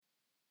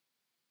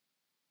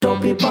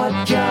Dopey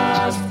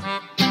Podcast.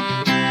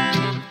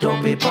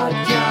 Dopey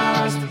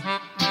Podcast.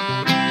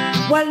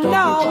 Well,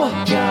 now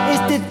is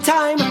the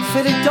time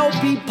for the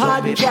Dopey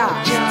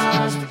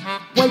Podcast.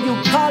 When you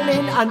call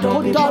in and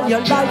put all your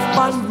life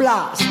on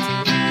blast.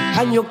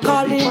 And you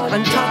call in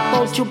and talk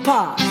about your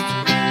past.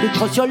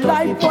 Because your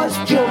life was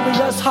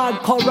furious,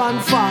 hardcore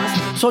and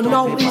fast. So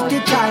now is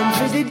the time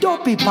for the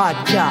Dopey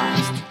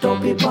Podcast.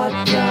 Dopey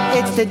Podcast.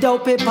 It's the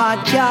Dopey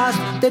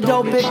Podcast, the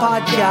Dopey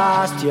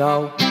Podcast,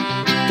 yo.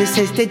 This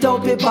is the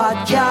Dopey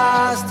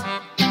Podcast.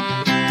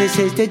 This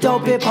is the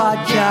Dopey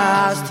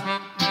Podcast.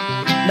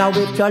 Now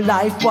if your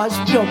life was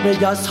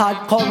furious,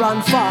 hardcore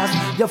and fast,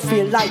 you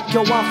feel like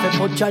you want to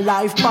put your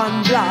life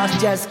on blast,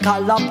 just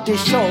call up the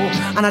show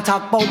and I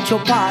talk about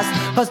your past.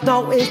 Cause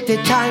now is the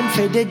time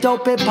for the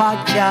Dopey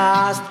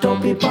Podcast.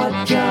 Dopey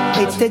Podcast.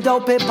 It's the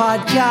Dopey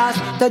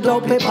Podcast, the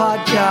Dopey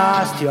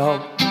Podcast, yo.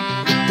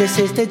 This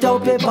is the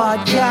Dopey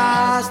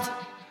Podcast.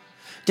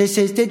 This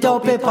is the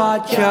Dopey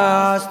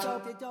Podcast.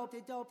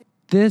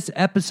 This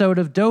episode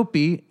of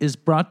Dopey is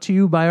brought to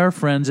you by our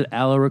friends at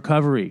Aloe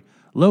Recovery.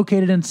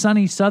 Located in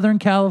sunny Southern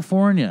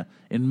California,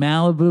 in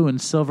Malibu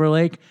and Silver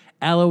Lake,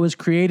 Aloe was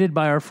created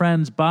by our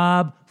friends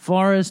Bob,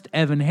 Forrest,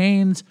 Evan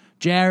Haynes,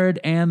 Jared,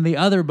 and the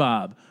other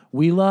Bob.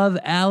 We love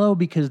Aloe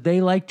because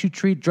they like to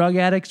treat drug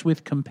addicts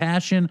with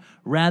compassion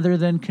rather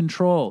than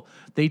control.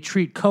 They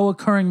treat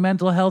co-occurring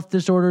mental health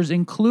disorders,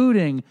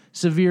 including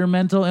severe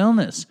mental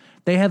illness.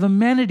 They have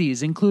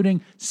amenities,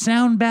 including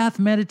sound bath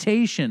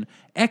meditation,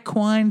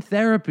 equine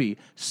therapy,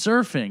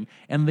 surfing,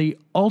 and the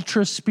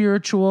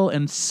ultra-spiritual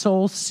and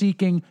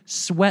soul-seeking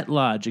sweat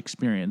lodge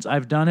experience.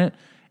 I've done it,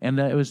 and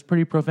it was a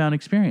pretty profound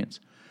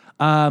experience.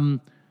 Aloe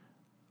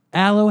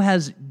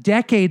has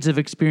decades of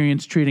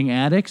experience treating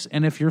addicts,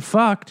 and if you're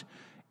fucked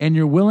and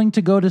you're willing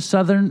to go to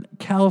Southern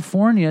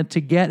California to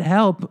get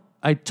help,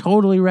 I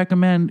totally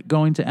recommend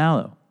going to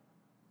Aloe.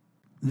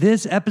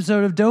 This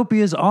episode of Dopey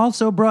is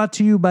also brought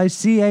to you by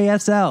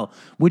CASL,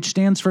 which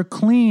stands for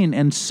Clean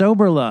and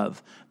Sober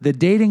Love, the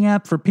dating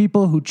app for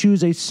people who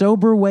choose a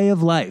sober way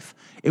of life.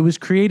 It was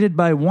created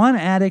by one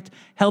addict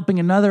helping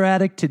another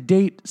addict to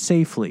date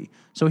safely.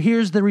 So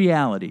here's the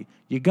reality.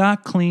 You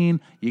got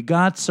clean, you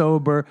got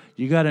sober,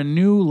 you got a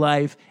new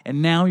life,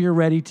 and now you're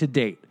ready to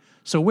date.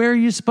 So where are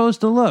you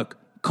supposed to look?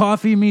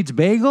 Coffee meets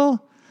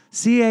bagel?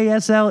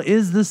 CASL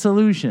is the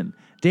solution.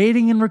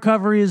 Dating in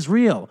recovery is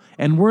real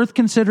and worth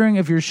considering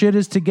if your shit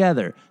is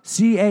together.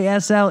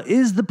 CASL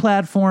is the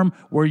platform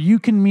where you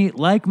can meet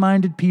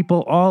like-minded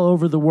people all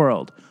over the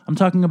world. I'm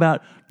talking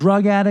about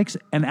drug addicts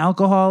and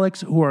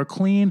alcoholics who are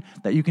clean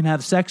that you can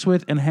have sex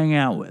with and hang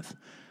out with.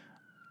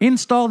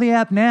 Install the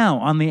app now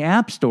on the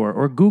App Store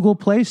or Google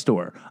Play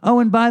Store. Oh,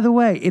 and by the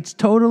way, it's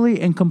totally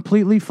and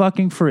completely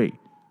fucking free.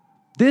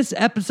 This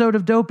episode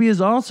of Dopey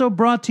is also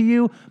brought to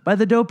you by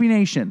the Dopey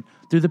Nation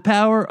through the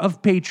power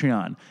of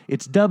Patreon.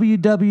 It's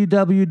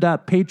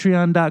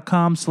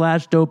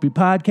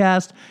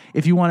www.patreon.com/dopeypodcast.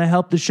 If you want to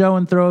help the show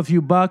and throw a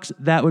few bucks,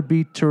 that would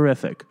be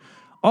terrific.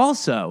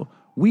 Also,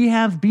 we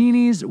have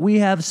beanies, we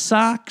have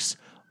socks.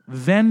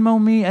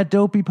 Venmo me at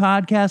Dopey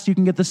Podcast. You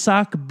can get the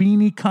sock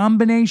beanie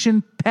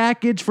combination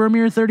package for a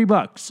mere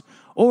 $30.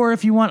 Or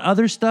if you want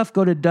other stuff,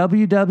 go to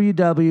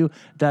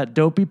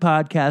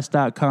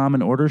www.dopeypodcast.com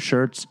and order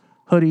shirts,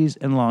 hoodies,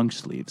 and long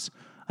sleeves.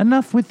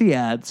 Enough with the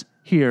ads.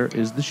 Here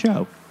is the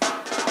show.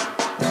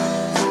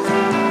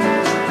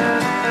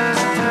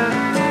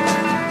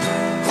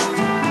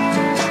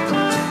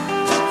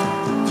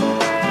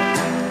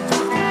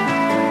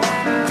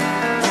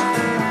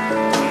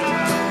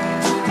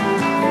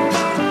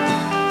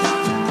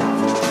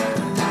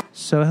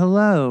 So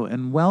hello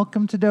and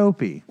welcome to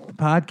Dopey, the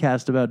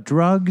podcast about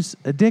drugs,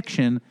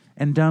 addiction,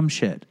 and dumb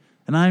shit.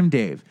 And I'm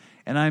Dave.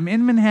 And I'm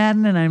in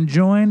Manhattan and I'm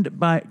joined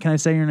by, can I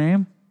say your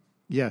name?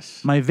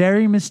 Yes. My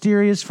very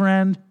mysterious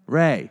friend,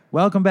 Ray.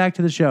 Welcome back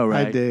to the show,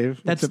 Ray. Hi,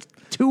 Dave. That's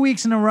 2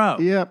 weeks in a row.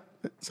 Yep.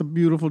 It's a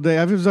beautiful day.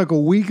 It was like a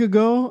week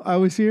ago I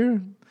was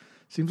here.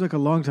 Seems like a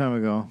long time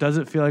ago. Does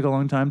it feel like a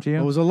long time to you?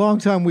 It was a long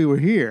time we were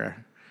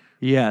here.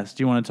 Yes.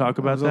 Do you want to talk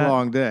about that? It was a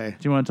long day.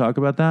 Do you want to talk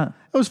about that?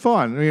 It was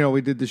fun. You know,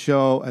 we did the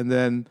show, and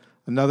then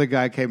another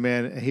guy came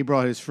in, and he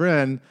brought his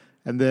friend,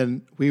 and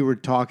then we were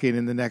talking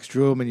in the next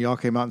room, and y'all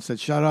came out and said,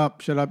 shut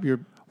up, you're...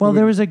 Well,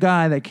 there was a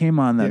guy that came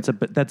on that's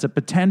a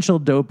potential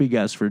Dopey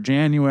guest for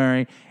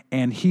January,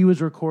 and he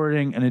was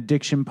recording an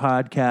addiction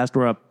podcast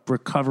or a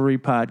recovery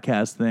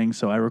podcast thing,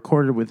 so I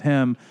recorded with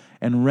him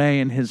and Ray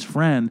and his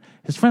friend.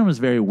 His friend was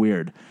very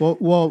weird.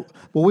 Well,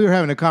 we were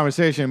having a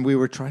conversation. We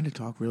were trying to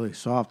talk really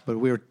soft, but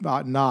we were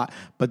not.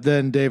 But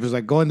then Dave was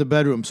like, go in the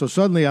bedroom. So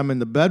suddenly I'm in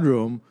the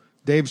bedroom,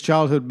 Dave's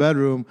childhood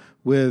bedroom,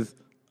 with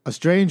a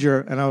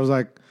stranger, and I was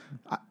like...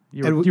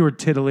 You were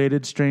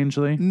titillated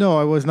strangely? No,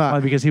 I was not. Why,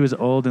 because he was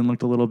old and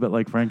looked a little bit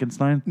like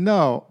Frankenstein?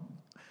 No.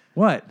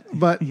 What?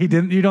 But he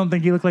didn't. You don't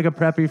think he looked like a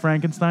preppy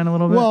Frankenstein a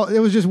little bit? Well, it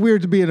was just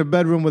weird to be in a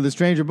bedroom with a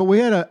stranger, but we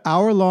had an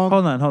hour-long...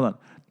 Hold on.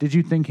 Did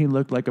you think he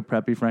looked like a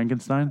preppy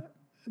Frankenstein?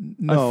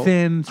 No, A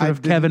thin, sort I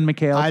of Kevin didn't-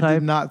 McHale I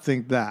type? did not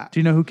think that. Do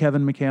you know who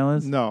Kevin McHale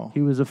is? No.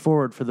 He was a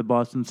forward for the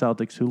Boston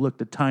Celtics who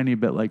looked a tiny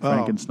bit like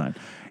Frankenstein.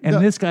 And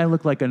No. this guy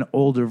looked like an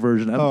older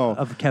version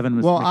of Kevin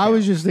McHale. Well, I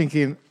was just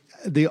thinking,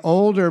 the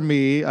older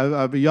me,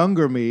 a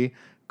younger me,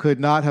 could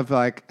not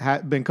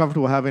have been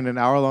comfortable having an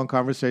hour-long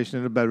conversation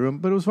in a bedroom,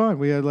 but it was fine.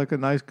 We had like a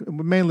nice,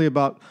 mainly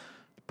about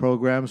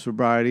programs,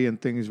 sobriety, and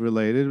things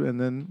related,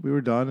 and then we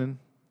were done. And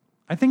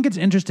I think it's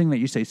interesting that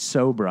you say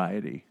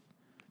sobriety.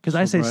 Because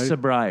I say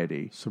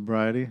sobriety.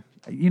 Sobriety.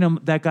 You know,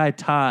 that guy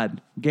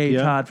Todd, gay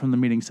Yeah. Todd from the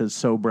meeting says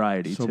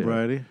sobriety,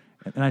 Sobriety.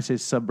 too. And I say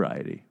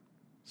sobriety.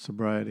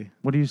 Sobriety.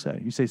 What do you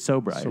say? You say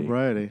sobriety.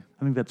 Sobriety.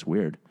 I think that's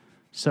weird.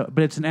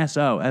 But it's an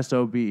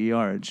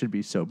S-O-B-E-R. It should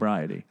be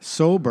sobriety.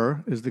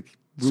 Sober is the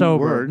root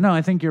Sober. word. No,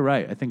 I think you're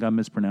right. I think I'm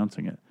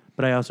mispronouncing it.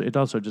 But it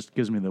also just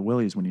gives me the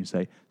willies when you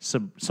say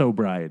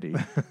sobriety.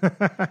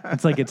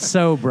 It's like it's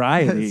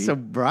sobriety.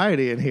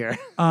 Sobriety in here.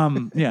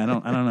 Yeah,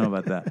 I don't know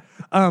about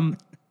that.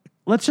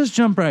 Let's just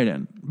jump right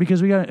in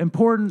because we got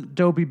important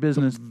dopey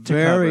business to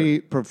Very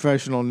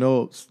professional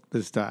notes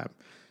this time.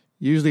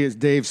 Usually it's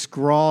Dave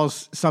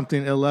scrawls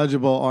something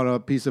illegible on a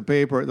piece of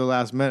paper at the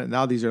last minute.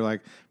 Now these are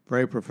like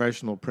very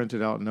professional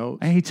printed out notes.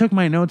 And he took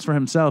my notes for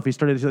himself. He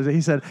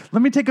said,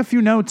 let me take a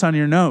few notes on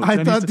your notes. I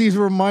And thought these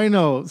were my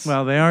notes.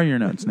 well, they are your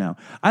notes now.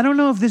 I don't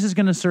know if this is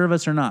going to serve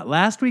us or not.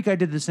 Last week I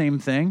did the same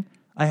thing.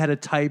 I had a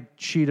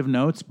typed sheet of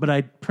notes, but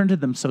I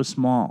printed them so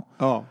small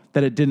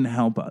that it didn't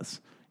help us.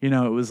 You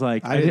know, it was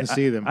like I didn't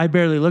see them. I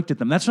barely looked at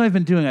them. That's what I've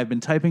been doing. I've been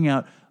typing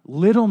out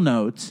little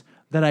notes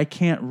that I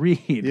can't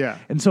read. Yeah.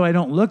 And so I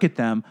don't look at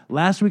them.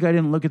 Last week I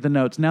didn't look at the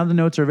notes. Now the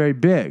notes are very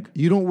big.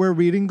 You don't wear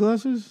reading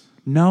glasses?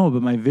 No,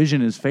 but my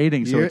vision is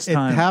fading, so it's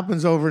time. It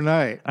happens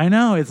overnight. I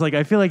know. It's like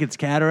I feel like it's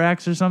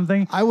cataracts or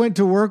something. I went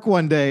to work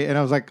one day and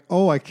I was like,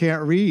 oh, I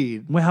can't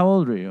read. Well, how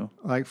old are you?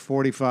 Like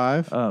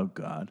 45. Oh,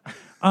 God.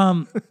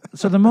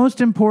 So the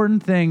most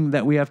important thing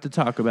that we have to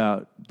talk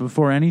about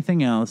before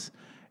anything else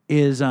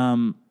is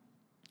the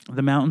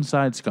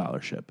Mountainside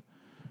Scholarship.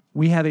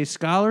 We have a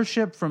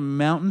scholarship from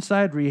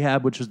Mountainside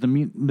Rehab, which was the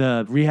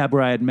rehab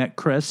where I had met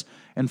Chris.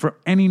 And for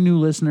any new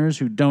listeners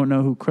who don't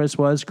know who Chris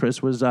was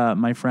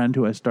my friend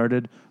who I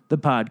started the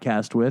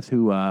podcast with,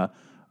 who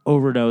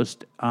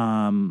overdosed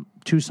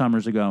 2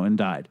 summers ago and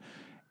died.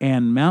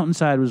 And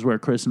Mountainside was where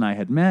Chris and I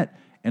had met.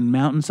 And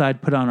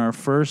Mountainside put on our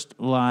first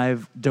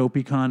live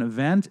DopeyCon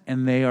event,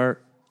 and they are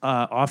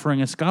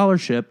offering a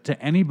scholarship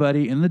to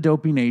anybody in the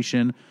Dopey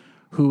Nation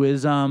who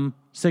is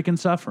sick and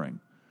suffering,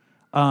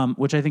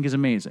 which I think is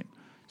amazing.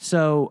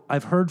 So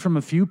I've heard from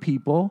a few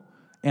people,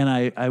 and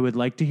I would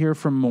like to hear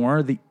from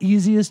more. The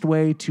easiest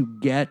way to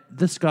get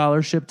the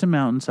scholarship to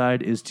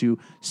Mountainside is to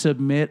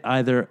submit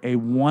either a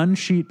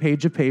 1-sheet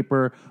page of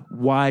paper,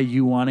 why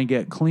you want to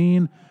get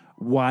clean,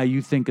 why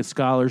you think a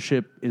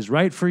scholarship is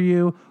right for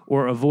you,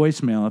 or a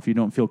voicemail if you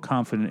don't feel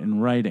confident in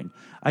writing.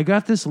 I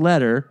got this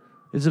letter.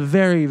 It's a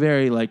very,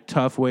 very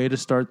tough way to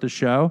start the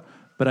show,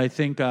 but I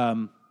think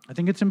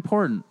it's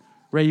important.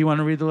 Ray, you want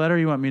to read the letter or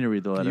you want me to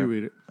read the letter? You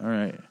read it. All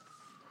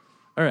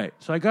right.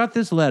 So I got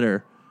this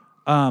letter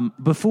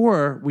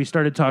before we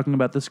started talking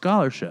about the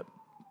scholarship.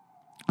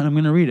 And I'm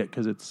going to read it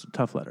because it's a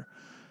tough letter.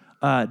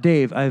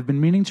 Dave, I've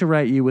been meaning to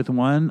write you with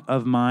one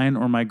of mine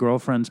or my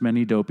girlfriend's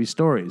many Dopey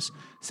stories.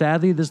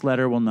 Sadly, this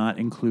letter will not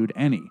include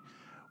any.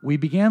 We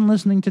began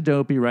listening to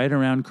Dopey right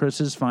around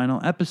Chris's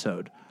final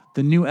episode.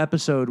 The new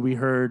episode we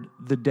heard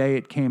the day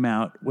it came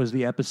out was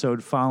the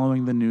episode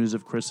following the news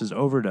of Chris's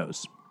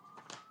overdose.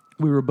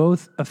 We were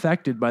both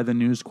affected by the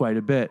news quite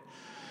a bit,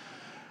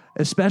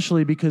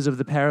 especially because of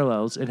the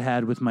parallels it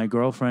had with my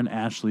girlfriend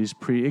Ashley's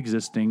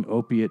pre-existing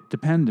opiate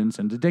dependence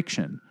and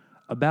addiction.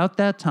 About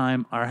that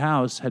time, our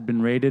house had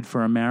been raided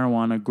for a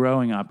marijuana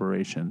growing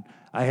operation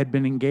I had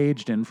been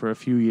engaged in for a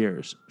few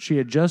years. She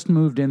had just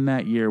moved in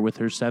that year with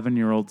her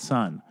 7-year-old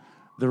son.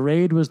 The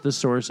raid was the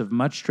source of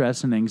much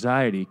stress and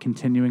anxiety,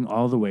 continuing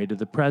all the way to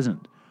the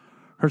present.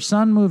 Her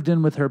son moved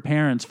in with her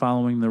parents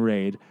following the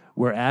raid,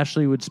 where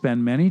Ashley would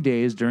spend many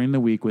days during the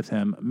week with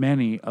him,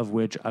 many of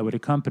which I would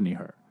accompany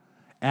her.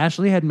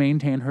 Ashley had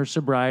maintained her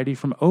sobriety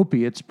from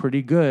opiates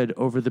pretty good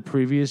over the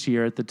previous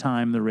year at the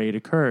time the raid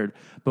occurred,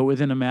 but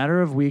within a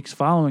matter of weeks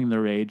following the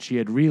raid, she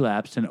had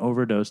relapsed and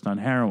overdosed on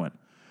heroin.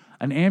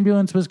 An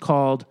ambulance was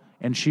called,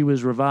 and she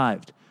was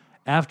revived,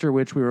 after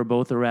which we were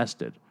both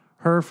arrested.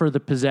 Her for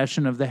the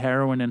possession of the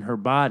heroin in her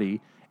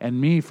body,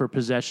 and me for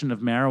possession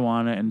of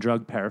marijuana and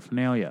drug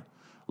paraphernalia.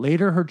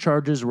 Later, her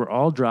charges were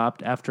all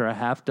dropped after a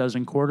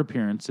half-dozen court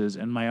appearances,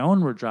 and my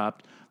own were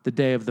dropped the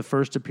day of the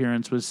first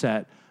appearance was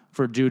set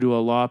for due to a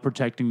law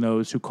protecting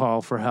those who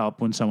call for help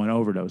when someone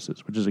overdoses,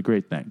 which is a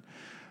great thing.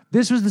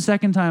 This was the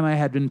second time I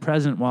had been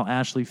present while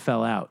Ashley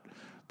fell out.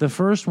 The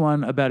first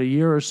one about a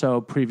year or so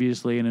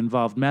previously and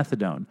involved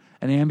methadone.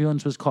 An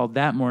ambulance was called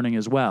that morning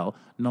as well.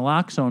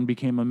 Naloxone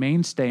became a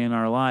mainstay in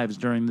our lives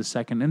during the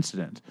second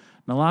incident.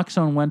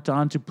 Naloxone went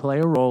on to play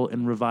a role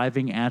in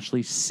reviving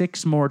Ashley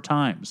 6 more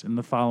times in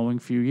the following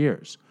few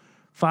years.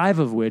 5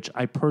 of which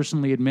I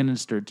personally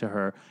administered to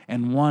her,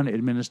 and 1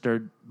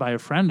 administered by a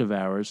friend of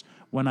ours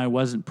when I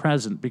wasn't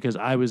present because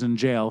I was in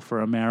jail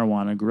for a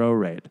marijuana grow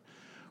raid.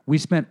 We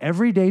spent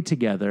every day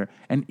together,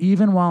 and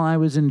even while I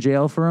was in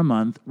jail for a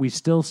month, we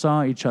still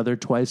saw each other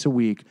twice a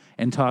week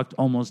and talked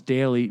almost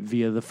daily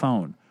via the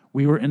phone.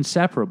 We were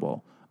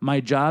inseparable. My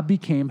job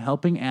became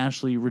helping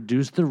Ashley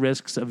reduce the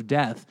risks of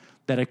death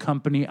that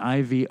accompany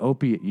IV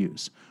opiate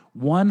use.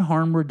 One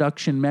harm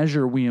reduction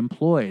measure we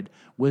employed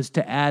was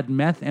to add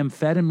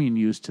methamphetamine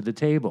use to the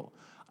table.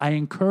 I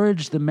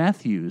encouraged the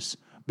meth use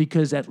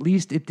because at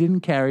least it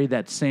didn't carry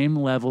that same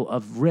level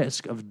of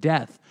risk of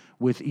death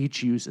with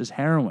each use as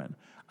heroin.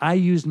 I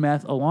used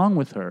meth along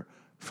with her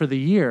for the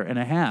year and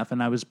a half,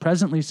 and I was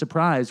pleasantly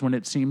surprised when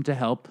it seemed to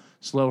help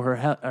slow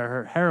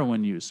her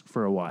heroin use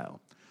for a while.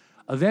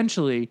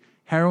 Eventually,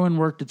 heroin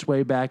worked its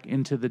way back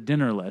into the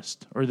dinner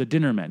list, or the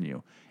dinner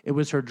menu. It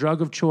was her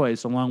drug of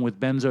choice, along with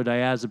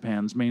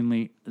benzodiazepines,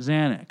 mainly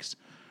Xanax.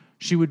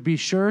 She would be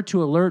sure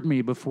to alert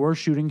me before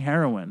shooting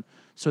heroin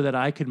so that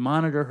I could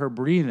monitor her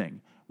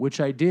breathing, which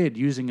I did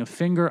using a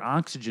finger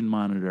oxygen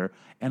monitor,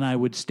 and I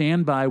would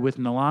stand by with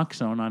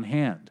naloxone on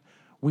hand.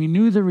 We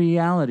knew the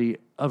reality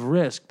of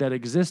risk that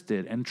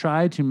existed and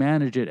tried to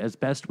manage it as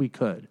best we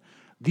could.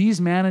 These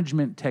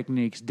management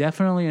techniques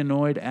definitely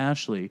annoyed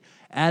Ashley,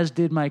 as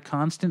did my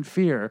constant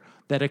fear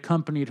that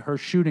accompanied her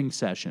shooting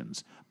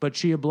sessions, but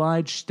she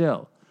obliged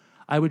still.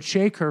 I would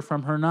shake her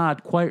from her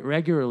nod quite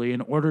regularly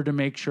in order to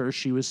make sure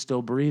she was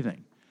still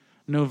breathing.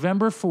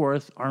 November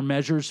 4th, our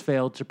measures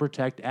failed to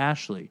protect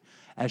Ashley,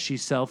 as she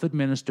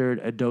self-administered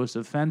a dose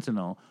of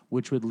fentanyl,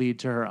 which would lead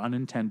to her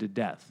unintended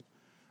death.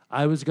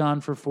 I was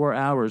gone for 4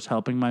 hours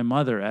helping my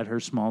mother at her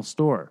small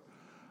store,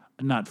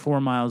 not 4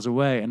 miles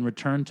away, and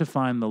returned to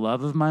find the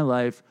love of my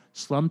life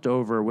slumped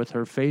over with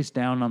her face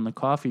down on the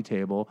coffee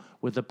table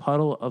with a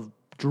puddle of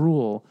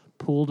drool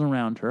pooled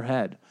around her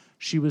head.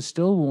 She was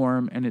still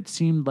warm, and it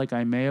seemed like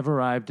I may have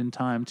arrived in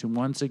time to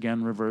once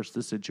again reverse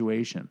the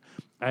situation.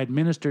 I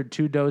administered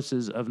 2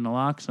 doses of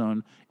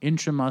naloxone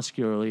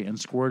intramuscularly and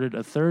squirted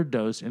a 3rd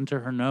dose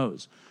into her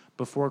nose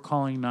before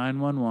calling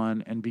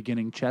 911 and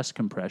beginning chest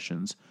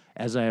compressions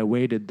as I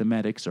awaited the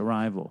medic's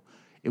arrival.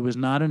 It was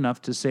not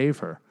enough to save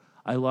her.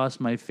 I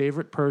lost my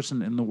favorite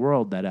person in the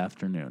world that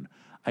afternoon.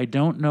 I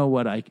don't know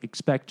what I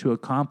expect to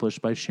accomplish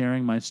by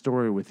sharing my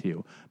story with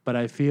you, but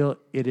I feel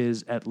it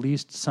is at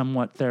least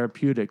somewhat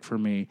therapeutic for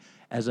me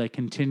as I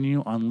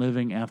continue on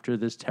living after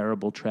this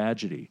terrible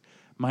tragedy.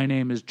 My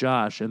name is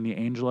Josh, and the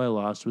angel I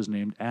lost was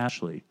named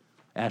Ashley.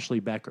 Ashley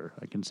Becker,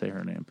 I can say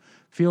her name.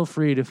 Feel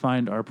free to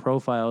find our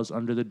profiles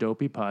under the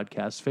Dopey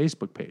Podcast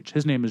Facebook page.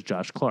 His name is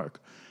Josh Clark.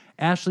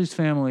 Ashley's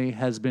family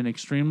has been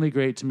extremely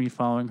great to me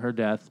following her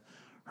death.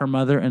 Her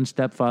mother and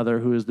stepfather,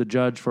 who is the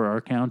judge for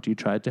our county,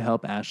 tried to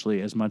help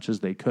Ashley as much as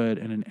they could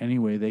and in any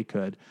way they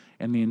could,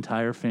 and the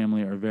entire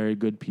family are very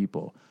good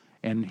people.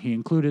 And he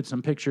included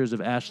some pictures of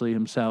Ashley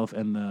himself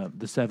and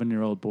the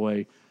 7-year-old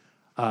boy,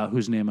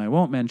 whose name I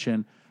won't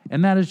mention,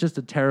 and that is just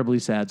a terribly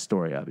sad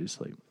story,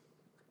 obviously.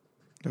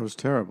 That was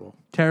terrible.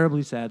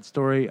 Terribly sad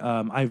story.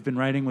 I've been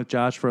writing with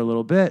Josh for a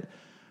little bit.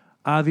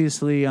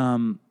 Obviously,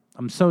 I'm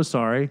so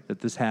sorry that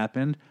this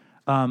happened,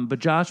 but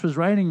Josh was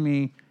writing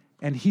me,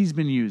 and he's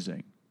been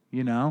using.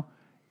 You know,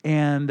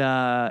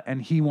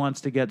 and he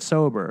wants to get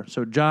sober.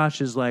 So Josh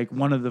is like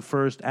one of the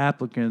first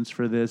applicants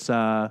for this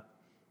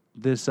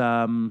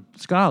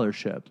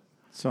scholarship.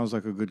 Sounds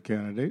like a good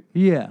candidate.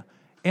 Yeah,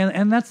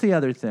 and that's the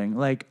other thing.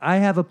 Like, I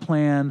have a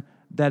plan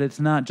that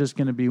it's not just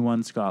going to be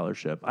one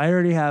scholarship. I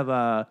already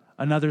have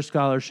another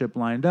scholarship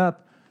lined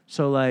up.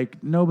 So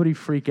like, nobody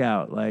freak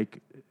out. Like,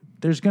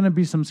 there's going to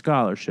be some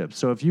scholarships.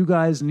 So if you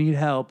guys need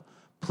help,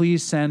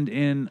 please send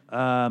in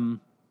an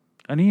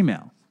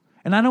email.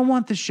 And I don't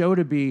want the show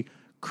to be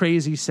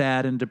crazy,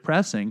 sad, and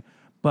depressing,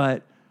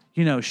 but,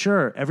 you know,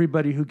 sure,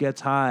 everybody who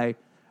gets high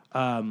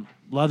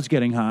loves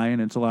getting high,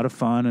 and it's a lot of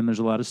fun, and there's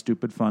a lot of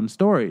stupid, fun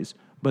stories.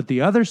 But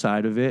the other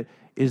side of it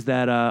is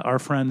that our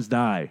friends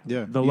die.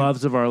 Yeah. The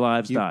loves of our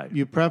lives die.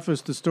 You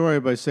prefaced the story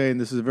by saying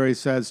this is a very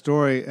sad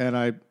story, and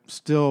I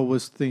still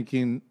was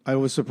thinking, I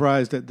was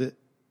surprised at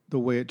the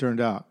way it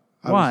turned out.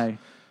 Why?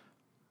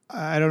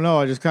 I don't know.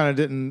 I just kind of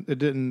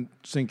didn't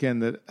sink in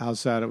that how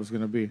sad it was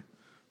going to be.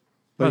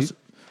 But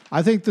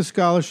I think the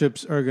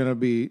scholarships are going to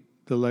be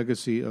the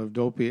legacy of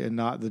Dopey and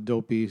not the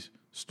Dopey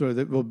story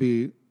that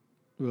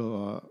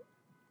will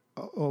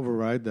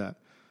override that.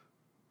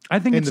 I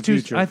think in it's the two.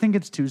 future. I think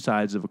it's 2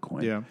 sides of a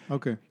coin. Yeah.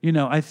 Okay. You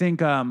know, I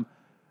think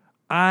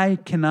I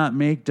cannot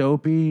make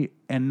Dopey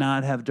and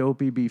not have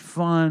Dopey be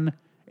fun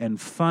and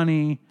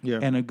funny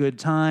and a good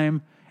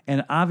time.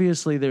 And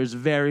obviously, there's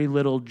very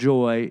little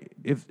joy,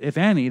 if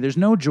any. There's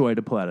no joy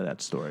to pull out of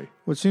that story.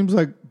 Well, it seems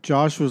like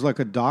Josh was like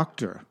a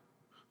doctor.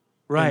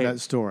 Right. In that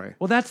story.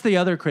 Well, that's the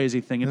other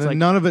crazy thing. It's like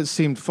none of it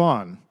seemed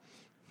fun.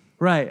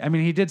 Right. I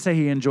mean, he did say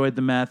he enjoyed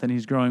the meth and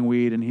he's growing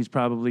weed and he's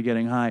probably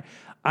getting high.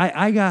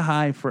 I got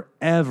high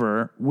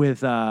forever with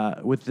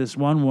this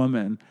one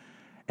woman,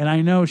 and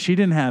I know she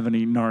didn't have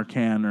any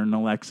Narcan or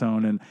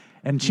naloxone,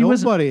 And she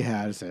was Nobody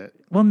has it.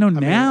 well, no, I mean,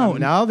 now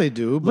now they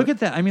do. But look at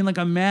that. I mean,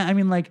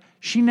 like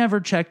she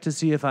never checked to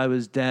see if I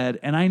was dead,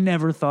 and I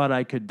never thought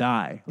I could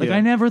die. Like Yeah.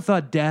 I never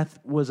thought death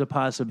was a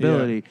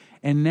possibility,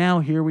 and now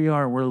here we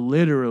are. We're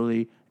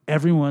literally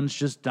everyone's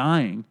just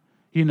dying,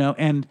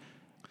 And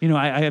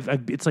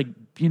it's like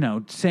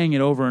saying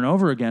it over and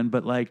over again,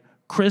 but like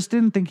Chris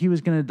didn't think he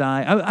was going to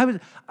die.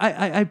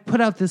 I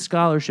put out this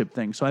scholarship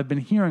thing, so I've been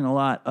hearing a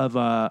lot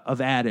of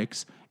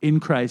addicts in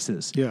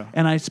crisis. Yeah.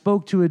 And I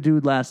spoke to a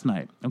dude last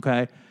night.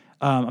 Okay.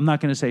 I'm not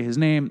going to say his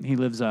name. He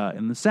lives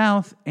in the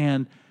South,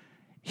 and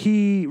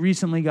he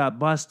recently got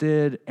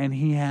busted, and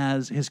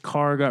his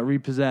car got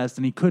repossessed,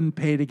 and he couldn't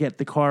pay to get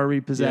the car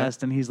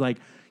repossessed, and he's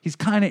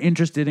kind of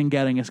interested in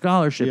getting a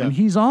scholarship, and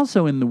he's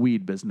also in the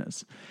weed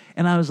business.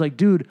 And I was like,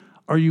 dude,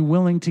 are you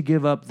willing to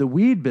give up the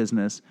weed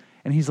business?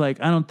 And he's like,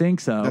 I don't think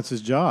so. that's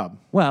his job.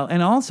 Well,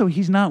 and also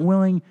he's not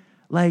willing,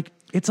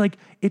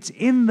 it's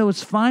in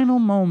those final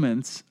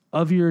moments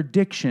of your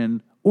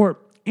addiction, or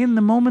in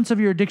the moments of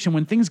your addiction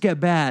when things get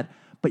bad,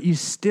 but you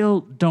still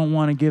don't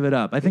want to give it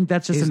up. I think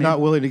that's just He's not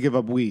willing to give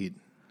up weed.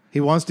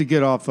 He wants to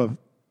get off of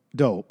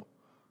dope.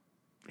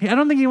 I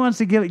don't think he wants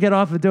to get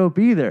off of dope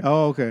either.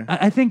 Oh, okay.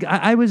 I think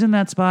I was in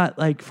that spot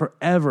like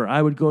forever.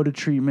 I would go to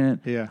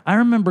treatment. Yeah. I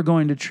remember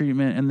going to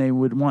treatment, and they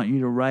would want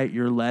you to write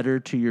your letter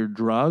to your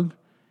drug.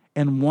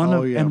 And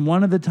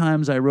one of the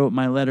times I wrote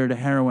my letter to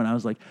heroin, I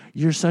was like,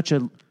 "You're such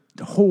a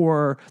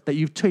whore that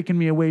you've taken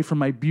me away from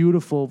my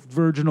beautiful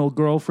virginal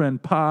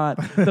girlfriend pot,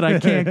 that I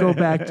can't go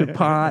back to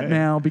pot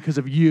now because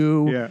of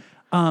you."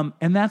 Yeah.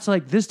 And that's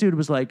like, this dude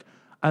was like,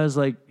 I was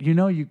like,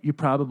 you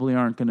probably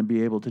aren't going to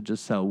be able to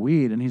just sell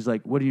weed. And he's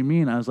like, what do you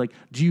mean? I was like,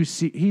 do you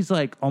see, he's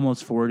like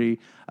almost 40.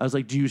 I was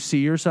like, do you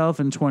see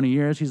yourself in 20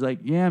 years? He's like,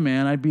 yeah,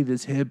 man, I'd be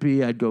this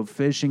hippie. I'd go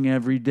fishing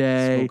every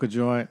day.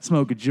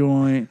 Smoke a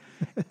joint.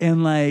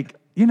 And like,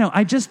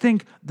 I just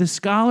think the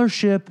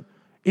scholarship,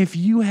 if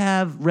you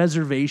have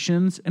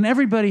reservations, and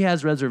everybody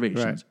has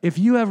reservations. Right. If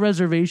you have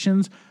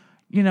reservations,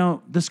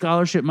 the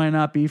scholarship might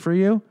not be for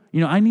you.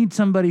 I need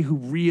somebody who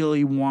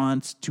really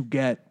wants to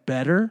get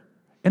better.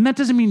 And that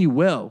doesn't mean you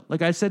will.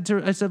 Like I said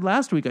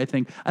last week, I don't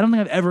think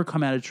I've ever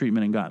come out of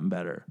treatment and gotten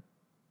better.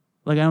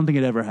 Like, I don't think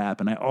it ever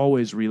happened. I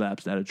always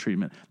relapsed out of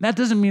treatment. That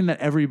doesn't mean that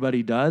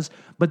everybody does,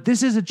 but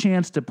this is a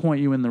chance to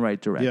point you in the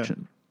right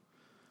direction.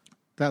 Yeah.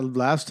 That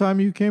last time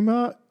you came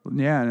out?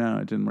 Yeah, no,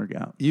 it didn't work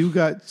out. You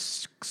got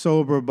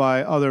sober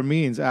by other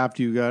means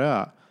after you got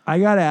out. I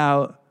got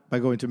out. By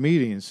going to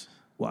meetings.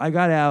 Well, I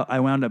got out. I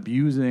wound up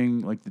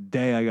using, like the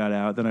day I got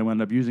out, then I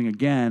wound up using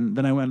again.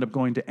 Then I wound up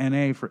going to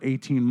NA for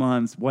 18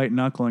 months, white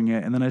knuckling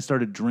it, and then I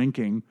started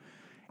drinking,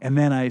 and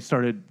then I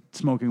started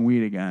smoking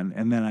weed again,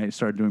 and then I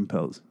started doing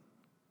pills.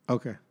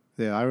 Okay.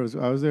 Yeah, I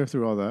was there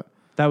through all that.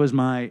 That was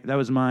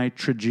my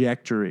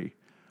trajectory.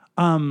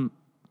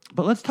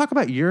 But let's talk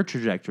about your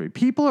trajectory.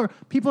 People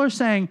are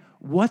saying,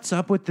 "What's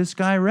up with this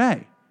guy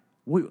Ray?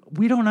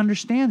 We don't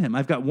understand him."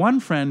 I've got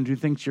one friend who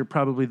thinks you're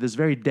probably this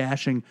very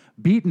dashing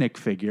beatnik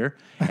figure,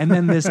 and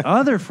then this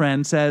other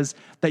friend says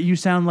that you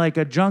sound like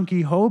a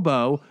junkie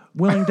hobo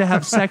willing to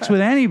have sex with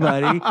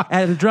anybody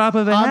at the drop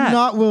of a hat. I'm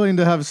not willing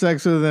to have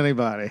sex with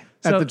anybody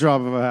at the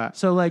drop of a hat.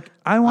 So, like,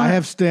 I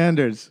have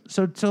standards.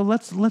 So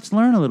let's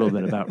learn a little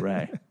bit about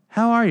Ray.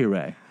 How are you,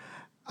 Ray?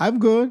 I'm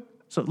good.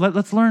 So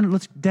let's learn.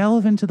 Let's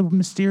delve into the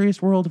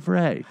mysterious world of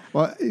Ray.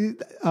 Well,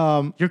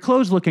 Your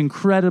clothes look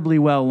incredibly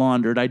well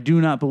laundered. I do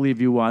not believe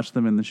you washed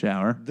them in the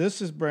shower.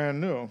 this is brand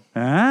new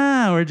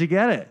Ah, where'd you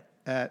get it?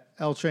 at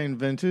L Chain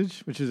Vintage,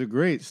 which is a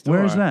great store.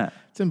 Where's that?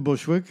 It's in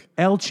Bushwick.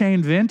 L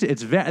Chain Vint.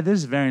 This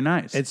is very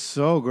nice. It's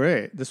so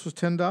great. This was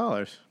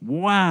 $10.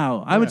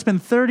 Wow. I would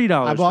spend $30.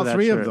 I bought for that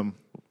 3 shirt. of them.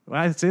 Well,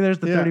 I see. There's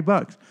the Yeah.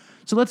 $30.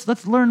 So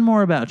let's learn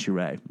more about you,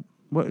 Ray.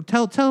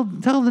 Tell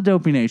the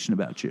Dopey Nation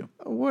about you.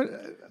 What?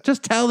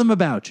 Just tell them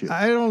about you.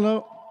 I don't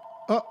know.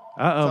 Oh,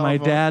 My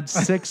telephone. dad's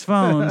 6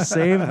 phones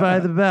saved by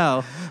the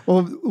bell.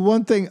 Well,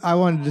 one thing I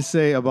wanted to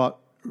say about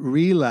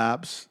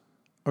relapse,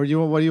 or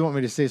what do you want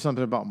me to say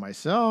something about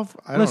myself?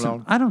 I don't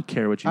know. I don't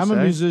care what you I'm say.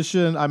 a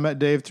musician. I met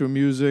Dave through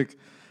music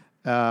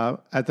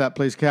at that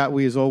place, Cat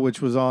Weasel,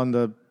 which was on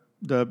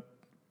the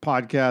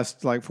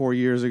podcast like 4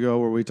 years ago,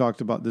 where we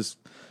talked about this.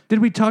 Did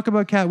we talk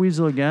about Cat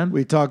Weasel again?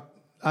 We talked.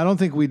 I don't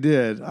think we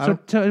did. Why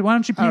don't you I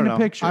don't paint know. a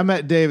picture? I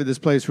met Dave at this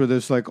place where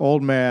this like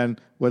old man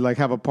would like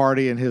have a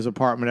party in his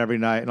apartment every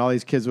night, and all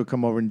these kids would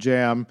come over and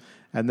jam.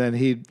 And then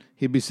he'd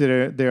be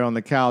sitting there on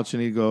the couch,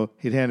 and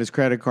he'd hand his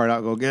credit card out,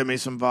 and go, "Get me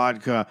some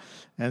vodka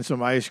and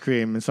some ice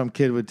cream." And some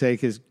kid would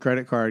take his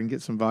credit card and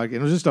get some vodka.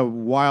 And it was just a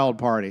wild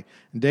party.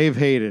 And Dave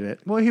hated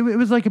it. Well, it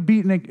was like a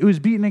beatnik. It was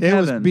beatnik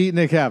heaven. It was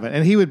beatnik heaven.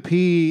 And he would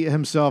pee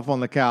himself on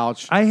the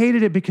couch. I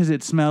hated it because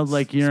it smelled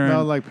like urine.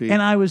 Smelled like pee.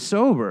 And I was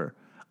sober.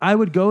 I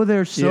would go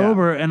there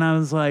sober, and I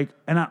was like,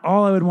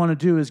 all I would want to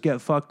do is get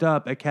fucked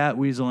up at Cat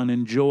Weasel and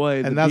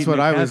enjoy the And that's what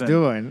beatnik I was heaven.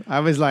 doing. I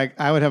was like,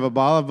 I would have a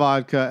bottle of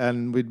vodka,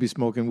 and we'd be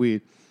smoking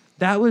weed.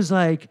 That was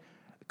like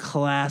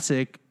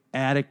classic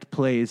addict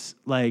place,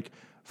 like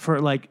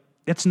for like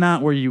it's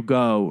not where you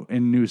go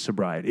in new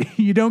sobriety.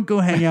 You don't go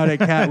hang out at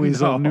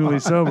Catweasel newly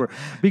sober.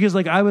 Because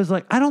like I was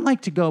like, I don't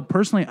like to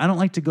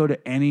go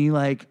to any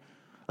like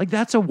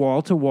that's a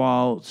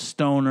wall-to-wall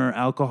stoner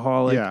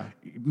alcoholic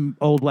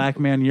old black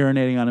man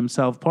urinating on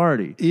himself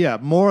party. Yeah,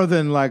 more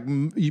than like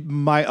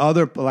my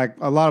other, like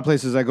a lot of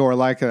places I go are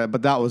like that,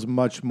 but that was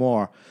much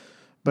more.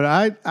 But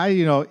I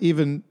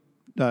even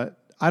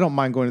I don't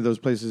mind going to those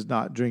places,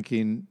 not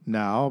drinking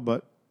now,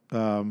 but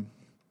I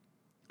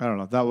don't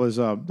know. That was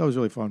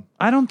really fun.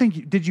 I don't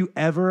think did you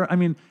ever? I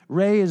mean,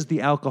 Ray is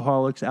the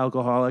alcoholic's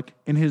alcoholic.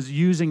 In his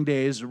using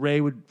days, Ray,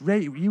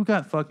 you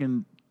got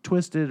fucking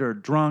twisted or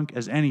drunk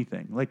as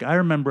anything. Like I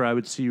remember, I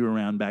would see you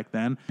around back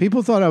then.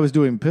 People thought I was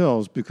doing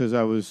pills because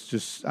I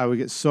would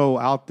get so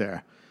out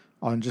there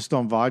on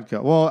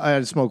vodka. Well, I had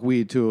to smoke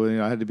weed too,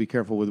 and I had to be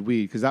careful with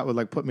weed because that would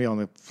like put me on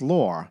the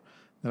floor,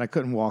 and I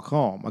couldn't walk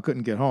home. I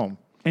couldn't get home.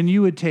 And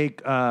you would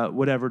take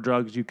whatever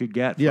drugs you could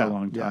get for a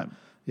long time.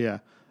 Yeah.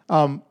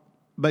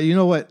 But you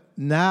know what?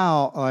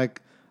 Now,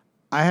 like,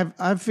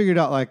 I've figured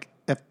out, like,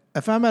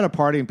 if I'm at a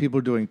party and people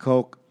are doing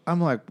coke,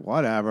 I'm like,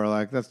 whatever.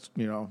 Like, that's,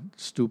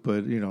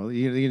 stupid.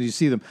 You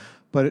see them.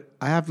 But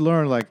I have to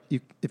learn, like,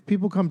 if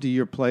people come to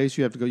your place,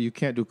 you have to go, you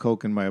can't do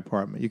coke in my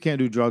apartment. You can't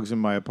do drugs in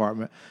my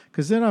apartment.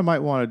 Because then I might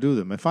want to do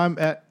them. If I'm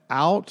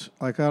out,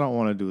 like, I don't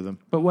want to do them.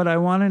 But what I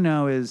want to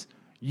know is,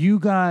 you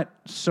got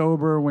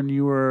sober when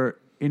you were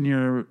in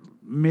your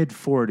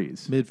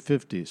mid-40s.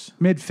 Mid-50s.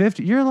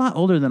 Mid-50s. You're a lot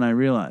older than I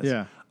realized.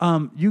 Yeah.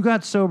 You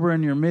got sober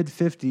in your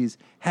mid-50s.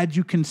 Had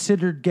you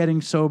considered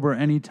getting sober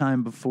any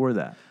time before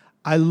that?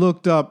 I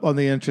looked up on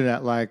the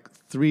internet like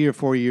 3 or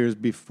 4 years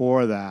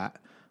before that,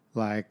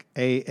 like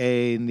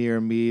AA near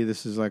me.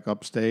 This is like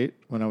upstate,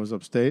 when I was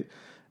upstate.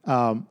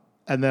 And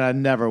then I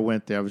never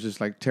went there. I was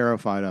just like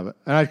terrified of it.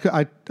 And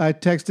I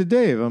texted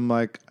Dave. I'm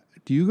like,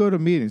 do you go to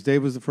meetings?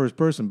 Dave was the first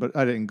person, but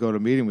I didn't go to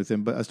meeting with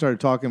him. But I started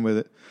talking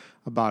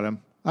about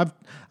him.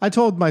 I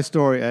told my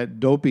story at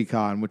Dopey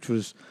Con, which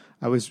was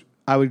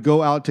I would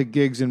go out to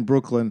gigs in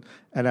Brooklyn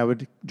and I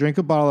would drink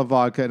a bottle of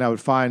vodka and I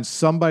would find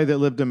somebody that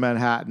lived in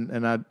Manhattan,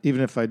 and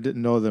even if I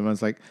didn't know them, I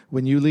was like,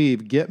 when you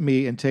leave, get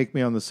me and take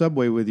me on the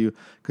subway with you,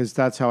 because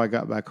that's how I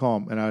got back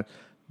home. And I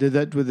did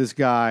that with this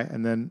guy,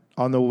 and then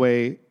on the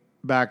way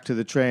back to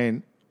the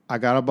train, I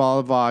got a bottle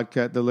of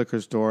vodka at the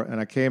liquor store and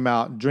I came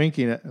out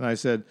drinking it, and I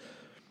said,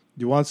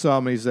 do you want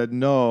some? And he said,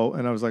 no.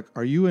 And I was like,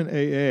 are you in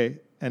AA?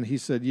 And he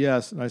said,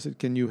 yes. And I said,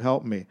 can you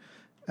help me?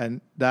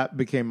 And that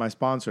became my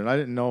sponsor. And I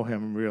didn't know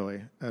him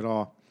really at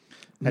all.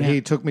 And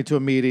he took me to a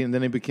meeting, and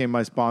then he became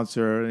my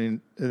sponsor.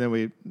 And then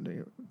we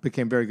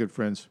became very good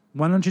friends.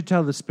 Why don't you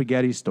tell the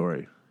spaghetti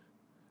story?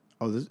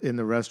 Oh, in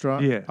the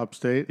restaurant? Yeah.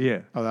 Upstate?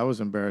 Yeah. Oh, that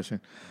was embarrassing.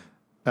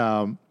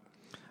 I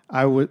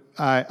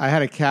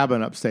had a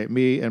cabin upstate.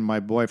 Me and my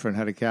boyfriend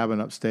had a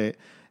cabin upstate.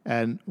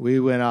 And we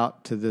went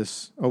out to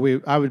this.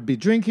 I would be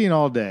drinking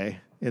all day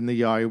in the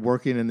yard,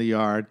 working in the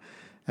yard.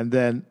 And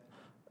then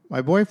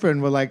my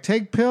boyfriend would like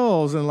take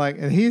pills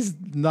and he's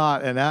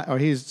not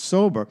he's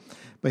sober,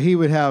 but he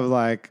would have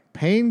like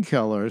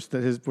painkillers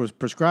that was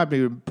prescribed.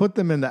 He would put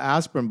them in the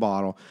aspirin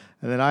bottle,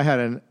 and then I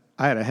had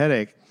a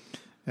headache,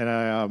 and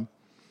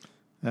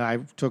I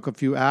took a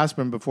few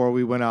aspirin before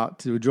we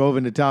drove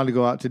into town to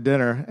go out to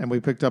dinner, and we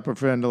picked up a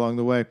friend along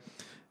the way,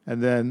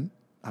 and then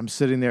I'm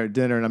sitting there at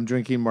dinner and I'm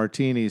drinking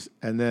martinis,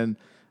 and then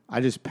I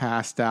just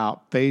passed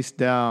out face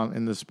down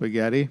in the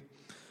spaghetti,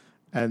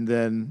 and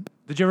then.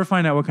 Did you ever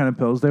find out what kind of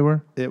pills they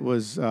were? It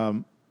was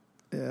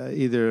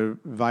either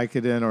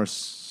Vicodin or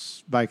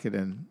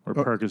Vicodin. Or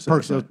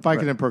Percocet.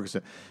 Vicodin and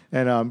Percocet.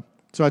 And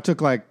so I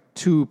took like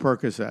 2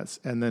 Percocets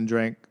and then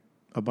drank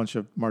a bunch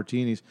of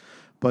martinis.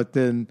 But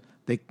then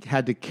they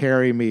had to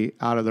carry me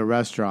out of the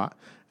restaurant,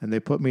 and they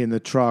put me in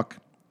the truck,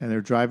 and they're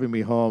driving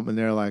me home, and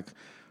they're like,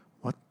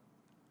 what?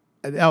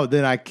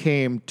 Then I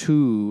came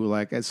to,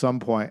 like, at some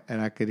point, and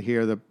I could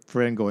hear the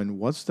friend going,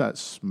 what's that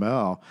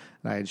smell?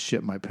 And I had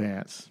shit my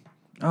pants.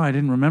 Oh, I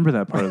didn't remember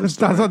that part of the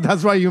story.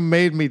 That's why you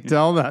made me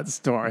tell that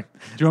story.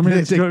 Do you want me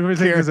to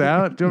take this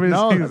out? Do you want me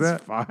to take this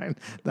out? Fine.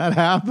 That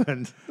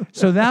happened.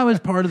 So that was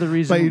part of the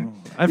reason.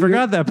 I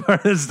forgot that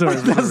part of the story.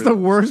 That's the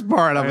worst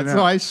part of it.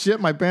 So I shit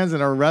my pants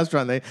in a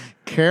restaurant.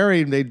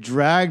 They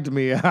dragged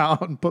me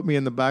out and put me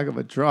in the back of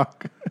a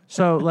truck.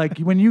 So, like,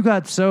 when you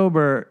got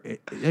sober,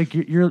 like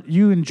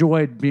you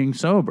enjoyed being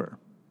sober.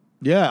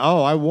 Yeah.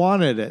 Oh, I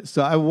wanted it.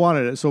 So I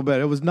wanted it so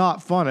bad. It was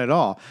not fun at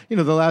all.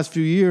 The last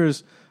few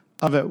years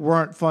of it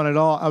weren't fun at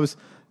all. I was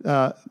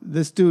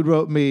this dude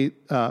wrote me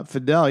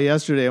Fidel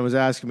yesterday and was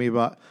asking me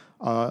about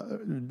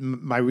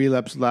my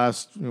relapse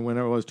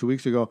whenever it was 2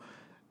 weeks ago,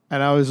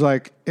 and I was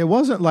like, it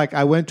wasn't like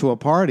I went to a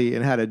party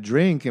and had a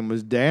drink and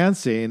was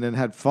dancing and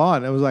had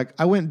fun. It was like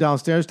I went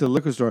downstairs to the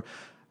liquor store,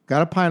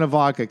 got a pint of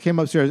vodka, came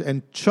upstairs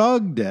and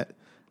chugged it,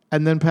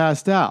 and then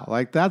passed out.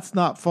 Like, that's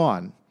not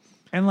fun.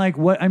 And like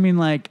what I mean,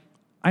 like,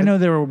 I know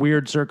there were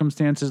weird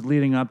circumstances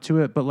leading up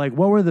to it, but like,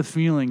 what were the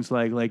feelings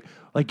like? Like,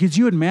 because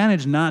you had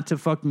managed not to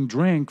fucking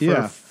drink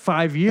for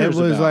 5 years. It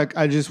was like,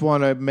 I just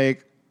want to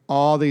make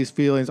all these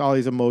feelings, all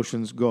these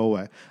emotions go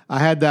away. I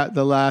had that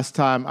the last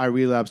time I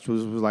relapsed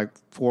was like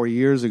 4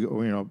 years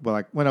ago, but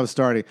like when I was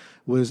starting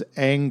was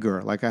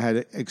anger. Like I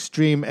had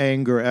extreme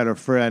anger at a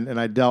friend, and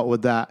I dealt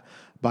with that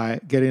by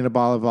getting a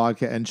bottle of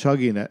vodka and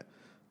chugging it.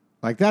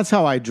 Like that's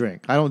how I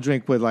drink. I don't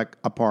drink with like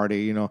a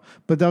party,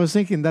 But I was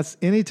thinking that's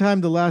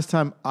anytime the last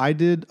time I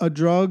did a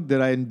drug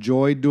that I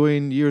enjoyed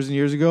doing years and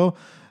years ago,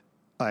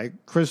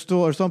 like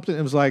crystal or something.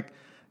 It was like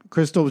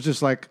crystal was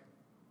just like,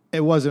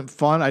 it wasn't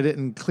fun. I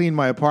didn't clean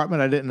my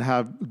apartment. I didn't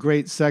have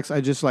great sex.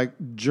 I just like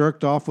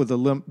jerked off with a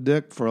limp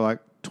dick for like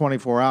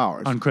 24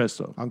 hours. On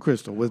crystal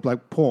with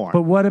like porn.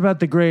 But what about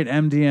the great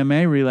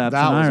MDMA relapse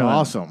That in was Ireland?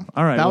 awesome.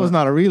 All right. That was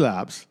not a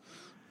relapse.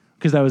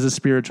 Because that was a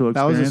spiritual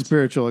experience. That was a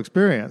spiritual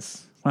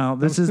experience. Well,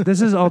 this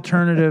is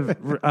alternative,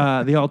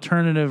 the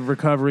alternative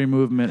recovery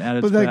movement at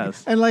its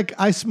best. And like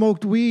I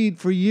smoked weed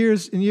for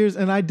years and years,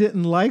 and I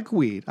didn't like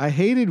weed. I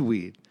hated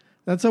weed.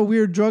 That's a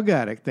weird drug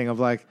addict thing of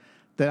like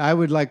that I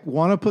would like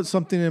want to put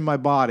something in my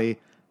body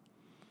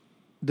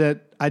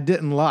that I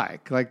didn't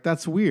like. Like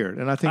that's weird.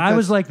 And I think I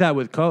was like that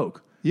with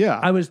Coke. Yeah,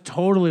 I was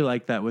totally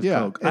like that with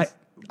Coke.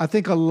 I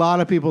think a lot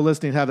of people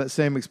listening have that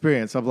same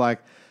experience of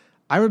like,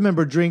 I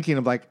remember drinking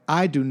of like,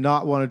 I do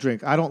not want to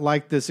drink. I don't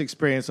like this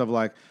experience of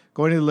like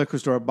going to the liquor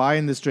store,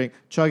 buying this drink,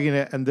 chugging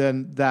it, and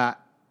then that.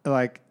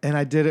 Like, and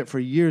I did it for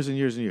years and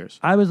years and years.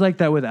 I was like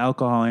that with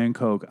alcohol and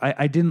Coke.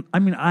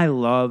 I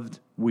loved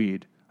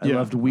weed. I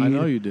loved weed. I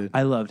know you did.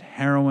 I loved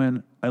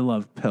heroin. I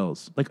loved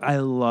pills. Like, I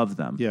love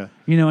them. Yeah.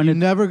 And you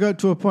never got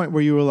to a point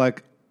where you were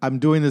like, I'm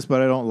doing this,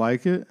 but I don't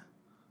like it?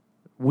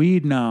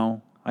 Weed,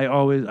 no. I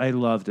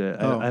loved it.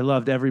 Oh. I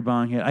loved every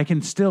bong hit. I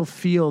can still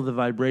feel the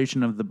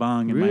vibration of the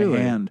bong in Really? my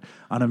hand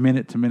on a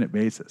minute-to-minute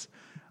basis.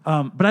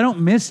 But I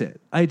don't miss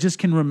it. I just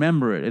can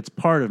remember it. It's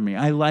part of me.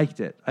 I liked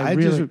it.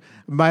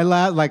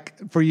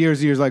 For years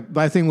and years, like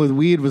my thing with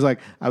weed was like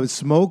I would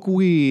smoke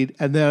weed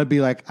and then I'd be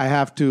like, I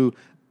have to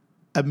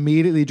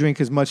immediately drink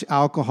as much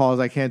alcohol as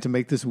I can to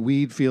make this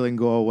weed feeling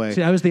go away.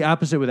 See, I was the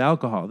opposite with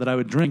alcohol, that I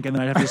would drink and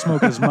then I'd have to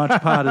smoke as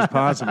much pot as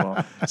possible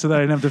so that I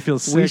didn't have to feel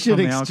sick. We should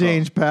from the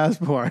exchange alcohol.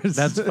 passports.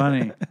 That's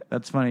funny.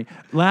 That's funny.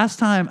 Last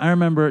time I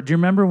remember, do you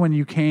remember when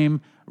you came,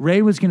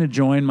 Ray was going to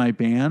join my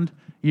band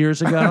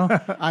years ago.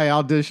 I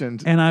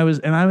auditioned. And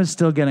I was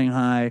still getting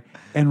high,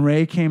 and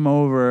Ray came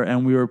over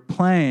and we were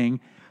playing,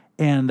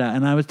 and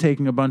I was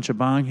taking a bunch of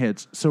bong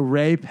hits. So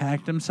Ray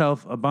packed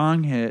himself a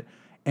bong hit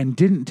and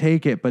didn't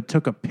take it, but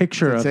took a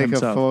picture of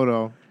himself. Take a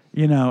photo.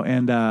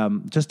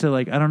 And just to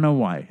like, I don't know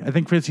why. I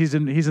think Chris, he's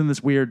in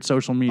this weird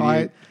social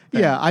media.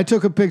 I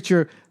took a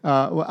picture.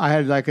 I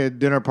had like a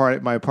dinner party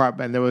at my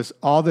apartment, and there was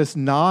all this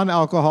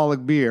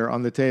non-alcoholic beer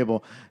on the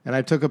table, and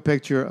I took a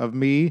picture of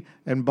me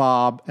and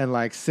Bob and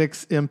like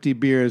 6 empty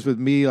beers with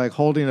me like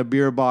holding a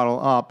beer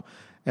bottle up,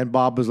 and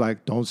Bob was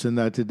like, "Don't send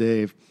that to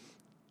Dave.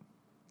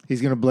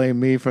 He's going to blame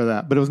me for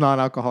that." But it was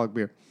non-alcoholic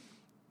beer.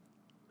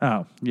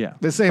 Oh, yeah.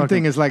 The same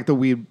thing as like the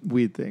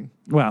weed thing.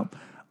 Well,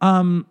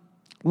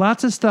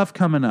 lots of stuff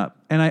coming up.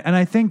 And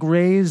I think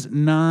Ray's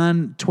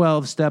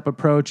non-12-step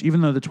approach,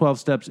 even though the 12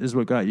 steps is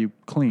what got you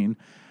clean.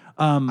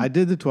 I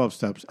did the 12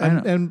 steps.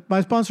 And my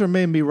sponsor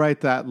made me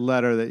write that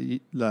letter,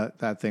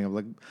 that thing of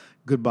like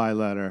goodbye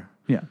letter.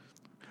 Yeah.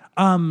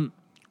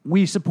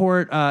 We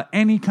support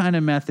any kind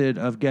of method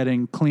of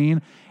getting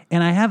clean.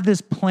 And I have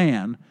this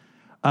plan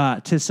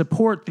to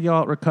support the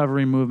alt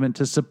recovery movement,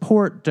 to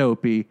support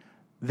Dopey.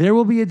 There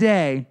will be a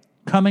day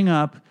coming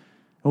up. It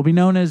will be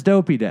known as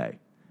Dopey Day.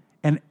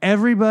 And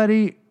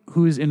everybody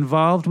who's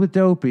involved with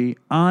Dopey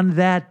on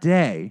that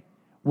day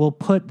will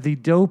put the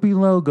Dopey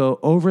logo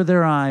over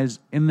their eyes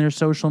in their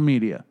social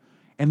media.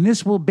 And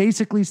this will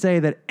basically say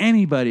that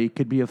anybody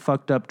could be a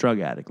fucked up drug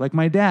addict. Like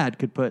my dad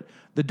could put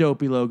the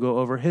Dopey logo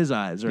over his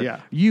eyes,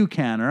 or you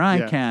can, or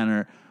I can,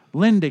 or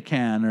Linda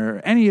can, or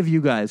any of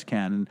you guys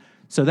can. And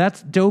so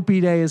that's Dopey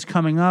Day is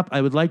coming up.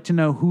 I would like to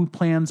know who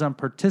plans on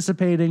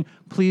participating.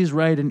 Please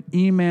write an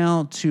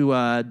email to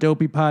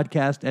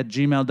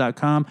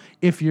dopeypodcast@gmail.com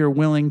if you're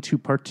willing to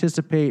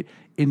participate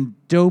in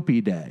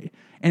Dopey Day.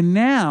 And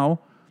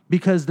now,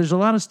 because there's a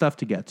lot of stuff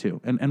to get to,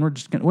 and we're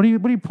just going to... What are you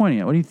pointing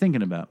at? What are you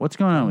thinking about? What's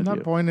going on with you? I'm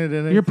not pointing at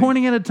anything. You're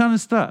pointing at a ton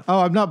of stuff. Oh,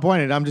 I'm not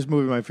pointing. I'm just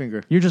moving my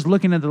finger. You're just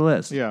looking at the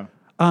list. Yeah.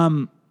 I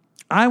want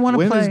to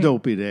play... When is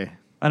Dopey Day?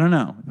 I don't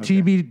know.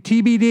 Okay.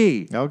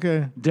 TBD.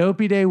 Okay.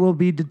 Dopey Day will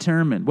be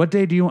determined. What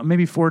day do you want?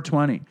 Maybe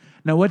 420.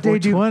 Now, what day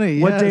do you?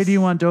 yes. What day do you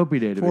want Dopey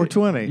Day to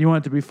 420. be? You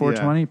want it to be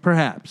 420?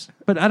 Perhaps.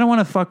 But I don't want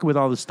to fuck with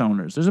all the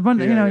stoners. There's a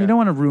bunch. You don't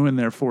want to ruin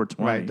their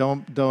 420. Right.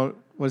 Don't.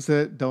 What's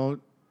it? Don't.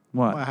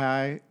 What?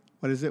 Hi.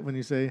 What is it when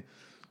you say?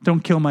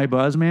 Don't kill my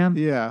buzz, man.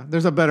 Yeah.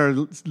 There's a better.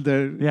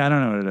 Yeah, I don't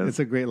know what it is. It's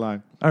a great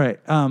line. All right.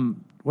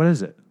 What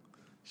is it?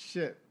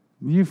 Shit.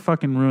 You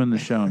fucking ruined the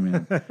show,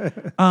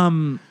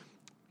 man.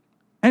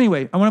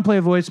 Anyway, I want to play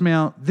a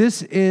voicemail.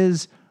 This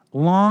is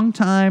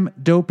longtime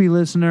Dopey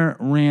listener,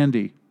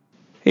 Randy.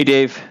 Hey,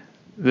 Dave.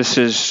 This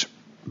is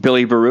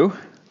Billy Baru,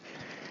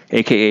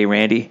 a.k.a.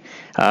 Randy.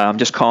 I'm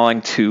just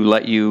calling to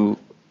let you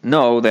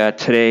know that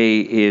today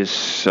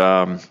is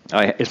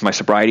my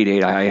sobriety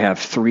date. I have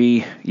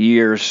 3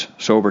 years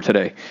sober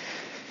today,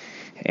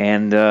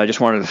 and just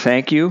wanted to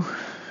thank you.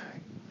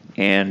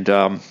 And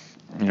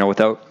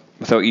without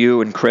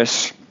you and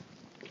Chris,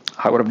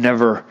 I would have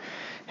never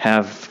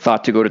have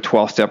thought to go to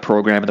 12-step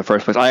program in the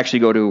first place. I actually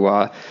go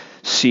to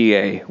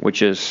CA,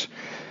 which is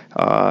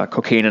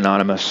Cocaine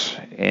Anonymous,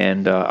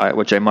 and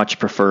which I much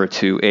prefer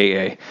to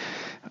AA.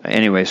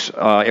 Anyways,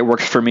 it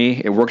works for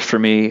me. It worked for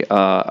me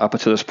up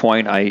until this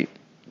point.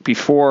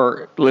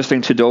 Before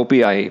listening to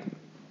Dopey, I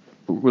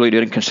really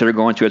didn't consider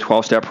going to a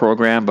 12-step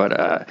program,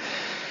 but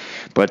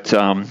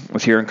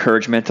with your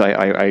encouragement,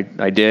 I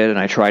did, and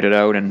I tried it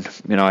out, and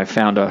I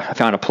found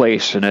a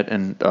place in it,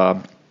 and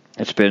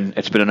it's been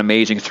an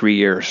amazing 3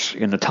 years.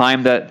 In the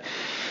time that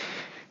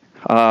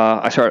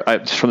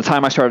from the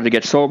time I started to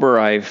get sober,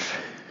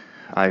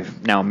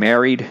 I've now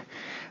married.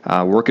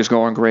 Work is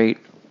going great.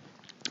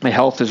 My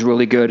health is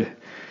really good.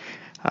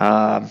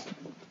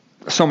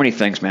 So many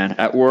things, man.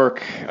 At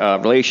work,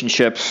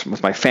 relationships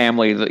with my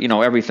family,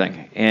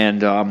 everything.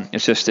 And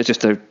it's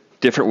just a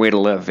different way to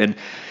live. And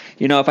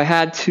if I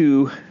had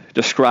to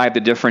describe the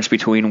difference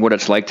between what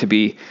it's like to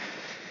be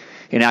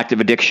in active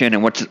addiction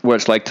and what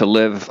it's like to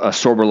live a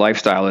sober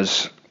lifestyle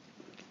is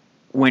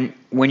when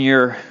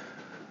you're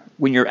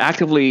in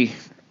active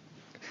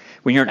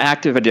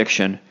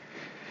addiction,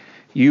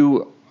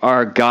 you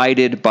are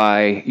guided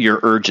by your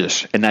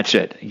urges, and that's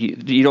it.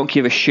 You don't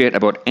give a shit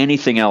about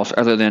anything else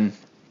other than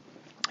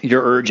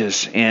your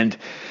urges, and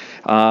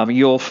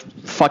you'll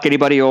fuck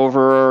anybody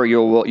over.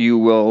 You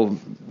will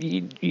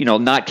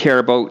not care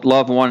about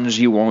loved ones.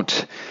 You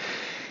won't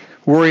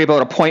worry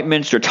about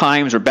appointments or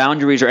times or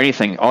boundaries or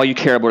anything. All you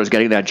care about is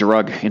getting that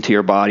drug into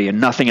your body,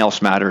 and nothing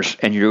else matters.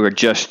 And you are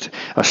just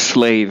a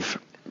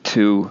slave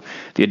to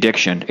the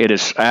addiction. It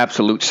is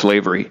absolute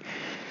slavery.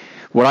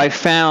 What I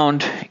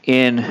found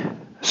in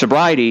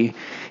sobriety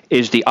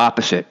is the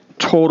opposite.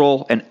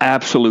 Total and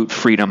absolute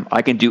freedom.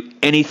 I can do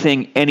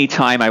anything,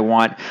 anytime I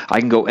want. I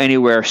can go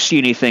anywhere, see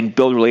anything,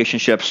 build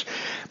relationships.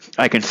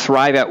 I can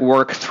thrive at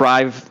work,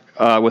 thrive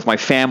with my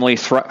family,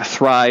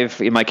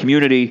 thrive in my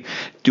community,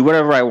 do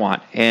whatever I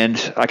want.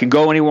 And I can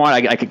go anywhere.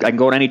 I can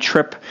go on any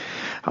trip.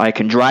 I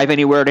can drive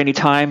anywhere at any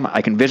time.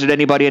 I can visit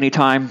anybody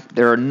anytime.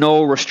 There are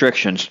no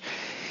restrictions.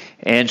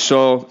 And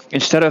so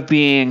instead of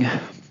being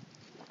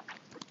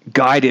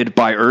guided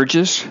by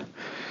urges,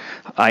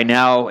 I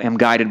now am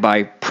guided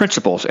by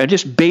principles and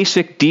just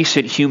basic,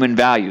 decent human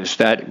values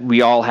that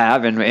we all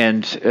have,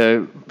 and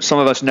some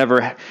of us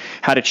never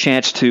had a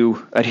chance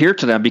to adhere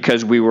to them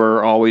because we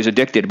were always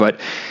addicted. But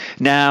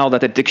now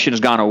that addiction has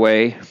gone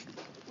away,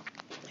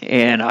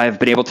 and I've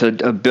been able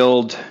to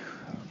build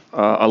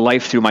a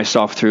life through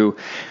myself through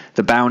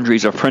the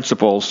boundaries of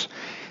principles,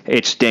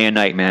 it's day and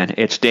night, man.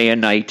 It's day and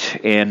night,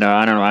 and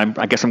I don't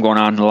know. I guess I'm going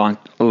on a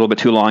little bit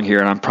too long here,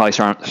 and I'm probably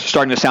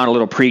starting to sound a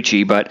little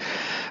preachy, but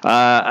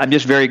I'm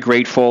just very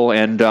grateful,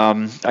 and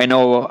I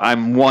know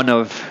I'm one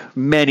of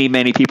many,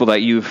 many people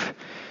that you've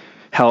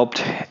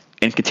helped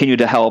and continue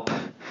to help,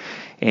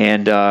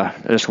 and I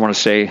just want to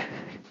say,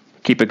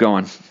 keep it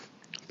going.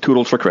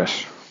 Toodles for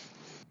Chris.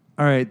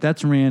 All right,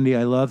 that's Randy.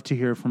 I love to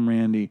hear from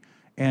Randy,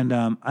 and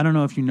I don't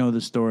know if you know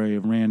the story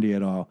of Randy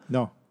at all.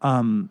 No.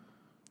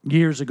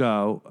 Years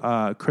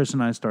ago, Chris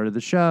and I started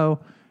the show,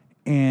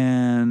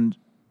 and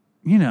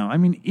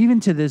even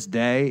to this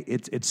day,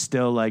 it's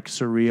still like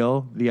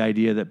surreal, the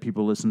idea that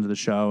people listen to the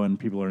show and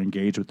people are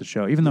engaged with the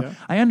show, even though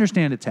I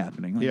understand it's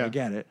happening. I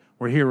get it.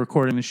 We're here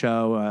recording the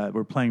show.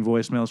 We're playing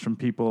voicemails from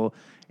people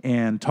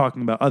and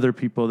talking about other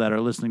people that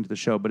are listening to the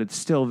show, but it's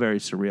still very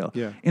surreal.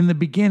 Yeah. In the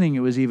beginning, it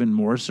was even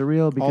more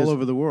surreal because all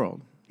over the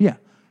world. Yeah.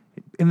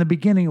 In the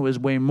beginning, it was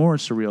way more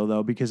surreal,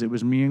 though, because it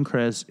was me and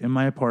Chris in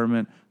my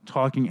apartment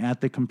talking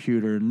at the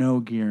computer, no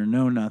gear,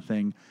 no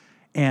nothing,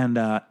 and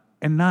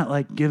not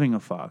like giving a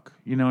fuck.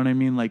 You know what I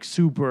mean? Like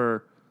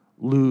super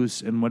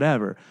loose and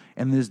whatever.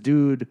 And this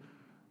dude,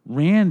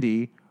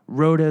 Randy,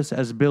 wrote us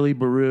as Billy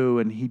Baru,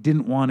 and he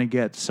didn't want to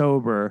get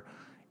sober.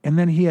 And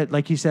then he had,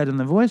 like he said in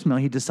the voicemail,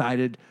 he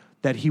decided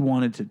that he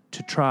wanted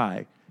to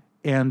try.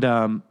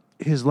 And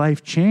his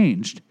life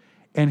changed.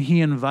 And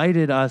he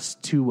invited us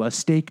to a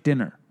steak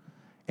dinner.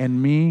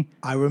 And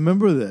I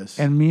remember this.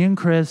 And me and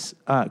Chris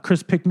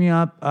picked me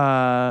up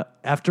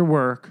after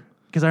work,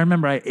 because I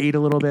remember I ate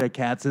a little bit of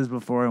Katz's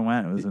before I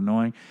went. It was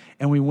annoying.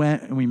 And we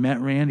went and we met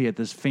Randy at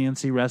this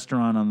fancy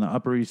restaurant on the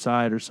Upper East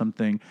Side or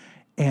something.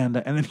 And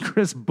then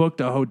Chris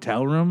booked a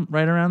hotel room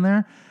right around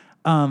there.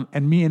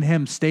 And me and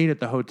him stayed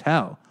at the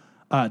hotel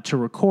to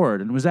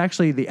record. And it was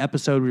actually the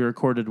episode we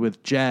recorded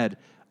with Jed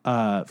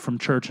from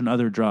Church and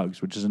Other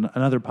Drugs, which is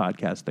another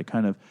podcast that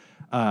kind of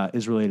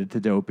is related to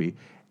Dopey.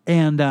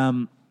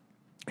 And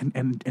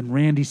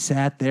Randy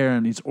sat there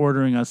and he's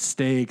ordering us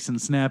steaks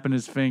and snapping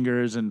his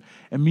fingers, and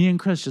me and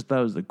Chris just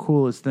thought it was the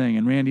coolest thing.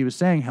 And Randy was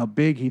saying how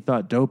big he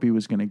thought Dopey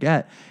was going to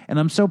get. And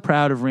I'm so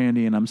proud of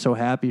Randy and I'm so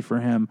happy for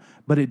him,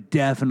 but it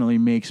definitely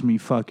makes me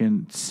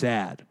fucking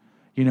sad.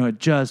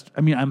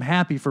 I'm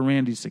happy for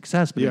Randy's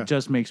success, but it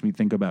just makes me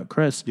think about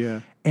Chris.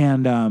 Yeah.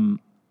 And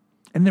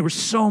And there was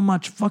so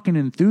much fucking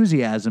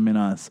enthusiasm in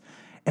us.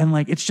 And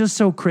like, it's just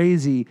so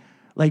crazy.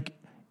 Like,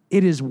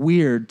 it is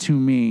weird to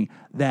me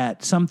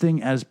that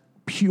something as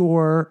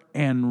pure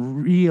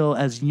and real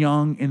as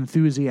young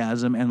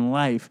enthusiasm and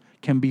life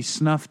can be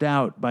snuffed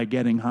out by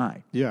getting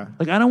high. Yeah.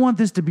 Like, I don't want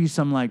this to be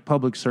some like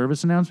public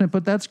service announcement,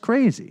 but that's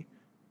crazy,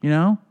 you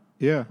know?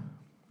 Yeah.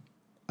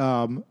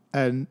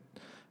 And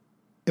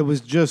it was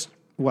just,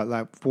 what,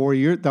 like 4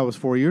 years? That was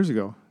 4 years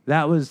ago.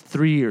 That was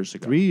 3 years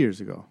ago. 3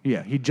 years ago.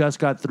 Yeah, he just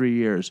got 3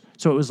 years.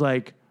 So it was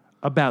like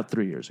about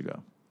 3 years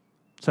ago.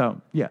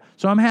 So, yeah.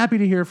 So I'm happy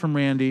to hear from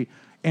Randy,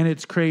 and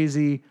it's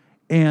crazy.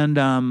 And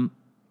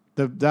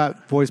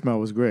That voicemail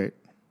was great.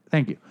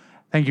 thank you.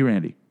 Thank you,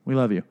 Randy. We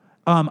love you.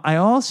 I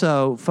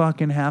also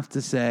fucking have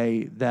to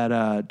say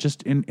that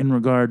just in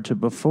regard to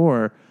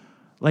before,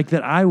 like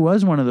that I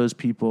was one of those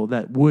people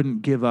that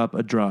wouldn't give up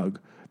a drug,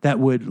 that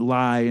would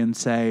lie and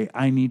say,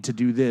 I need to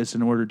do this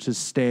in order to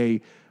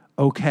stay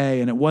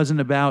okay. And it wasn't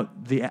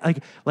about the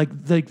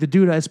the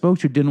dude I spoke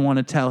to didn't want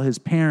to tell his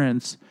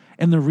parents.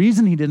 And the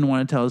reason he didn't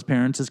want to tell his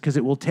parents is because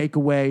it will take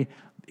away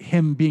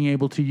him being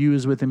able to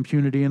use with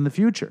impunity in the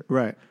future.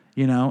 Right.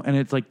 You know, and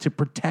it's like to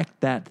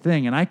protect that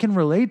thing. And I can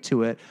relate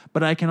to it,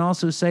 but I can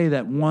also say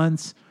that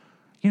once,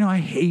 you know, I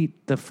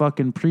hate the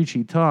fucking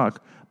preachy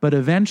talk, but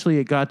eventually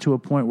it got to a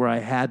point where I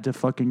had to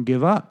fucking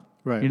give up.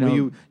 Right. You know,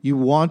 Well, you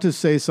want to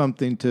say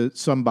something to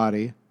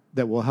somebody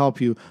that will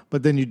help you,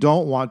 but then you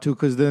don't want to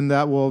because then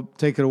that will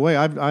take it away.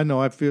 I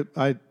know. I feel.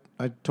 I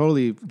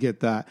totally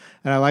get that,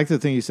 and I like the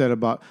thing you said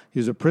about he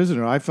was a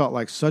prisoner. I felt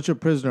like such a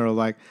prisoner.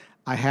 Like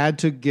I had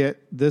to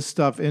get this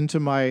stuff into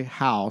my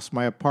house,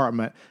 my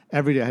apartment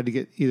every day. I had to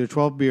get either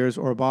 12 beers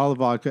or a bottle of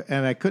vodka,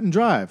 and I couldn't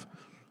drive.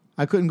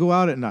 I couldn't go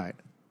out at night.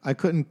 I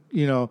couldn't.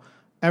 You know,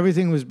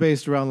 everything was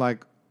based around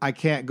like I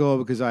can't go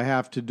because I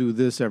have to do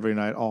this every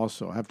night.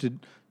 Also, I have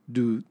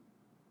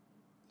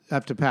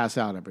to pass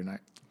out every night.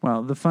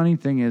 well, the funny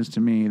thing is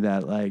to me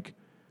that like,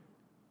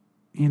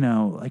 you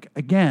know, like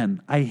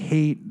again, I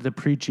hate the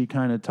preachy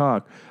kind of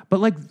talk, but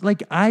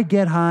like I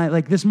get high,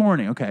 like this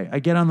morning, okay, I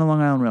get on the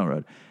Long Island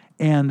Railroad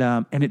and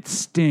it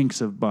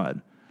stinks of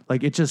bud.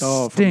 Like it just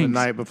stinks. From the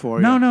night before.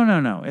 No, yeah.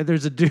 no.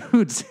 There's a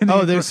dude sitting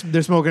they're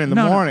smoking in the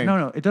morning.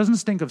 No. It doesn't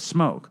stink of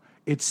smoke.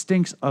 It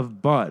stinks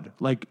of bud,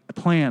 like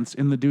plants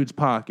in the dude's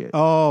pocket.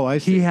 Oh, I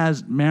see. He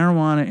has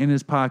marijuana in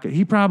his pocket.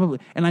 He probably,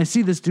 and I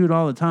see this dude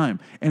all the time,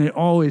 and it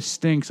always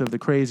stinks of the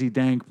crazy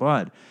dank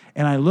bud.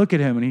 And I look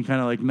at him, and he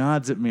kind of like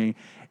nods at me.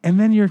 And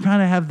then you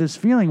kind of have this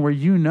feeling where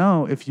you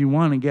know if you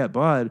want to get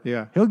bud,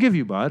 Yeah. he'll give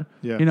you bud.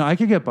 Yeah. You know, I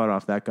could get bud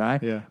off that guy.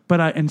 Yeah.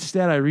 But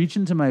instead I reach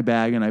into my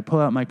bag and I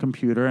pull out my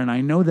computer and I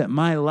know that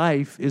my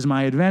life is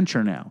my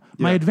adventure now.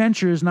 My Yeah.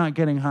 adventure is not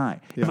getting high.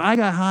 Yeah. If I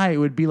got high, it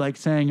would be like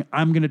saying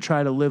I'm going to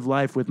try to live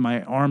life with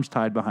my arms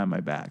tied behind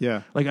my back.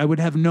 Yeah. Like I would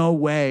have no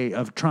way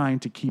of trying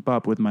to keep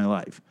up with my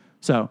life.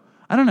 So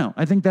I don't know.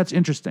 I think that's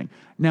interesting.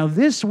 Now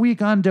this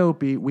week on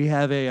Dopey, we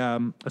have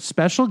a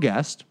special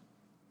guest.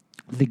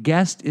 The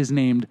guest is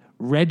named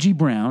Reggie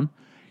Brown.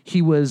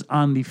 He was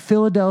on the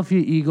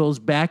Philadelphia Eagles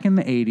back in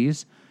the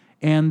 80s,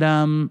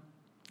 and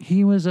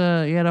he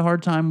had a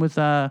hard time with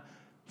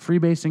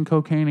freebase and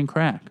cocaine and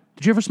crack.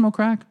 Did you ever smoke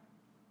crack?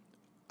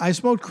 I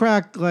smoked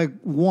crack like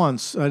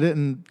once.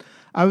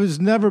 I was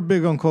never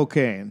big on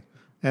cocaine,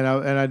 and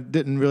I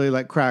didn't really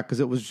like crack because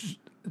it was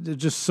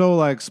just so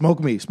like smoke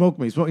me.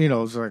 You know,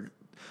 it was like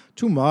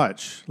too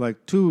much,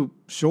 like too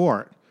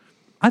short.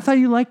 I thought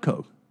you liked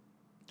coke.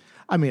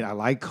 I mean, I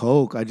like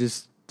coke. I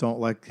just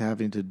don't like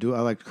having to do. I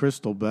like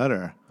crystal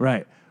better.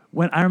 Right.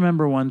 When I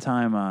remember one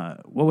time,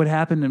 what would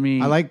happen to me?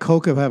 I like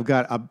coke if I've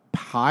got a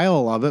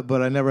pile of it,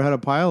 but I never had a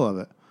pile of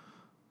it.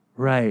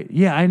 Right.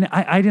 Yeah,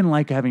 I didn't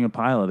like having a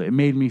pile of it. It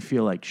made me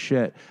feel like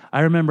shit.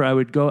 I remember I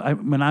would go,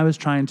 when I was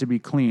trying to be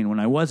clean, when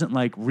I wasn't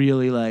like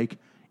really like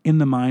in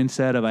the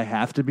mindset of I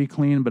have to be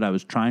clean, but I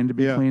was trying to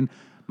be clean,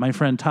 my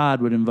friend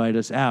Todd would invite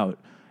us out,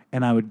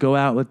 and I would go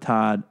out with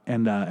Todd,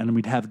 and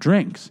we'd have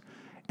drinks.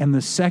 And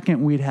the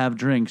second we'd have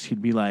drinks,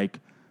 he'd be like,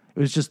 it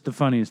was just the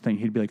funniest thing.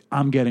 He'd be like,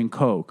 I'm getting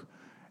coke.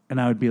 And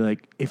I would be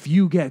like, if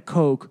you get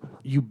coke,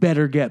 you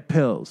better get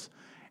pills.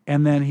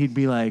 And then he'd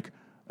be like,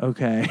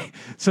 okay.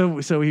 So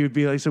he would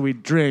be like, so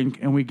we'd drink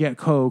and we get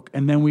coke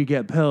and then we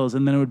get pills.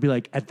 And then it would be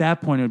like, at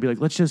that point, it would be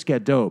like, let's just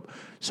get dope.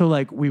 So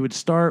like we would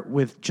start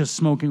with just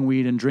smoking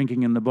weed and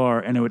drinking in the bar,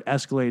 and it would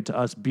escalate to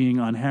us being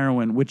on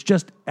heroin, which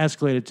just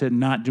escalated to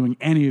not doing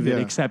any of it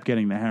except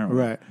getting the heroin.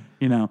 Right.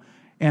 You know?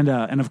 And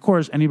of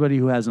course, anybody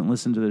who hasn't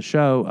listened to the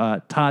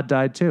show, Todd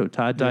died too.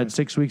 Todd died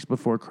 6 weeks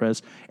before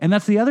Chris. And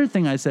that's the other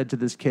thing I said to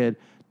this kid.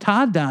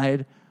 Todd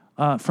died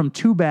from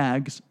 2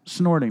 bags,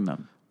 snorting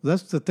them.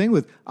 That's the thing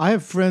with, I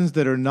have friends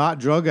that are not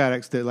drug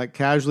addicts that like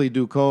casually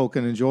do coke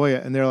and enjoy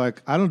it. And they're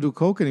like, I don't do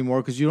coke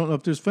anymore because you don't know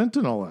if there's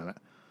fentanyl in it.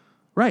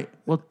 Right.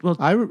 Well,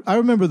 I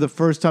remember the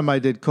first time I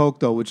did coke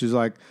though, which is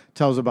like,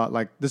 tells about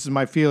like, this is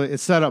my feeling. It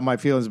set up my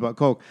feelings about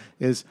coke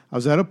is I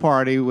was at a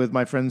party with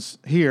my friends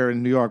here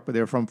in New York, but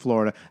they were from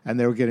Florida, and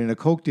they were getting a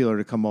coke dealer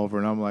to come over.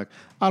 And I'm like,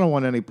 I don't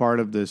want any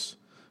part of this.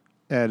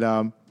 And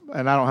I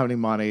don't have any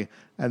money.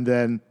 And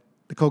then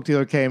the coke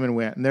dealer came and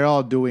went, and they're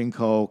all doing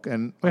coke.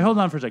 And Wait, hold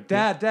on for a sec.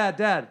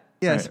 Dad.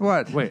 Yes, All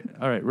right, what? Wait,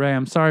 all right, Ray,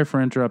 I'm sorry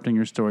for interrupting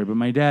your story, but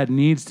my dad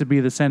needs to be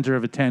the center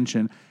of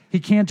attention.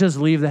 He can't just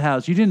leave the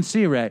house. You didn't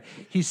see Ray.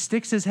 He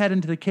sticks his head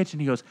into the kitchen.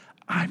 He goes,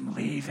 I'm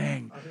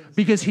leaving.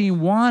 Because he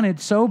wanted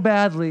so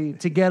badly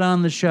to get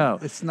on the show.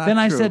 It's not Then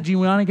I true. said, do you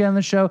want to get on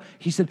the show?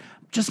 He said,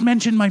 just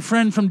mention my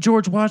friend from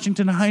George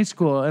Washington High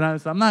School. And I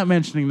was, I'm not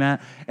mentioning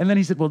that. And then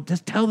he said, well,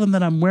 just tell them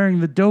that I'm wearing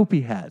the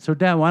Dopey hat. So,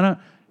 Dad, why don't...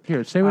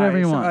 Here, say whatever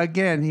you want. So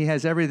again, he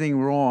has everything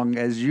wrong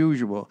as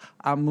usual.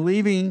 I'm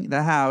leaving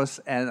the house,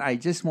 and I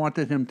just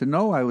wanted him to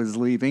know I was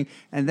leaving.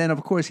 And then,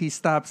 of course, he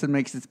stops and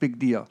makes this big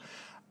deal.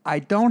 I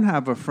don't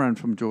have a friend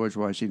from George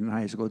Washington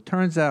High School. It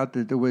turns out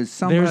that there was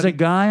somebody... There's a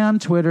guy on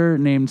Twitter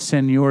named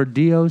Senor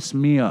Dios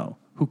Mio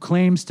who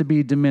claims to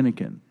be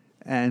Dominican.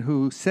 and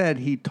who said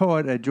he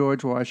taught at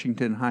George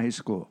Washington High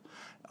School,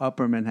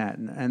 Upper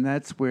Manhattan. And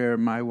that's where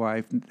my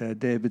wife,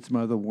 David's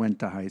mother, went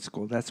to high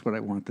school. That's what I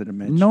wanted to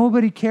mention.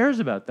 Nobody cares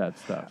about that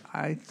stuff.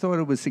 I thought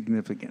it was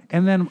significant.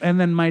 And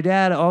then my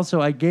dad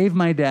also, I gave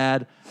my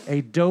dad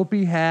a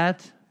Dopey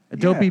hat, a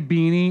Dopey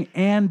beanie,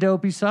 and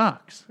Dopey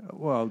socks.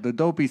 Well, the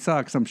Dopey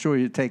socks, I'm sure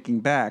you're taking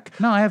back.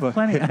 No, I have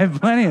plenty. I have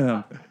plenty of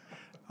them.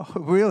 Oh,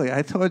 really?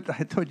 I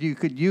thought you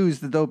could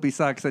use the Dopey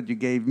socks that you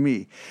gave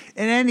me.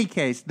 In any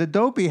case, the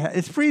Dopey hat,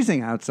 it's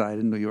freezing outside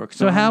in New York.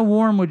 So how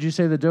warm would you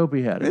say the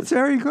Dopey hat is? It's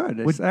very good.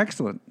 It's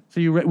excellent.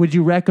 So would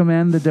you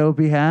recommend the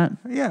Dopey hat?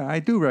 Yeah, I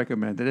do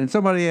recommend it. And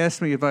somebody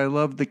asked me if I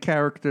loved the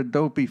character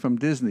Dopey from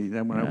Disney.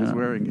 Then when I was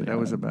wearing it, that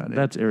was about it.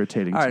 That's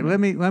irritating. All right, let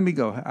me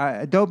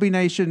go. Dopey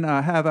Nation,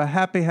 have a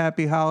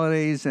happy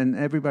holidays, and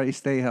everybody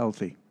stay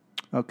healthy.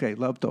 Okay,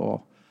 love to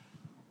all.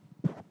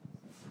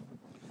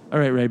 All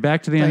right, Ray.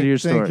 Back to the end of your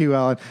story. Thank you,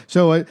 Alan.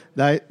 So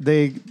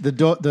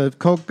the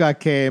Coke guy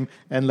came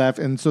and left,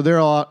 and so they're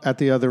all at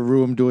the other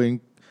room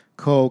doing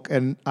Coke,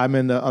 and I'm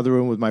in the other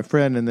room with my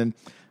friend, and then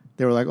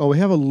they were like, "Oh, we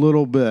have a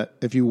little bit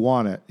if you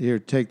want it. Here,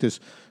 take this."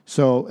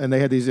 So, and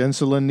they had these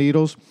insulin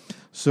needles.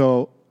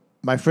 So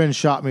my friend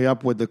shot me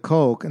up with the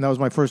Coke, and that was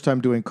my first time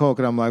doing Coke,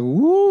 and I'm like,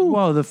 "Woo!"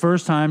 Well, the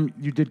first time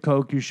you did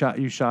Coke, you shot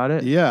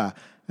it. Yeah.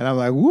 And I'm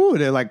like, woo,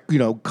 and it like,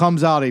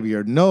 comes out of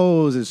your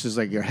nose. It's just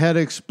like your head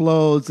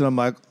explodes. And I'm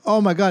like,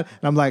 oh my God.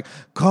 And I'm like,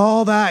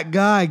 call that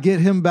guy, get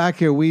him back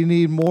here. We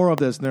need more of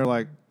this. And they're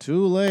like,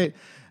 too late.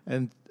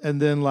 And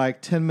then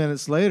like 10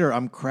 minutes later,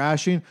 I'm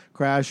crashing.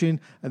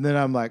 And then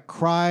I'm like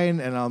crying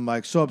and I'm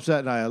like so upset.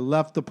 And I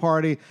left the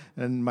party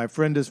and my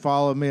friend just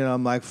followed me. And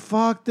I'm like,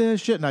 fuck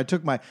this shit. And I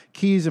took my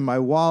keys and my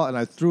wallet and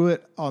I threw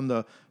it on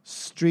the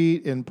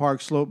street in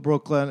Park Slope,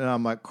 Brooklyn. And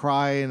I'm like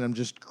crying. I'm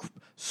just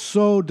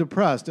so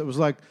depressed. It was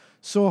like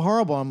so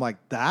horrible. I'm like,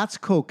 that's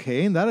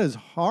cocaine. That is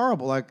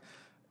horrible. Like,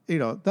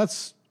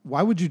 that's,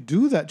 why would you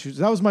do that?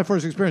 That was my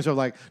first experience of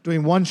like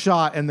doing one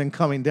shot and then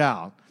coming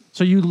down.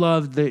 So you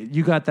loved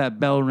you got that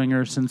bell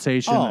ringer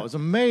sensation. Oh, it was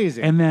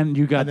amazing. And then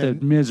you got the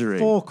misery.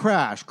 Full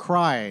crash,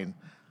 crying.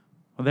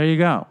 Well, there you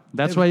go.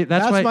 That's why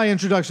my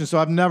introduction. So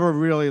I've never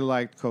really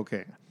liked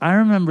cocaine. I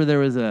remember there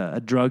was a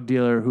drug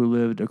dealer who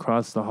lived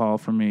across the hall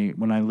from me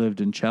when I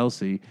lived in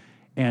Chelsea.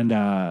 And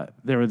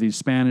there were these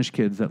Spanish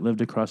kids that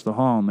lived across the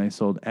hall, and they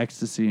sold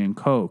ecstasy and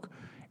coke.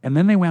 And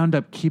then they wound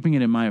up keeping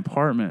it in my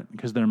apartment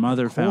because their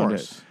mother found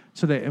it.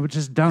 So it was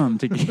just dumb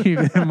to keep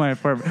it in my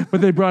apartment.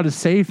 But they brought a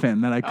safe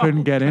in that I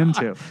couldn't get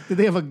into. Did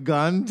they have a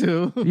gun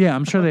too? Yeah,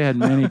 I'm sure they had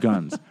many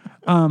guns.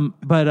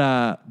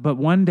 But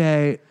one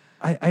day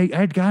I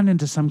had gotten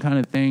into some kind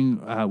of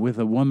thing with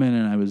a woman,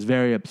 and I was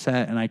very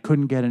upset, and I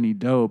couldn't get any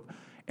dope.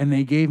 And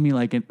they gave me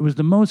it was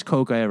the most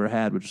coke I ever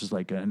had, which was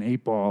like an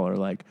 8-ball or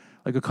like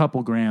a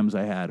couple grams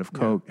I had of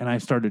coke. Yeah. And I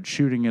started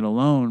shooting it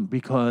alone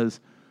because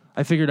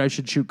I figured I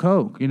should shoot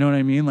coke. You know what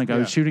I mean? I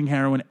was shooting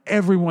heroin.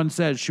 Everyone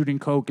says shooting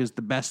coke is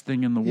the best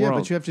thing in the world. Yeah,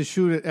 but you have to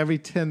shoot it every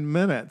 10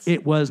 minutes.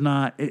 It was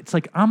not. It's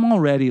like I'm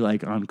already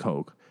on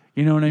coke.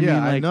 You know what I mean?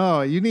 Yeah, I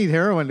know. You need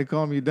heroin to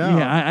calm you down.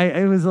 Yeah,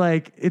 it was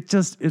like,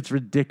 it's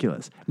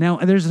ridiculous. Now,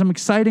 there's some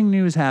exciting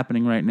news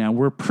happening right now.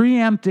 We're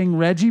preempting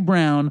Reggie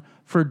Brown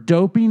for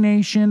Dopey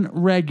Nation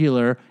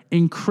regular,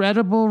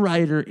 incredible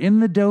writer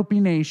in the Dopey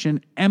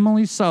Nation,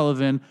 Emily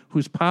Sullivan,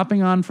 who's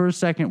popping on for a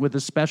second with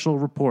a special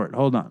report.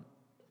 Hold on.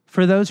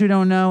 For those who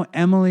don't know,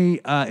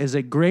 Emily is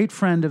a great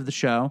friend of the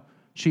show.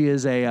 She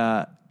is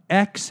a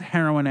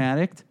ex-heroin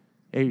addict,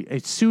 a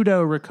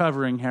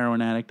pseudo-recovering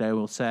heroin addict, I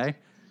will say.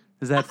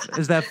 Is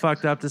that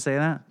fucked up to say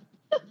that?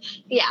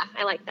 Yeah,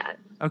 I like that.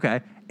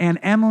 Okay. And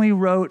Emily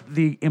wrote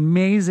the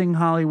amazing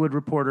Hollywood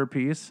Reporter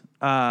piece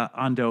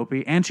on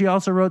Dopey, and she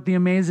also wrote the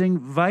amazing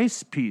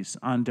Vice piece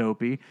on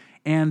Dopey,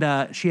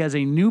 and she has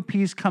a new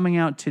piece coming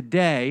out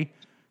today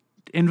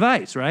in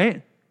Vice,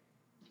 right?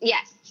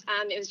 Yes.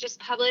 It was just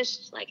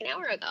published like an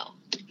hour ago.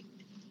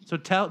 So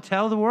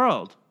tell the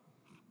world.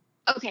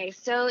 Okay,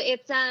 so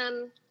it's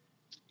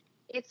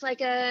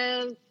like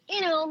a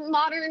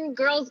modern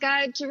girl's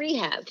guide to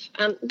rehab,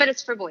 but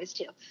it's for boys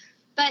too.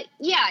 But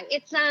yeah,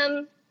 it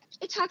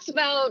talks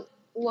about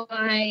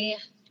why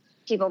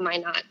people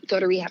might not go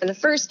to rehab in the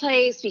first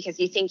place because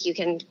you think you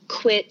can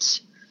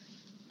quit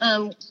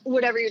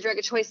whatever your drug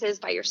of choice is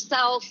by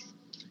yourself.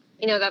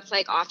 that's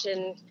like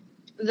often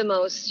the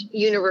most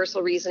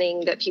universal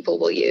reasoning that people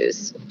will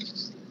use.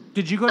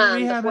 Did you go to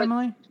rehab,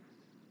 Emily?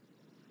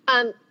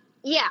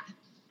 Yeah,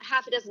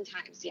 half a dozen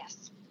times,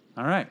 yes.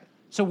 All right.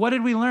 So what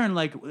did we learn?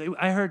 Like,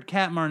 I heard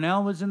Kat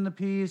Marnell was in the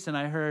piece, and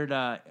I heard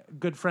a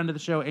good friend of the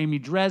show, Amy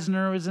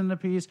Dresner, was in the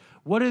piece.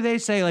 What do they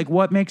say? Like,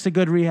 what makes a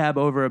good rehab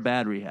over a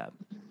bad rehab?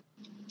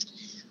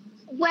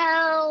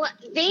 Well,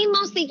 they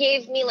mostly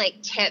gave me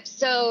like tips.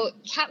 So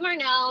Kat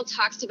Marnell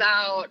talks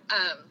about,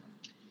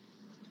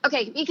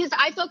 because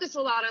I focus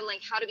a lot on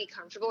like how to be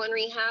comfortable in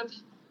rehab,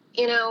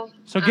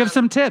 So give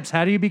some tips.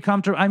 How do you be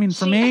comfortable? I mean,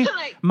 for me,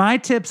 my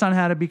tips on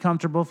how to be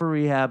comfortable for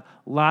rehab,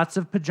 lots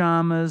of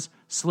pajamas,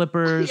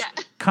 slippers,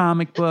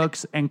 comic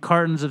books, and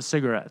cartons of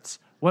cigarettes.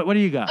 What do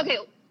you got? Okay,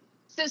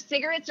 so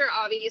cigarettes are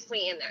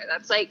obviously in there.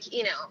 That's like,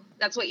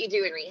 that's what you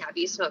do in rehab.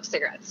 You smoke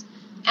cigarettes.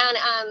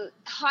 And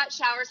hot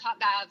showers, hot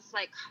baths,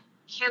 like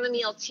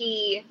chamomile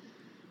tea,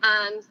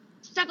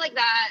 stuff like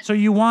that. So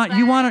you want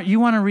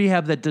a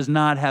rehab that does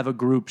not have a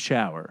group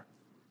shower.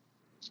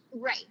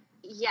 Right.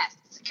 Yes.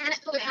 And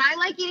I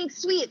like eating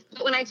sweets,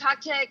 but when I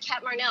talked to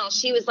Kat Marnell,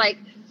 she was like,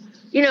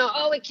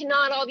 it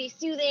cannot all be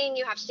soothing.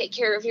 You have to take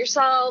care of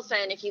yourself,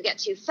 and if you get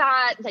too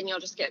fat, then you'll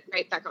just get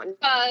right back on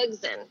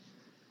drugs. And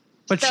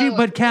But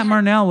Kat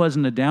Marnell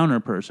wasn't a downer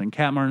person.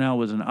 Kat Marnell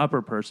was an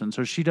upper person,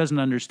 so she doesn't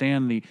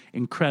understand the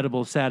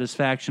incredible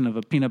satisfaction of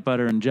a peanut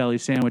butter and jelly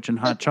sandwich and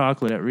hot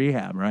chocolate at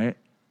rehab, right?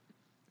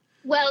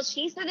 Well,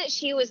 she said that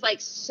she was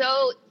like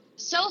so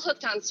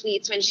hooked on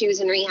sweets when she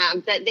was in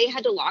rehab that they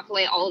had to lock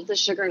away all of the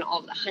sugar and all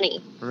of the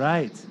honey.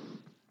 Right.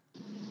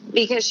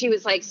 Because she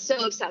was like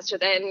so obsessed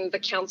with it, and the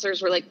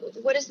counselors were like,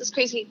 what is this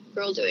crazy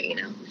girl doing,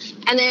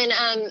 And then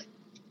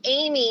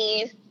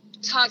Amy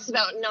talks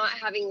about not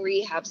having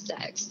rehab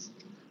sex.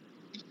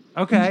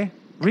 Okay.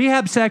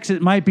 Rehab sex,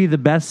 it might be the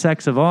best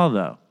sex of all,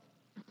 though.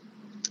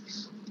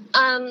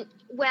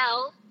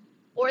 Well,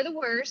 or the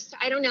worst,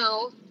 I don't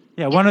know.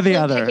 Yeah, one or the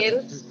other.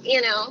 Chickens,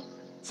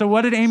 So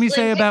what did Amy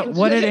say about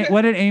what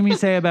did Amy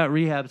say about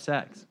rehab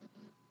sex?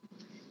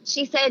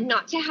 She said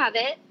not to have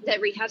it, that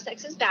rehab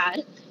sex is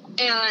bad,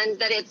 and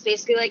that it's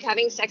basically like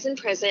having sex in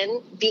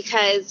prison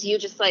because you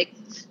just like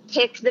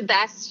pick the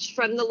best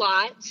from the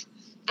lot.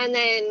 And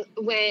then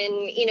when,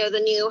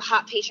 the new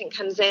hot patient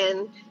comes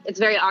in, it's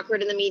very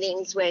awkward in the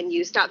meetings when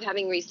you stop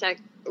having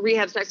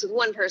rehab sex with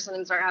one person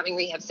and start having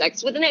rehab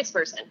sex with the next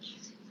person.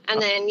 And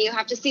then you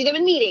have to see them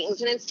in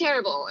meetings, and it's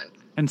terrible.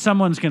 And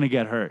someone's going to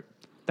get hurt.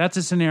 That's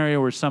a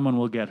scenario where someone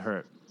will get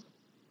hurt.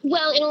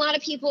 Well, and a lot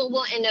of people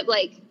will end up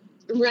like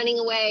running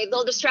away.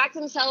 They'll distract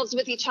themselves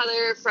with each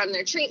other from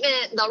their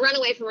treatment. They'll run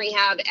away from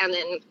rehab and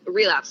then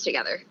relapse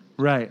together.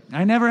 Right.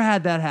 I never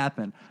had that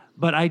happen.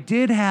 But I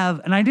did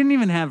have, and I didn't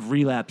even have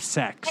relapse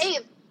sex. Hey,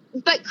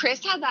 but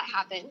Chris had that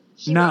happen.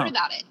 He wrote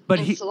about it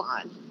in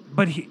Salon.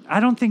 But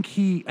I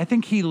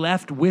think he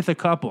left with a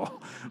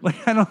couple.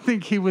 Like, I don't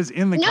think he was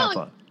in the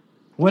couple.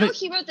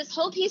 He wrote this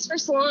whole piece for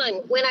Salon.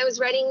 When I was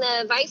writing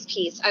the Vice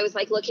piece, I was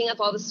like looking up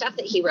all the stuff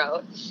that he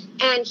wrote.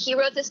 And he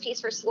wrote this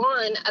piece for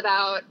Salon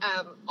about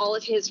all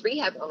of his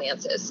rehab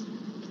romances.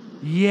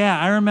 Yeah,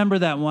 I remember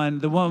that one.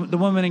 The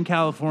woman in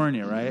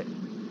California, right?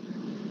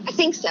 I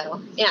think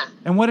so, yeah.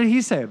 And what did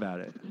he say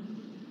about it?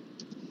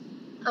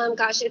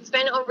 Gosh, it's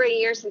been over a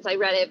year since I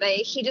read it, but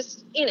he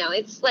just,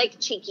 it's like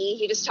cheeky.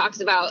 He just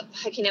talks about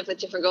hooking up with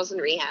different girls in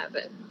rehab.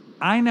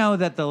 I know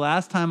that the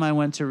last time I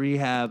went to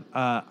rehab,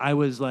 I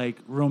was like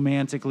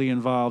romantically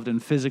involved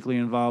and physically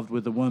involved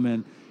with a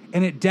woman,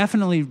 and it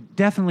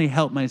definitely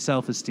helped my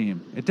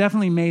self-esteem. It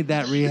definitely made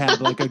that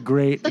rehab like a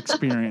great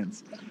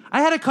experience.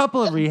 I had a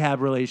couple of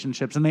rehab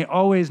relationships, and they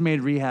always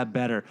made rehab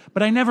better,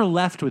 but I never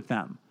left with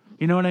them.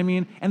 You know what I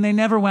mean? And they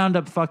never wound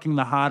up fucking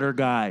the hotter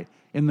guy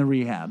in the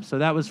rehab. So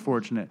that was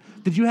fortunate.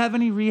 Did you have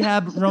any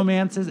rehab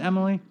romances,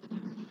 Emily?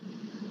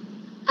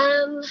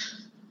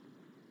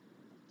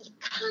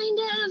 Kind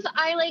of.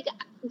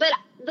 But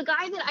the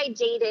guy that I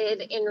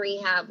dated in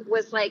rehab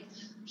was like,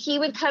 he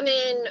would come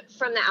in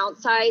from the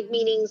outside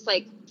meetings,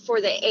 like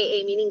for the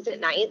AA meetings at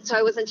night. So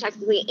I wasn't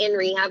technically in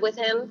rehab with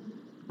him.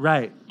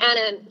 Right.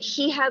 And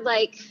he had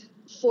like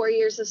 4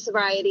 years of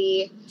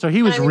sobriety. So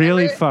he was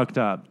really fucked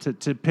up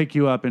to pick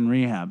you up in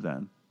rehab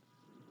then.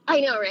 I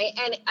know, right?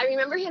 And I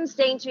remember him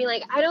saying to me,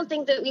 like, I don't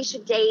think that we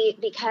should date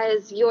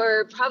because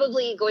you're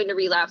probably going to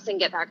relapse and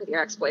get back with your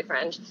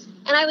ex-boyfriend.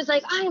 And I was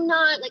like, I'm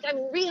not. Like, I'm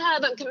in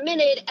rehab. I'm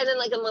committed. And then,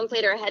 like, a month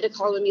later, I had to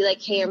call him and be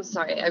like, hey, I'm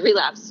sorry. I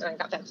relapsed and I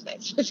got back to my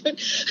ex-boyfriend.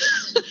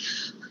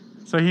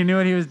 So he knew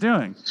what he was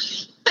doing.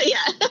 Yeah.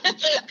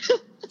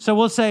 So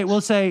we'll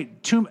say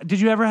did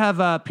you ever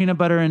have peanut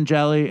butter and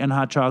jelly and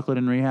hot chocolate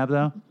in rehab,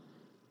 though?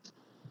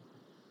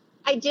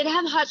 I did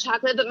have hot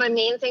chocolate, but my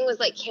main thing was,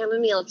 like,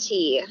 chamomile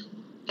tea.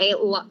 I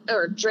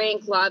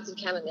drank lots of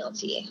chamomile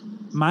tea.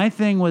 My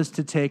thing was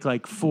to take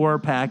like 4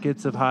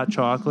 packets of hot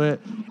chocolate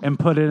and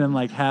put it in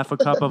like half a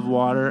cup of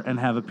water and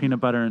have a peanut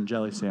butter and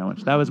jelly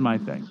sandwich. That was my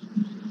thing.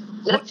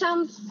 That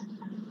sounds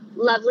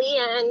lovely.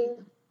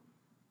 And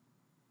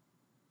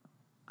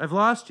I've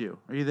lost you.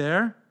 Are you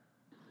there?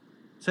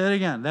 Say it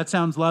again. That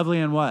sounds lovely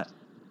and what?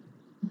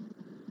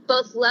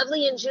 both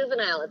lovely and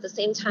juvenile at the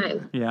same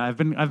time. Yeah, I've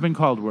been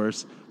called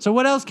worse. So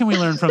what else can we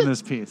learn from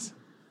this piece?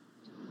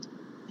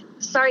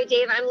 Sorry,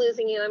 Dave, I'm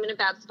losing you. I'm in a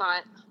bad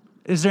spot.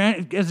 Is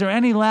there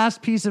any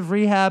last piece of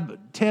rehab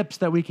tips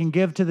that we can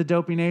give to the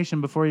Dopey Nation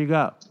before you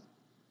go?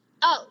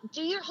 Oh,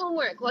 do your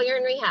homework while you're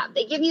in rehab.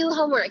 They give you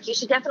homework. You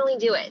should definitely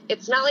do it.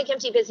 It's not like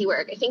empty, busy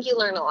work. I think you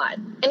learn a lot.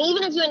 And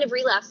even if you end up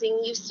relapsing,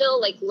 you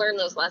still learn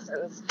those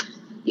lessons.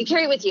 You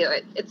carry with you.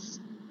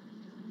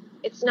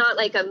 It's not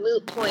like a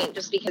moot point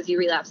just because you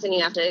relapse and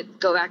you have to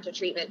go back to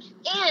treatment.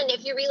 And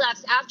if you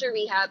relapse after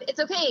rehab, it's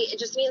okay. It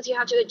just means you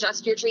have to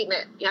adjust your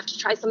treatment. You have to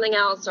try something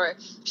else or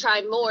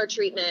try more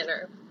treatment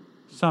or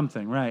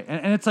something, right?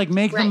 And it's like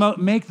make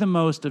the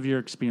most of your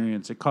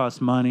experience. It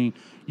costs money.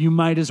 You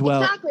might as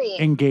well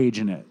engage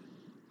in it.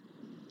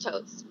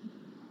 Totes.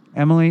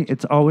 Emily,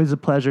 it's always a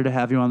pleasure to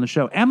have you on the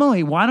show.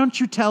 Emily, why don't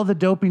you tell the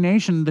Dopey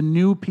Nation the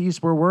new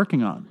piece we're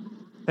working on,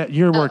 that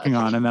you're working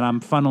on, and that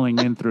I'm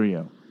funneling in through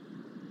you?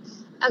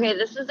 Okay,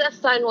 this is a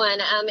fun one.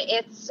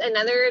 It's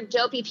another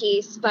Dopey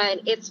piece,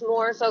 but it's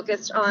more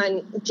focused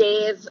on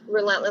Dave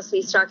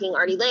relentlessly stalking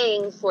Artie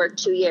Lang for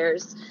 2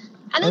 years.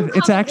 And then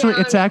it's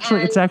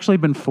actually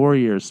been 4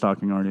 years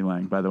stalking Artie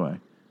Lang, by the way.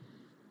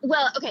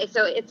 Well, okay,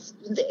 so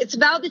it's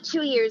about the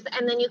 2 years,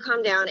 and then you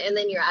calm down, and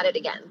then you're at it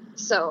again.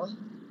 So,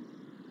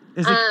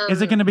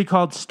 is it going to be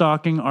called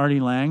Stalking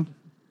Artie Lang?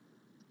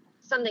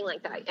 Something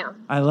like that, yeah.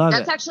 I love it.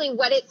 That's actually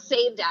what it's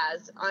saved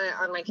as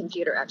on my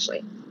computer,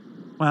 actually.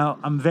 Well,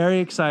 I'm very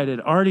excited.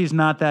 Artie's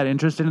not that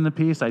interested in the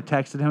piece. I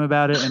texted him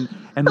about it,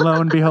 and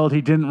lo and behold, he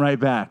didn't write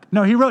back.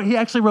 No, he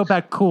actually wrote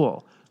back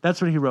cool.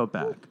 That's what he wrote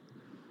back.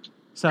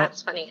 So,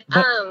 that's funny.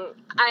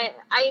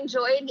 I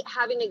enjoyed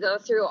having to go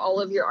through all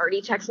of your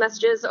Artie text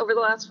messages over the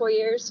last 4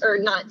 years, or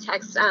not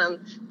text,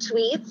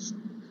 tweets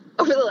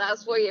over the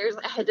last 4 years.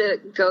 I had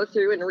to go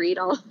through and read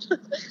all of them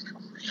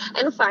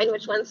and find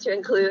which ones to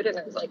include, and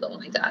I was like, oh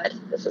my God,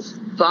 this is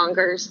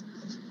bonkers.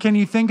 Can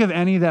you think of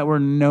any that were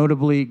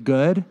notably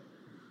good?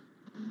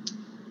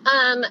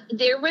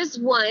 There was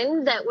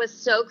one that was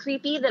so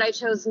creepy that I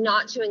chose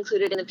not to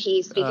include it in the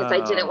piece because I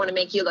didn't want to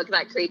make you look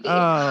that creepy.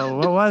 Oh,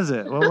 what was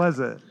it? What was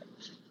it?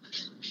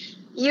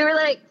 You're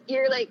like,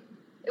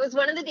 it was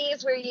one of the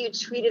days where you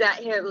tweeted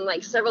at him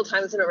several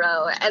times in a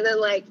row. And then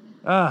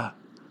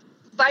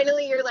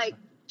finally you're like,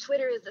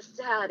 Twitter is a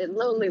sad and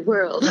lonely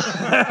world. And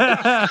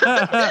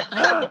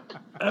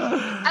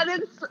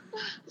then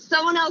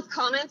someone else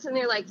comments and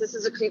they're like, this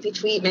is a creepy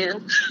tweet,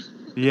 man.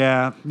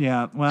 Yeah.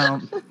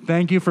 Well,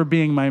 thank you for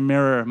being my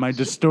mirror, my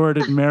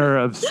distorted mirror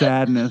of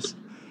sadness.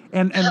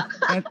 And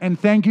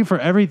thank you for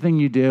everything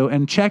you do.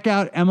 And check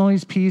out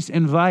Emily's piece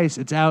in Vice.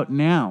 It's out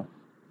now.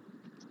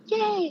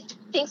 Yay.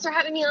 Thanks for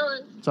having me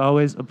on. It's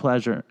always a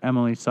pleasure.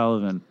 Emily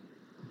Sullivan.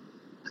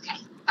 Okay.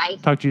 Bye.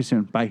 Talk to you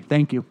soon. Bye.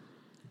 Thank you.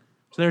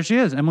 So there she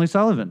is, Emily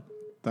Sullivan.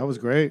 That was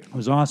great. It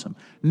was awesome.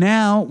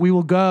 Now we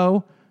will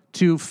go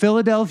to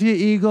Philadelphia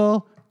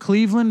Eagle,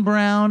 Cleveland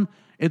Brown,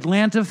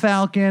 Atlanta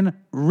Falcon,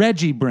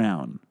 Reggie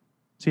Brown.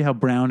 See how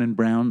brown and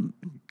brown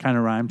kind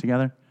of rhyme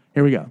together?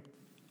 Here we go.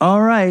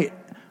 All right.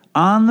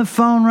 On the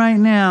phone right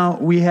now,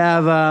 we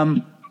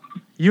have,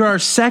 you're our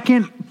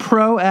second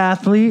pro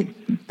athlete.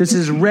 This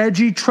is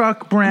Reggie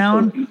Truck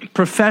Brown,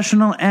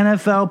 professional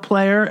NFL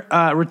player,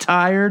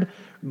 retired.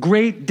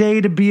 Great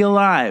day to be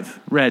alive,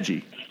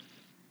 Reggie.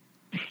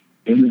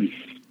 Thanks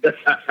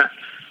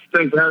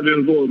for having me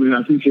on board, man.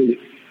 I appreciate it.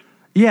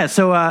 Yeah,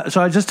 so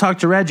I just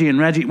talked to Reggie, and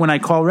Reggie, when I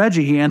call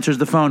Reggie, he answers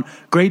the phone.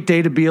 Great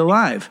day to be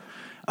alive,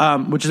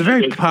 which is a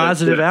very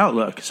positive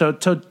outlook. So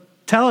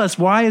tell us,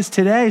 why is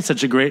today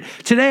such a great?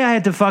 Today I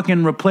had to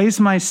fucking replace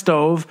my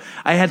stove.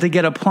 I had to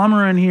get a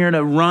plumber in here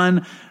to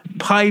run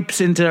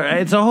pipes into.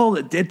 It's a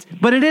whole.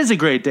 But it is a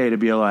great day to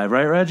be alive,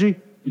 right, Reggie?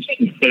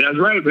 That's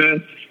right,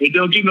 man. It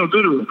don't get no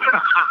gooder.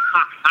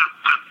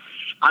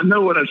 I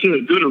know what I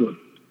said, gooder.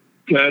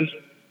 Okay.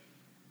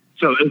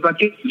 So if I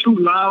get too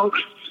loud,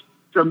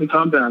 tell me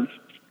calm down.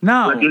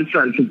 No. Like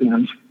inside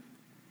sometimes.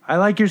 I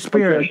like your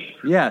spirit. Okay.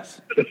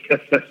 Yes.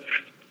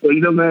 Well,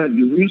 man,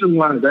 the reason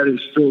why that is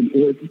so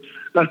important.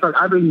 That's like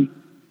I've been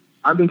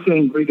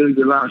saying great day to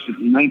be alive since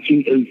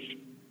 1980.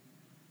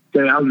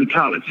 That I was in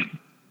college.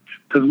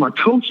 Because my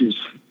coaches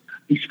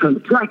used to come to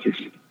practice.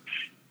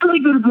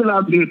 Great day to be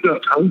allowed to be a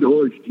Duck. I went to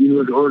Oregon,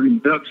 University of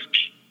Oregon Ducks.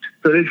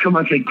 So they'd come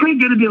out and say, great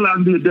day to be allowed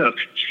to be a Duck.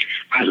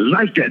 I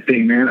liked that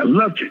thing, man. I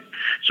loved it.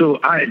 So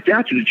I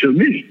adapted it to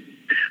me.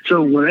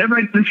 So whenever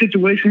I get in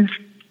situations,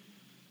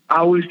 I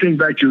always think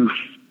back to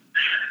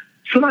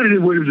somebody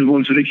that was the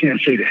one, so they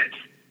can't say that.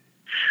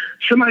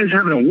 Somebody's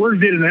having a worse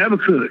day than they ever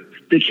could.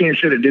 They can't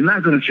say that. They're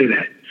not going to say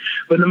that.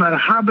 But no matter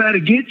how bad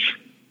it gets,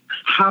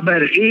 how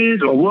bad it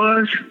is or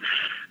was,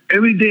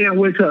 every day I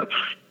wake up,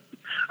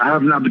 I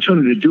have an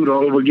opportunity to do it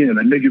all over again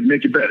and make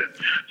it better.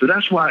 So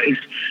that's why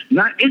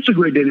it's a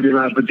great day to be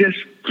alive, but just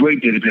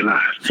great day to be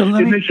alive. So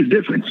it makes a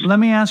difference. Let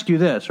me ask you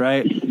this,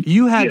 right?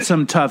 You had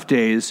some tough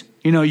days.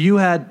 You know, you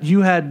had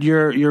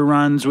your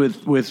runs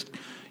with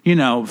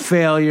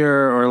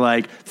failure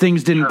or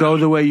things didn't go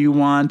the way you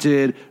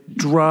wanted,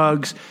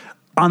 drugs.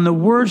 On the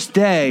worst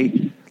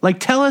day, Like,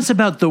 tell us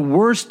about the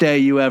worst day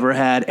you ever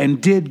had,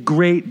 and did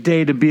Great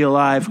Day to Be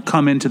Alive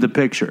come into the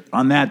picture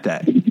on that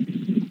day?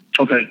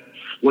 Okay.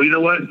 Well, you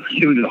know what?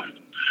 Here we go.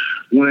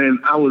 When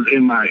I was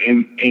in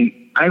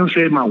I don't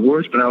say my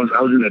worst, but I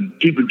was in a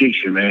deep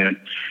addiction, man.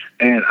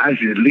 And I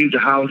used to leave the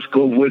house,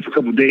 go away for a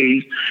couple of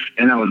days,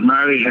 and I was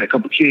married, had a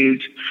couple of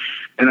kids,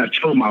 and I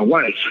told my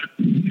wife,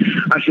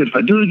 I said, if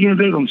I do it again,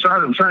 babe, I'm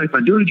sorry. If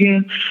I do it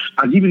again,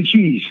 I'll give you the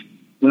keys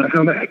when I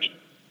come back.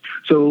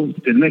 So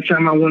the next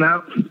time I went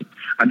out,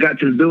 I got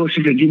to the door,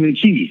 she said, give me the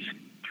keys.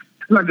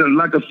 Like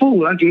a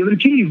fool, I gave her the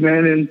keys,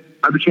 man, and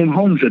I became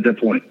homeless at that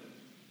point.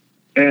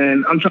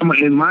 And I'm talking about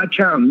in my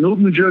town, Newark,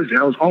 New Jersey,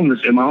 I was homeless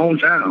in my own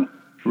town.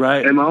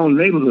 Right. In my own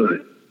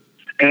neighborhood.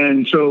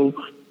 And so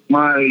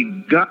I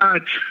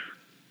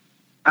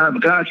have a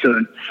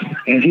godson,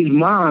 and his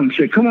mom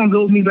said, come on,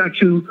 go with me back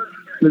to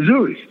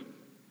Missouri.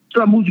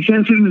 So I moved to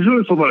Kansas City,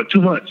 Missouri for about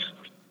 2 months.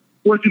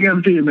 Worst thing I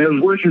ever did, man. It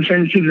was worse in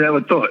Kansas City than I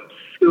ever thought.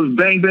 It was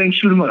bang, bang,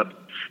 shoot 'em up.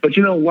 But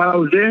you know, while I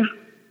was there,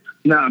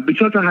 now,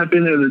 because I had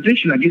been in an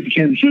addiction, I get to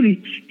Kansas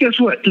City, guess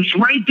what? It's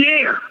right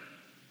there.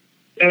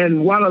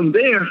 And while I'm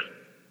there,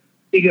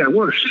 it got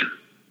worse.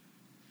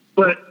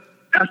 But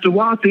after a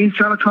while, things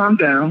kind of calmed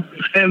down.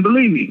 And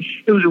believe me,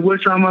 it was the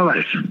worst time of my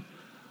life.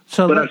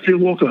 But I still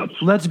woke up.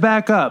 Let's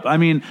back up. I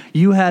mean,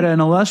 you had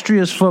an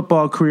illustrious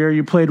football career.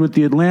 You played with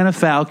the Atlanta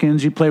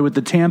Falcons. You played with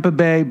the Tampa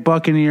Bay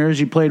Buccaneers.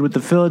 You played with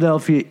the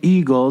Philadelphia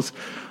Eagles.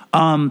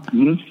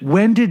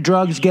 When did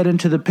drugs get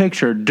into the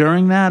picture?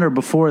 During that or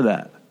before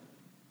that?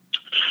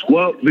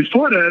 Well,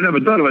 before that, I never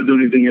thought about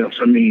doing anything else.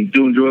 I mean,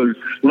 doing drugs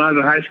when I was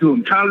in high school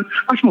and college.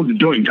 I smoked a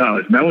joint in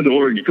college, man. I went to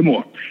Oregon. Come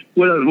on.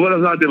 What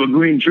else out there with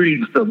green trees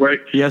and stuff, right?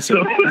 Yes,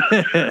 sir.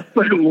 So,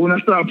 but when I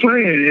started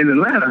playing in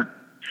Atlanta,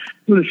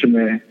 listen,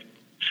 man,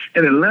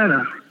 in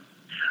Atlanta,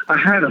 I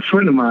had a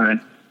friend of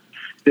mine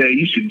that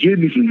used to give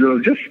me some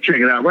drugs just to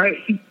check it out, right?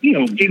 You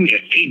know, give me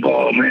a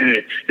 8-ball, man.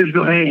 Just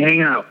go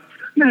hang out.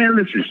 Man,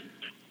 listen,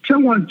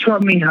 someone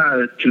taught me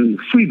how to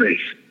freebase.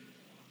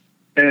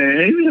 And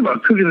it was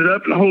about cooking it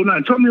up and the whole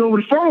night. Taught me over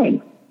the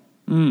phone.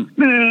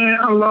 Man,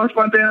 I lost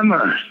my damn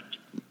mind.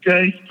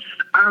 Okay,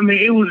 I mean,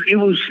 it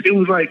was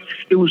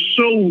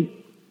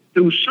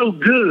so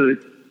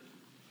good.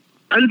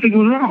 I didn't think it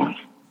was wrong.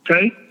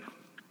 Okay,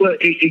 but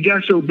it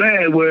got so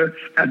bad where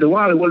after a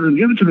while it wasn't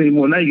given to me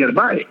anymore. Now you got to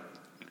buy it.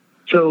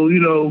 So you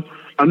know,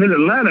 I'm in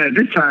Atlanta at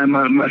this time,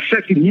 my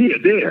second year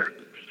there.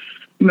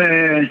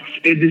 Man,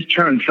 it just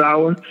turned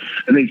sour,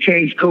 and they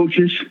changed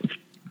coaches.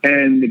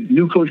 And the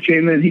new coach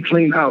came in, he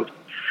cleaned house.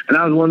 And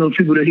I was one of those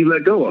people that he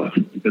let go of,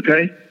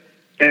 okay?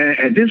 And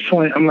at this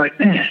point, I'm like,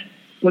 man,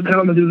 what the hell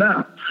am I going to do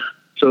now?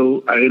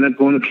 So I ended up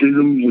going to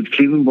Cleveland with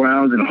Cleveland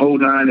Browns and the whole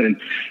nine.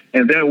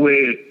 And that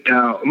way,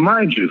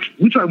 mind you,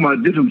 we talking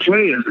about different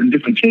players and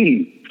different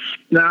teams.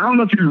 Now, I don't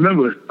know if you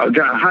remember a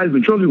guy,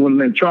 Heisman Trophy winner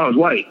named Charles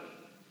White.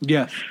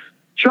 Yes.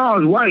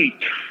 Charles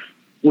White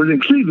was in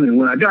Cleveland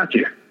when I got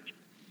there.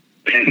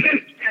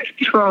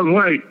 Charles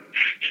White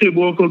said,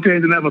 boy,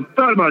 cocaine than I never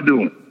thought about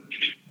doing.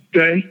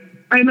 Okay?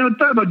 I ain't never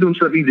thought about doing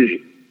stuff he did.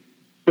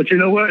 But you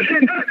know what?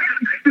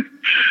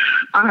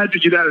 I had to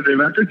get out of there,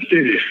 man. I couldn't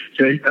stay there.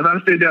 Okay? And I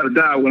stayed there to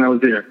die when I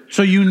was there.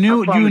 So you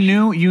knew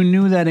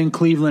that in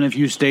Cleveland, if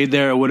you stayed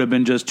there, it would have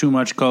been just too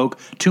much coke,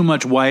 too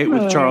much white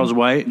with Charles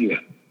White. Yeah.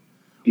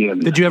 Yeah.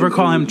 Did you ever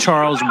call him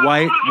Charles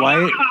White?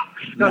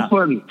 That's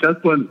funny.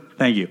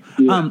 Thank you.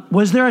 Yeah.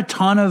 Was there a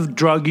ton of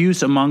drug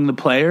use among the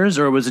players,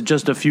 or was it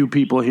just a few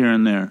people here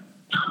and there?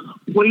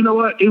 Well, you know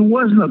what? It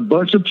wasn't a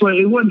bunch of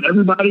players. It wasn't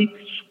everybody,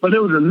 but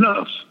there was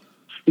enough.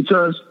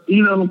 Because,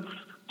 you know,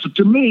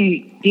 to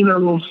me, you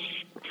know,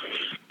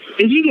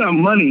 if you got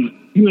money,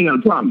 you ain't got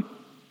a problem.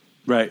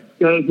 Right.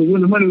 But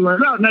when the money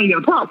runs out, now you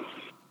got a problem.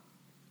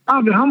 I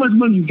don't care how much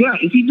money you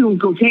got. If you're doing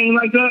cocaine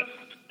like that,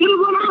 it'll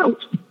run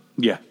out.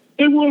 Yeah.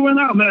 It will run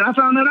out, man. I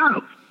found that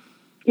out.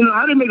 You know,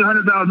 I didn't make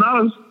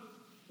 $100,000.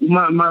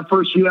 My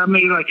first year, I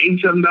made like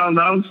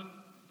 $87,000.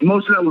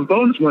 Most of that was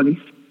bonus money.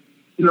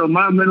 You know,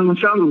 my minimum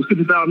salary was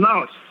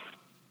 $50,000.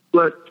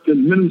 But the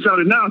minimum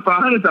salary now is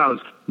 $500,000.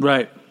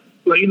 Right.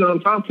 But, you know,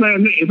 if I'm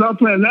playing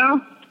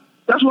now,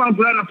 that's why I'm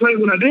glad I played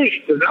when I did.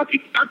 Because I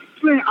could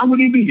play, I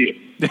wouldn't even be here.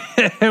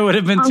 It would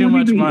have been too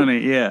much money,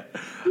 yeah.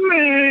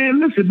 Man,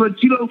 listen,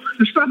 but, you know,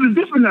 the stuff is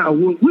different now.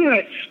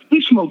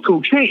 We smoke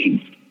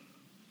cocaine.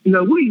 You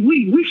know,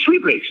 we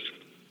street-based.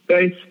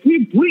 Okay?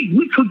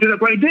 We cooked it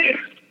up right there.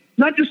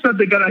 Not just stuff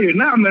they got out here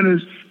now, man.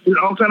 There's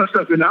all kind of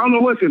stuff in there. I don't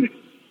know what's in it.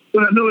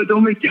 But I know it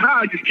don't make you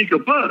high, just get your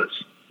buzz.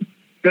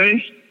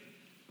 Okay?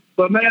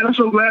 But, man, I'm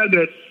so glad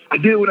that I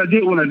did what I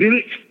did when I did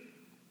it.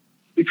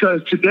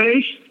 Because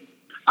today,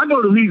 I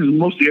go to meetings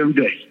mostly every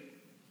day.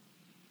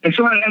 And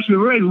somebody asked me,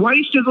 Reggie, why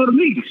you still go to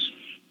meetings?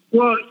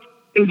 Well,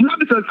 it's not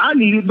because I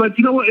need it, but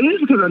you know what? It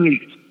is because I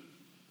need it.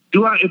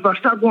 If I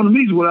stop going to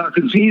meetings, will I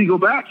continue to go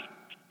back?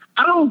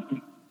 I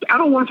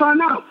don't want to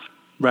find out.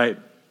 Right.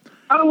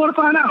 I don't want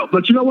to find out.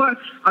 But you know what?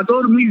 I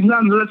go to meetings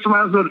now to let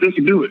somebody else know that they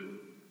can do it.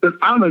 Because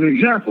I'm an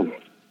example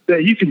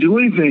that you can do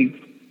anything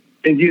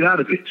and get out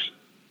of it.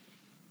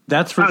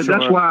 That's for sure.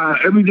 That's why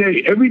every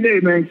day,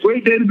 man,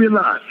 great day to be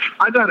alive.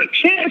 I got a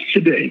chance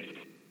today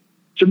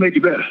to make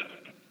it better.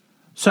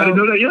 So, I didn't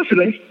know that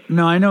yesterday.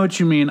 No, I know what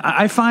you mean.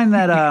 I find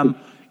that,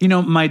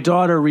 my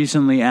daughter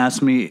recently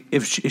asked me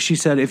if she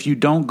said, if you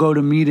don't go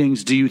to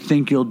meetings, do you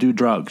think you'll do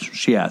drugs?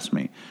 She asked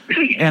me.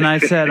 And I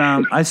said,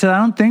 I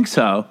don't think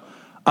so.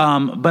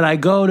 But I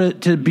go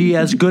to be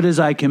as good as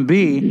I can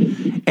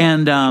be.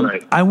 And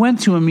Right. I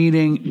went to a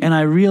meeting and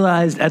I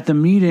realized at the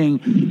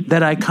meeting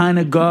that I kind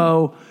of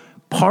go,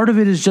 part of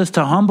it is just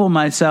to humble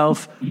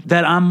myself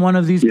that I'm one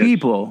of these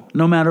people,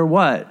 no matter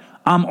what.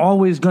 I'm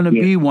always going to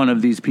be one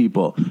of these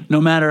people, no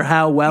matter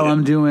how well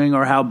I'm doing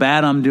or how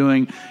bad I'm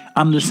doing.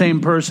 I'm the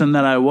same person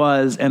that I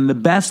was, and the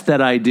best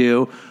that I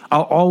do,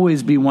 I'll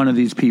always be one of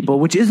these people,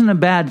 which isn't a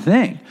bad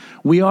thing.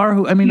 We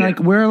are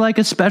we're like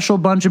a special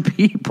bunch of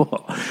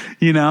people,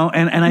 and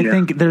I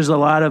think there's a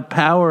lot of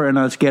power in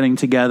us getting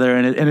together,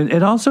 and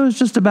it also is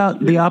just about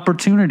the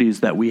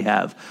opportunities that we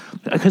have.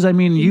 Because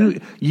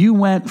you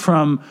went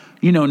from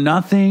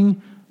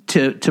nothing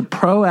to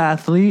pro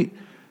athlete.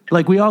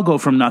 Like, we all go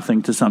from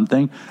nothing to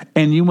something,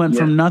 and you went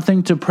from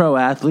nothing to pro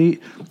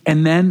athlete,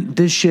 and then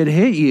this shit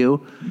hit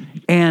you,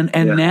 and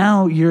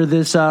now you're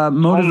this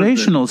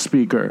motivational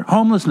speaker.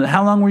 Homelessness.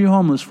 How long were you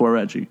homeless for,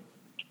 Reggie?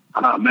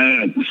 Oh,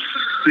 man,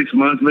 6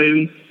 months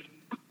maybe.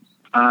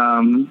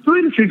 3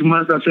 to 6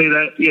 months, I'll say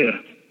that, yeah.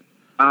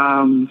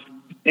 And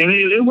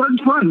it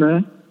wasn't fun,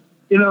 man.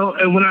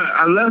 And when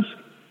I left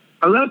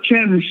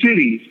Kansas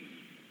City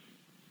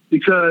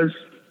because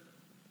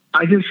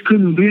I just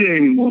couldn't be there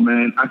anymore,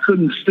 man. I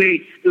couldn't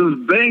stay. It was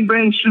bang,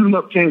 bang, shoot 'em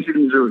up, Kansas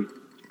City, Missouri.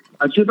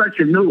 I get back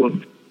to Newark,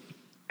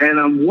 and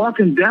I'm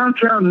walking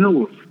downtown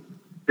Newark.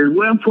 Is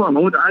where I'm from. I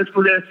went to high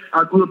school there.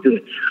 I grew up there.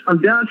 I'm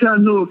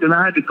downtown Newark, and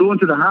I had to go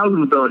into the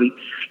housing authority,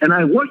 and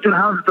I worked at the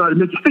housing authority,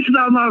 making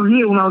 $60,000 a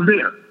year when I was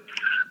there.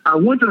 I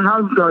went to the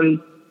housing authority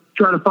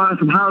trying to find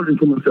some housing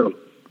for myself.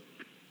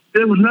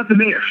 There was nothing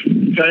there,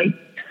 okay?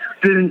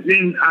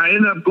 Then I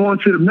ended up going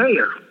to the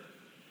mayor.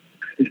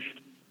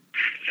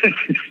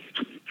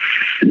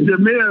 The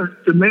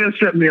mayor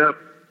set me up,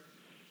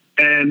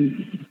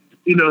 and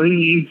the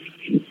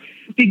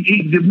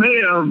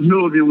mayor of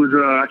Newark, it was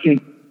I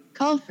can't.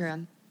 Call for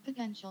him.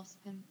 Potential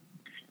spin.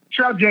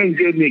 Charles James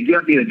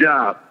got me a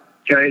job,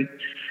 okay,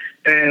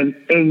 and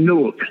in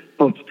Newark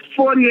for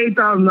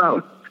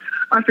 $48,000.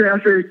 I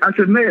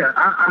said, Mayor,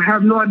 I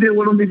have no idea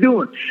what I'm gonna be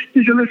doing.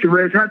 He said, listen,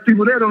 Reg, half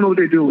people there don't know what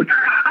they're doing.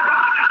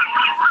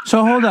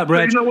 So hold up,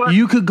 Reg. You know what?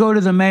 You could go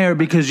to the mayor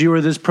because you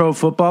were this pro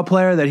football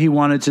player that he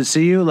wanted to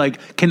see you.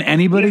 Like, can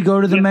anybody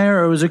go to the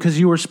mayor, or was it because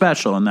you were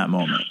special in that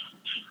moment?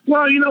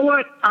 Well, you know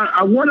what?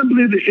 I want to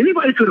believe that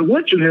anybody could have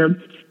went to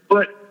him,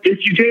 but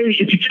if you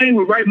came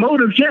with right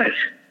motives, yes,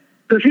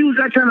 because he was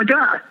that kind of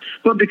guy.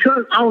 But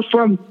because I was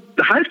from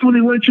the high school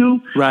he went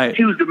to, right?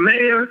 He was the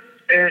mayor,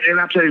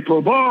 and I played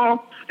pro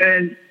ball,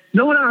 and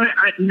there was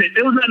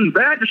nothing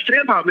bad to say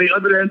about me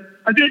other than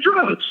I did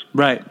drugs.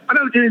 Right. I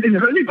never did anything to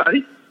hurt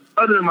anybody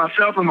other than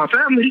myself and my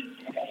family.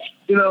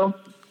 I'll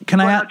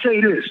tell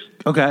you this.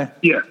 Okay.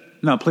 Yeah.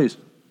 No, please.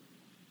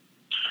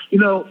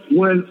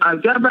 When I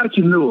got back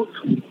to Newark,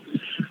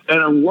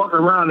 and I'm walking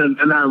around,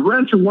 and I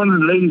ran to one of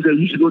the ladies that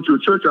used to go to a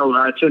church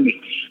I attended.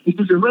 He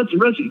said,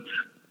 Reggie,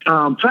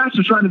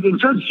 pastor's trying to get in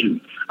touch with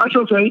you. I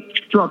said, okay.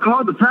 So I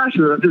called the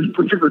pastor of this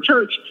particular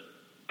church,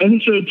 and he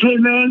said, hey,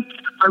 man,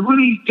 I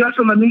really got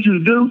something I need you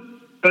to do.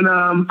 And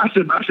I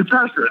said,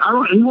 Pastor,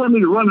 he wanted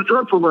me to run the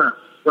drug program,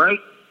 right,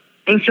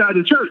 inside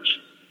the church.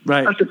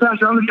 Right. I said,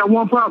 Pastor, I only got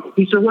one problem.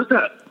 He said, what's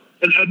that?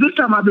 And at this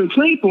time, I've been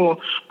clean for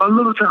a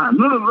little time.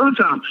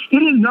 He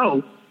didn't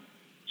know.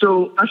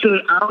 So I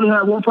said, I only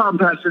have one problem,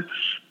 Pastor.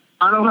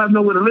 I don't have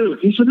nowhere to live.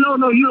 He said, no,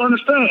 you don't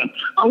understand.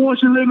 I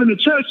want you to live in the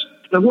church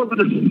and work with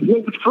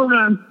the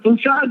program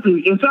inside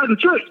the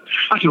church.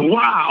 I said,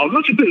 wow,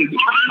 look at this.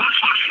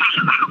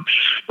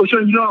 So,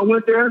 I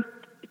went there.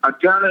 I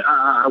got it.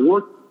 I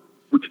worked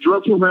with the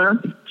drug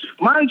program.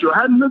 Mind you,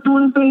 I hadn't been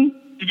through anything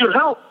to get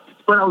help,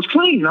 but I was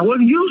clean. I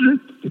wasn't using.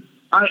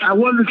 I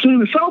wasn't clean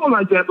and sober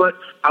like that, but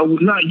I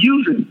was not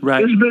using.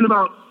 Right. It's been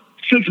about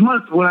 6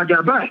 months when I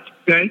got back,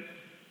 okay?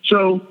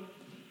 So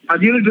I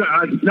get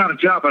not a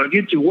job, but I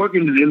get to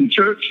working in the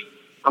church.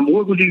 I'm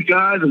working with these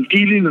guys. I'm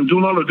eating. I'm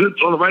doing all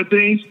the right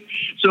things.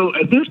 So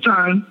at this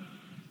time,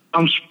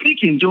 I'm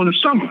speaking during the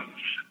summer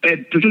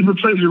at particular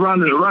places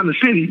around the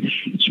city,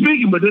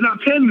 speaking, but they're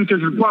not paying me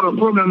because it's part of a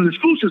program in the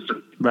school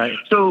system. Right.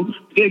 So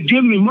they're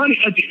giving me money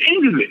at the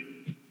end of it.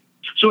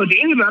 So at the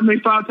end of it, I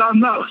made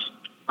 $5,000.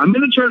 I'm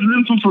in the church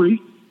living for free.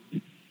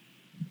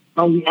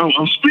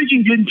 I'm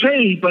speaking, getting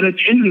paid, but at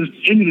the end of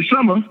the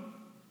summer,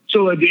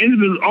 so at the end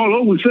of it, all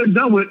over, said and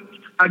done with,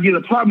 I get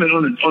an apartment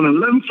on the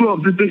 11th floor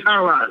of this big high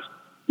rise.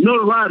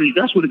 Notoriety,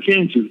 that's what it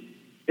came to.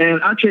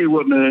 And I tell you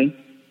what, man,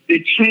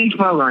 it changed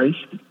my life.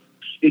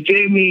 It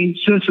gave me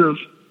a sense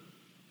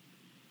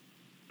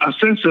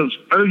of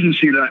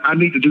urgency that I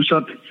need to do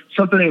something.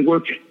 Something ain't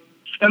working.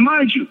 And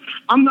mind you,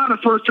 I'm not a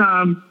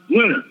first-time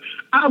winner.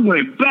 I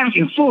went back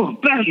and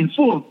forth, because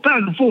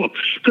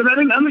I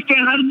didn't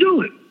understand how to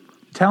do it.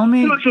 Tell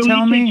me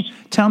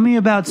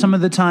about some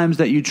of the times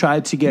that you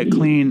tried to get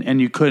clean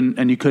and you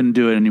couldn't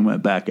do it and you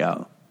went back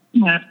out.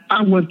 Man,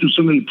 I went through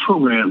so many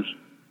programs.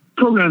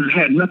 Programs that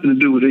had nothing to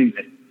do with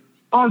anything.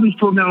 All these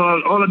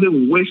programs, all I did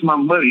was waste my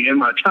money and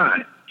my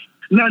time.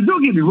 Now,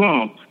 don't get me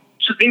wrong.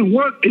 So it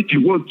worked if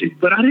you worked it,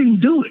 but I didn't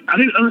do it. I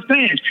didn't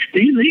understand.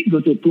 You can go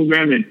to a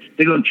program and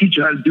they're going to teach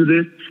you how to do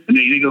this, and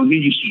they're going to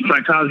give you some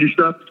psychology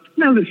stuff.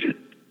 Now, listen,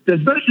 the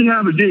best thing I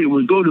ever did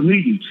was go to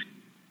meetings.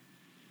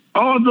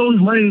 All those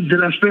money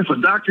that I spent for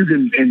doctors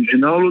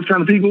and all those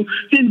kind of people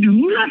didn't do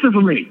nothing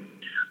for me.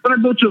 But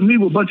I go to a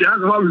meeting with a bunch of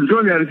alcoholics and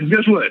drug addicts, and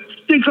guess what?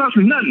 It didn't cost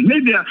me nothing.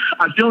 Maybe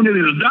I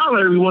donated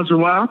 $1 every once in a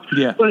while,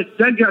 but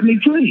that got me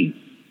clean.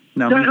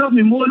 That helped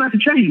me more than I can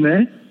tell you,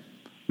 man.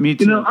 Me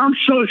too. You know, I'm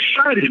so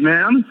excited,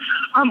 man.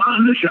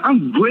 Listen,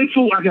 I'm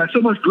grateful. I got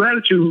so much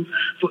gratitude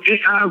for it.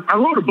 I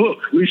wrote a book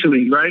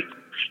recently, right?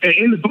 And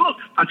in the book,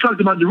 I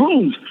talked about the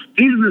rooms.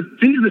 These are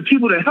the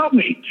people that helped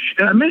me.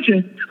 And I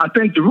mentioned I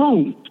thank the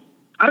room.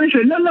 I didn't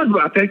say nothing else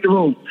about I thank the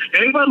room.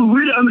 Everybody who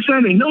really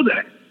understands, they know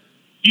that.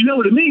 You know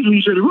what it means when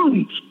you say the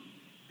rooms.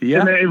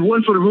 Yeah. And if it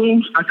wasn't for the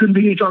rooms, I couldn't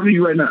be here talking to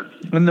you right now.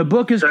 And the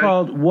book is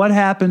called What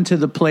Happened to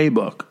the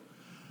Playbook?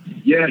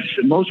 Yes.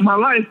 Most of my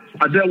life,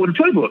 I dealt with a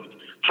playbook.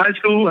 High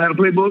school, I had a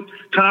playbook.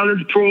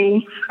 College,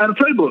 pros, I had a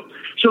playbook.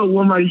 So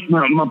when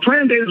my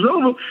playing days is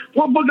over,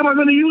 what book am I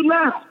going to use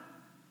now?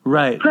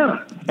 Right.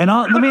 And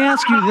let me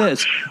ask you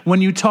this.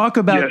 When you talk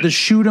about the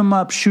shoot 'em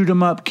up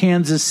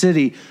Kansas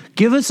City,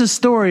 give us a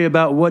story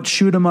about what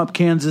Shoot 'em Up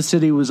Kansas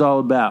City was all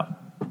about.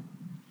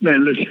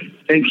 Man, listen,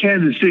 in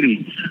Kansas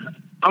City,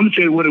 I'm going to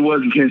tell you what it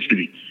was in Kansas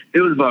City.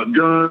 It was about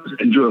guns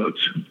and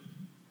drugs.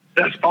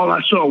 That's all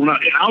I saw. When I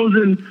was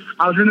in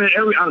the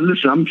area.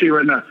 Listen, I'm going to tell you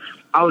right now,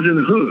 I was in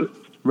the hood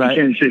in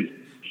Kansas City.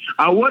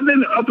 I wasn't in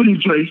the uppity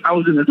place. I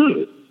was in the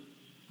hood.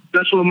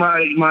 That's where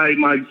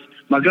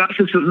my god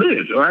sister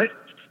lived, all right?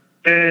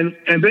 And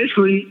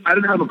basically, I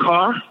didn't have a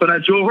car, but I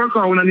drove her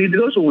car when I needed to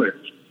go somewhere.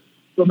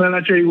 So, man,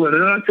 I tell you what,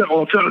 I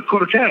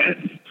caught a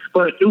cab.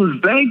 But it was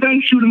bang,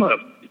 bang, shoot 'em up.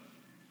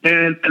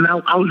 And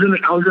I was in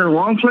the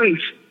wrong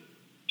place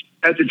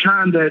at the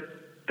time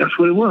that's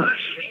what it was.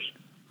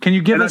 Can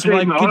you give us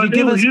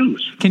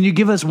can you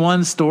give us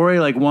one story,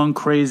 like one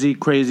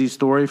crazy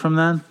story from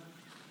that?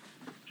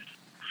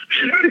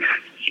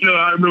 You know,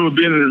 I remember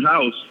being in his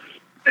house.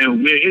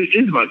 And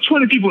it's about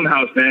 20 people in the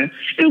house, man.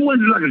 It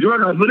wasn't like a drug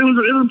house, but it was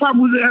a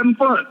problem. We were having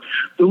fun.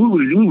 But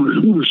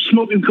we were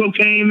smoking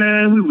cocaine,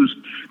 man. We was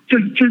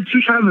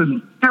just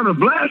having a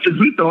blast, as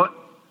we thought.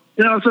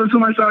 And all of a sudden,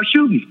 somebody started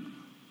shooting.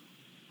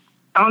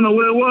 I don't know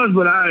what it was,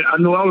 but I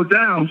know I was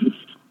down,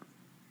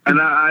 and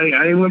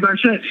I ain't went back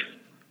since.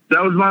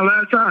 That was my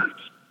last time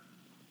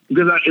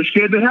because it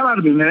scared the hell out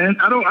of me, man.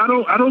 I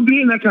don't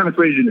be in that kind of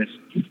craziness.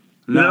 No.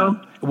 You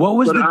know? What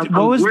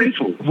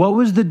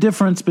was the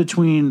difference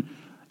between?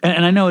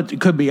 And I know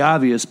it could be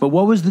obvious, but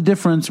what was the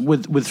difference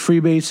with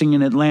freebasing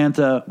in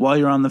Atlanta while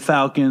you're on the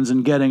Falcons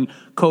and getting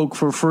coke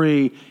for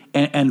free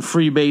and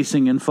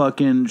freebasing in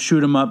fucking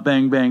shoot 'em up,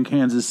 bang bang,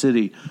 Kansas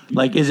City?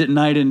 Like, is it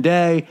night and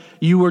day?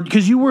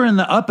 Because you were in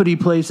the uppity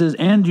places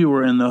and you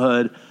were in the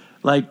hood.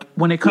 Like,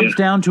 when it comes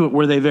down to it,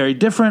 were they very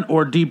different,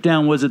 or deep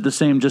down was it the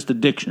same, just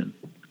addiction?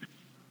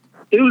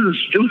 It was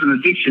an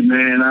addiction,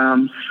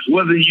 man.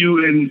 Whether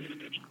you in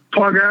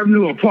Park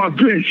Avenue or Park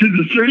Bench, it's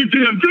the same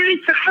damn thing.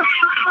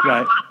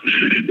 Right.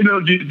 You know,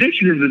 the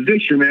addiction is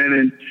addiction, man,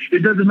 and it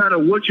doesn't matter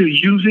what you're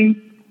using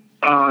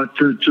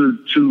to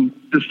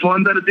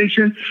fund that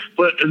addiction,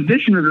 but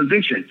addiction is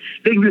addiction.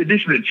 They can be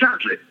addiction to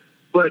chocolate.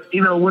 But,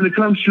 you know, when it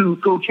comes to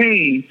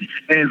cocaine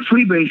and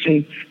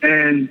freebasing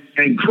and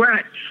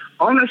crack,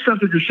 all that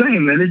stuff is the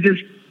same, man.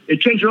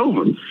 It takes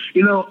over.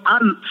 You know,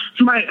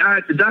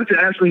 the doctor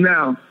asked me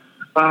now,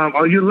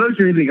 are you allergic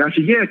to anything? I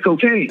said, yeah,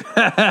 cocaine.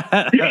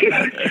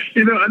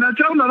 You know, and I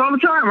tell them that all the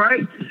time,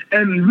 right?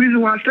 And the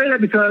reason why I say that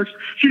because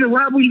she said,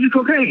 why would you do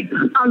cocaine?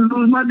 I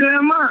lose my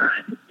damn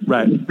mind.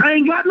 Right. I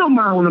ain't got no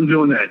mind when I'm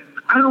doing that.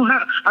 I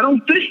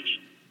don't think.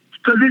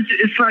 Because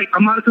it's like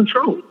I'm out of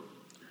control.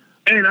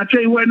 And I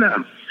tell you what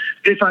now,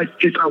 if I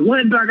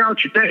went back out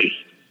today,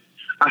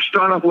 I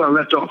start off where I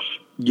left off.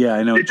 Yeah,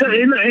 I know.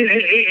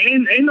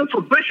 Ain't no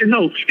progression,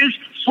 no. It's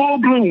full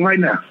bloom right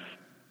now.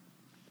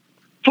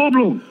 Full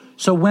bloom.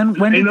 So when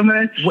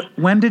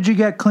did you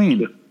get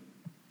clean?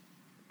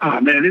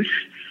 Man,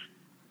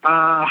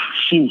 I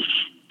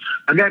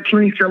got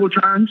clean several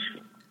times,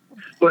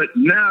 but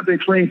now I've been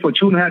clean for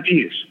 2.5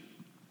 years.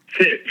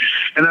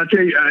 And I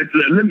tell you,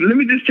 let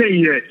me just tell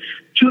you that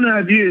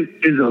 2.5 years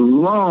is a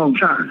long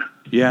time.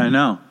 Yeah, I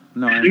know.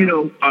 No, I know. You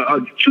know,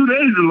 2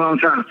 days is a long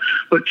time,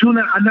 but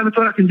 2.5. I never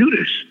thought I could do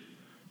this.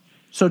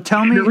 So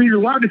tell me the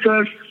reason why,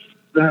 because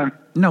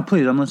no,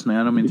 please, I'm listening.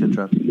 I don't mean to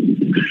interrupt.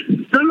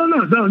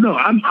 No.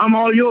 I'm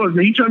all yours,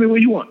 man. You tell me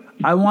what you want.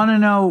 I want to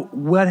know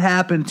what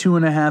happened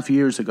 2.5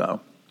 years ago.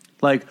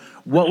 Like,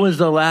 what was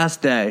the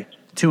last day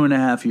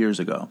 2.5 years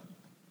ago?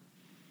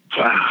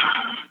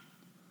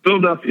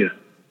 Philadelphia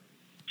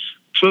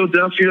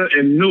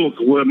and Newark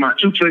were my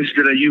two places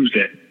that I used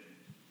at.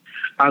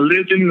 I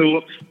lived in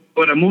Newark,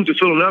 but I moved to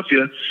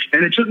Philadelphia,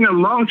 and it took me a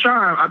long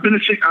time. I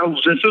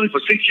was in Philly for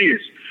 6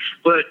 years,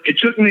 but it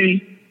took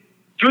me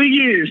 3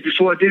 years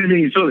before I did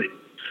anything in Philly.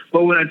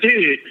 But when I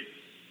did,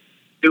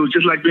 it was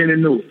just like being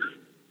in Newark.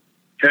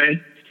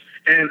 Okay,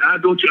 and I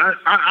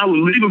would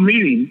leave a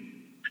meeting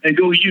and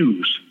go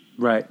use.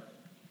 Right.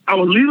 I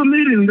would leave a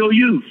meeting and go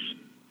use.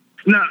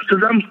 Now,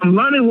 because I'm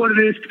learning what it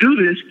is to do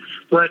this,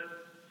 but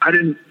I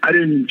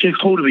didn't take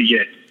hold of it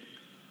yet.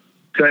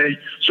 Okay,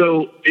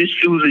 so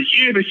it was a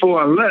year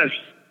before I left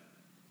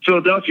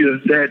Philadelphia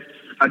that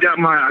I got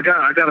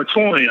a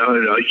coin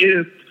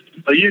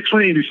a year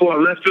clean before I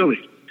left Philly.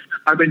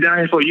 I've been down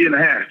here for a year and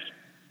a half,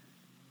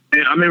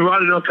 and I'm in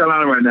Raleigh, North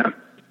Carolina right now.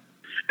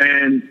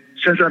 And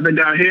since I've been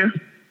down here,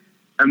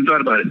 I haven't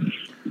thought about it.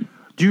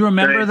 Do you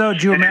remember though?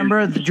 Do you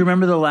remember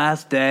the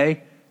last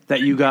day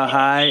that you got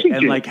high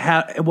and like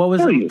how? What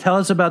was it? Tell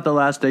us about the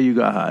last day you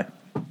got high.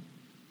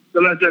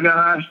 The last day I got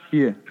high.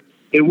 Yeah.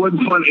 It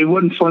wasn't fun. It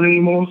wasn't fun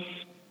anymore.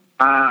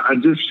 I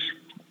used,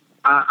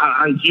 and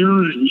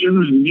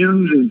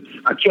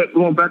I kept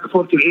going back and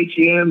forth to the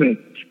ATM,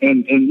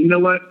 and you know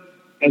what?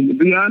 And to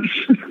be honest,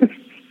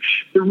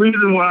 the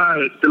reason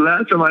why the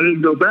last time I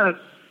didn't go back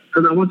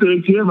because I went to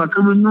the ATM, I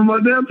couldn't remember my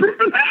damn pen.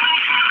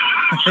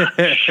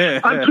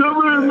 I couldn't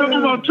remember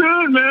my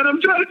pen, man. I'm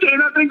trying to tell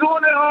you, I've been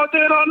going there all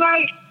day and all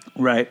night.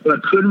 Right. But I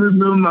couldn't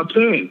remember my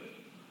pen,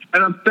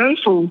 and I'm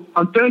thankful.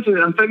 I'm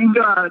thanking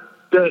God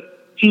that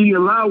He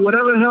allowed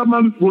whatever the hell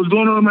was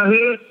going on in my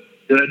head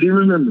that I didn't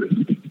remember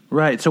it.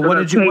 Right. So what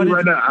did you?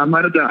 Right now, I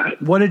might have died.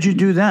 What did you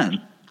do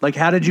then? Like,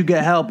 how did you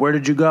get help? Where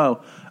did you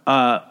go?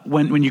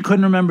 When you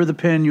couldn't remember the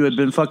pin, you had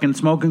been fucking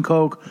smoking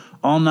coke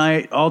all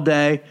night, all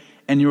day,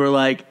 and you were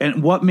like,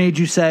 and what made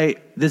you say,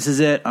 "This is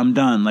it, I'm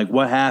done"? Like,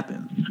 what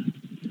happened?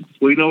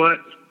 Well, you know what?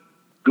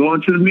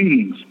 Going to the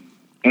meetings,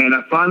 and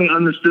I finally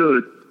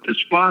understood the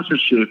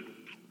sponsorship,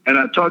 and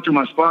I talked to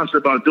my sponsor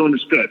about doing the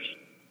steps.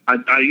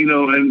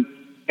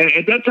 And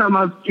at that time,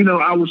 I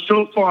was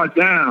so far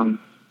down,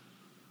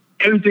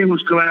 everything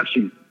was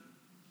collapsing.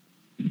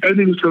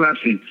 Everything was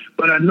collapsing,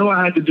 but I know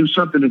I had to do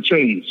something to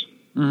change.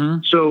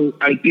 Mm-hmm. So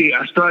I did.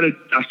 I started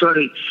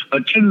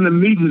attending the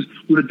meetings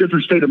with a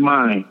different state of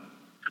mind.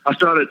 I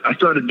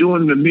started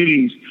doing the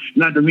meetings,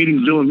 not the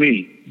meetings doing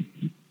me.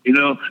 And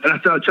I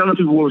started telling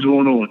people what was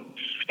going on.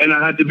 And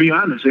I had to be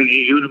honest. And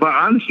it was about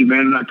honesty,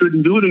 man. And I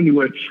couldn't do it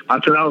anyway. I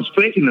thought I was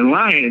faking and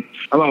lying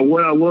about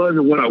what I was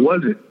and what I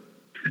wasn't.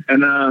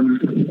 And,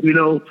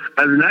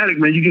 as an addict,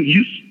 man, you get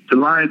used to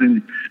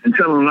lying and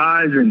telling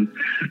lies and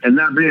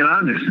not being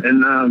honest.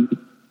 And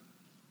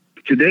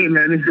today,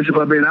 man, it's just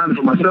about being honest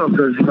with myself.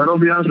 Because if I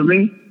don't be honest with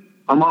me,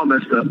 I'm all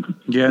messed up.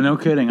 Yeah, no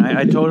kidding.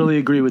 I totally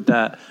agree with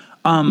that.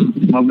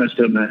 I'm all messed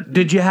up, man.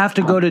 Did you have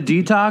to go to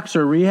detox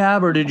or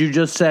rehab, or did you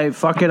just say,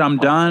 fuck it, I'm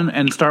done,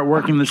 and start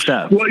working the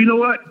steps? Well, you know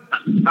what?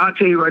 I'll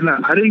tell you right now.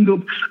 I didn't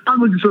go. I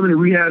went to so many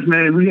rehabs,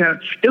 man.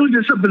 It was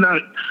just something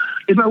that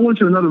if I went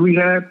to another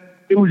rehab,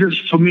 it was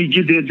just for me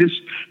to get there,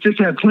 just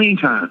to have clean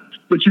time.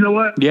 But you know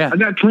what? Yeah. I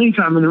got clean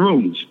time in the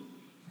rooms.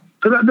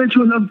 Because I've been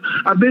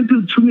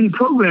through too many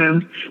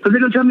programs, because they're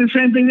going to tell me the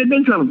same thing they've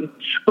been telling me.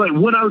 But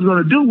what I was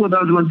going to do, whether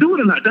I was going to do it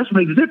or not, that's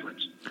what makes a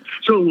difference.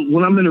 So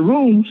when I'm in the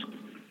rooms,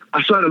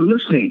 I started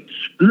listening.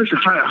 Listen,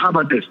 how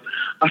about this?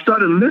 I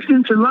started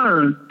listening to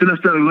learn, then I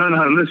started learning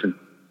how to listen.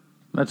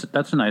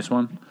 That's a nice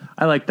one.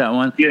 I like that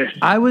one. Yeah.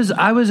 I was a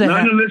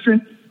learn to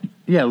listen.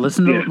 Yeah,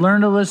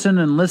 learn to listen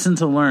and listen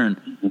to learn.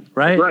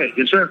 Right? Right,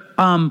 yes, sir.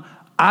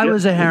 I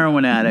was a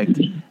heroin addict,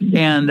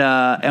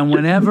 and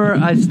whenever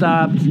I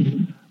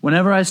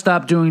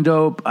stopped doing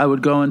dope, I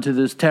would go into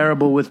this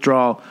terrible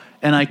withdrawal,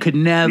 and I could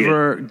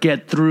never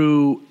get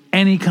through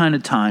any kind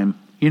of time.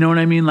 You know what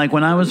I mean? Like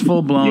when I was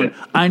full blown,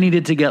 I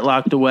needed to get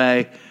locked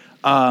away.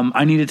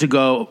 I needed to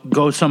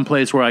go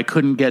someplace where I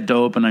couldn't get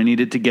dope, and I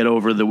needed to get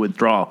over the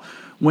withdrawal.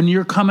 When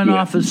you're coming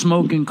off of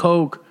smoking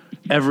coke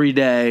every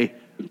day,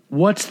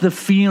 what's the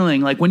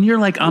feeling? Like when you're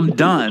like, I'm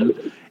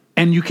done,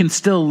 and you can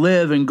still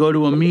live and go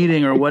to a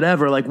meeting or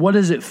whatever, like what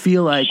does it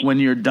feel like when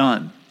you're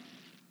done?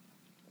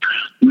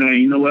 Man,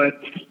 you know what?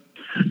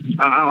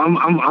 I'm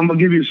going to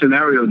give you a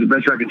scenario the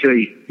best I can tell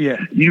you. Yeah.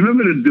 You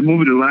remember the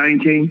movie The Lion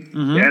King,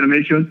 the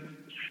animation?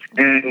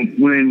 And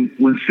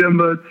when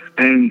Simba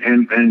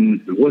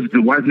and what's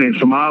the wife's name,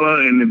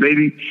 Samala, and the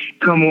baby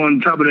come on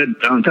top of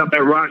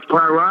that rock,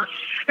 prior rock,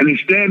 and they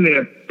stand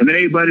there, and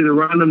everybody's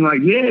around them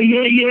like, yeah,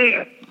 yeah,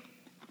 yeah.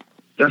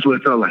 That's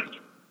what it felt like.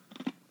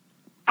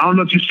 I don't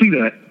know if you see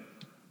that,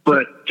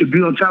 but to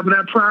be on top of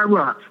that prior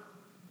rock,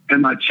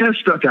 and my chest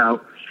stuck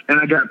out, and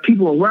I got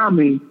people around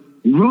me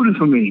rooting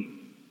for me,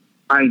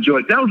 I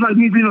enjoyed it. That was like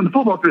me being on the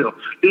football field.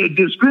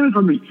 They're screaming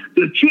for me.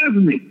 They're cheering for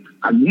me.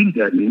 I needed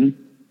that, man.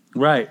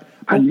 Right.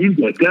 I needed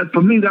that. That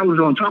for me, that was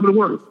on top of the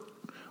world.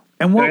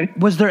 And what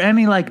was there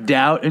any like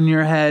doubt in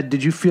your head?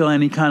 Did you feel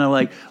any kind of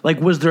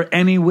like was there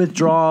any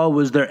withdrawal?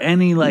 Was there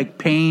any like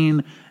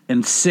pain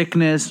and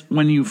sickness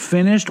when you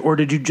finished, or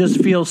did you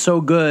just feel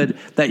so good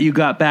that you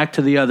got back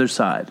to the other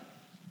side?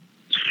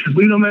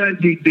 Well, man,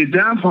 the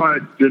down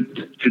part, the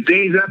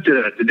days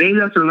after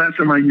the last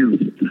time I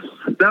used,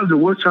 that was the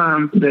worst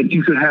time that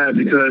you could have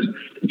because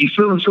you're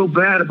feeling so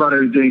bad about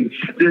everything.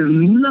 There's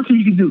nothing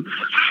you can do.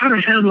 How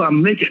the hell do I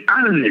make it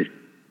out of this?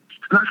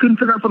 And I couldn't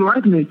figure out for the life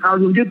of me how I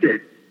was going to get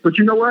there. But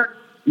you know what?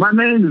 My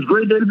name is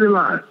Great Day to Be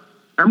Alive.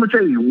 I'm going to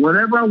tell you,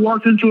 whenever I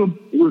walked into a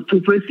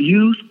place to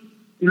use,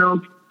 you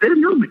know, they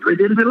knew me. Great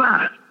Day to Be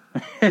Alive.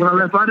 When I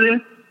left out of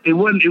there, it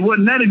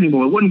wasn't that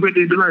anymore. It wasn't Great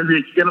Day to Be Alive.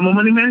 They got no more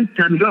money, man.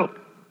 Time to go.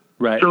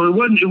 Right. So it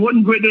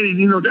wasn't Great Day.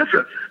 You know, that's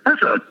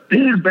a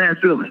damn bad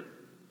feeling.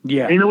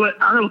 Yeah. And you know what?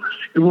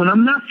 When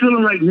I'm not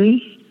feeling like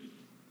me,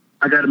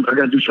 I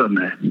gotta do something,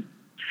 man.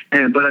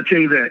 But I tell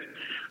you that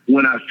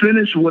when I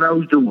finished what I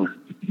was doing,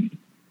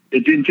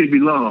 it didn't take me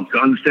long to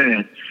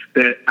understand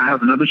that I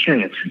have another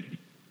chance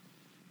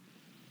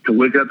to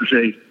wake up and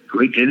say,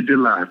 "Great Day to Be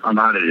Alive. I'm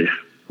out of there.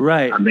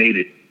 Right. I made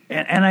it."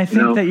 And I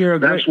think that you're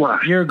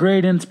a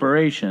great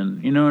inspiration.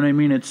 You know what I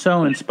mean? It's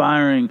so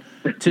inspiring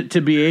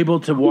to be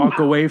able to walk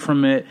away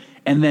from it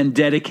and then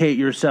dedicate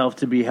yourself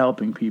to be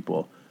helping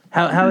people.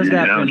 How has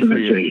that been for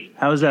you?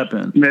 How has that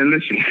been? Man,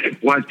 listen,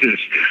 watch this.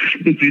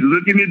 If you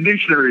look in the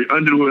dictionary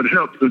under the word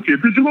help, you'll see a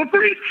picture of my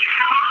face.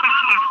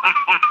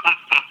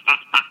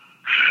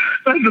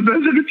 That's the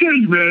best I can tell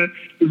you, man.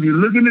 If you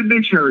look in the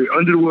dictionary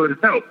under the word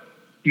help,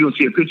 you're going to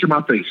see a picture of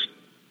my face.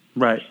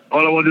 Right.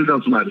 All I want to do is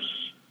help somebody.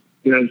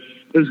 You know,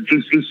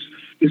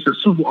 it's a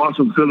super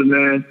awesome feeling,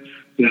 man,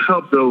 to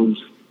help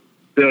those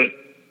that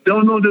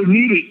don't know they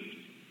need it,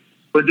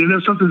 but they know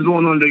something's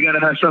going on. They got to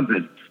have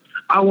something.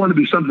 I want to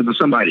be something for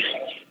somebody.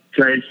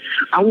 Okay?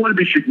 I want to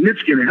be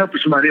significant and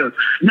helping somebody else.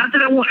 Not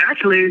that I want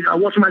accolades. I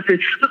want somebody to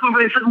say, "Look over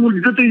there, look at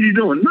the good things you're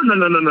doing."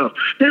 No.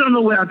 They don't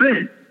know where I've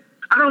been.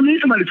 I don't need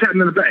somebody to pat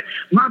me in the back.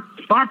 My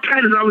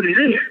pat is already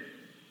there.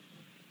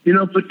 You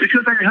know, but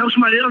because I can help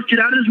somebody else get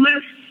out of this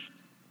mess,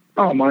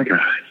 oh my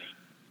God.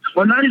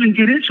 Or not even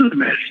get into the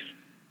mess.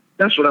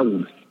 That's what I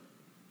want.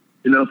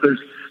 You know, because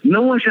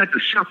no one should have to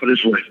suffer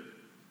this way.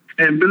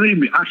 And believe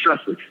me, I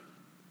suffered.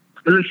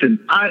 Listen,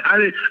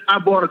 I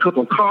bought a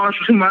couple of cars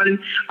for somebody.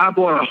 I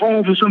bought a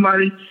home for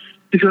somebody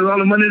because of all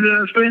the money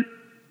that I spent.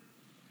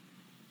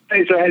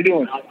 Hey, so how you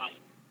doing?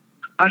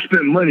 I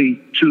spent money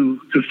to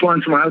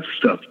fund some other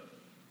stuff,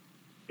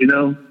 you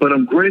know. But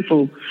I'm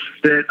grateful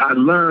that I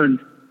learned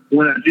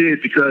when I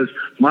did because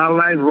my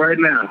life right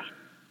now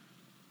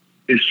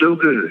is so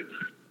good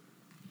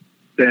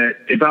that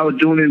if I was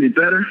doing any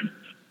better,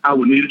 I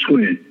would need a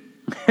twin.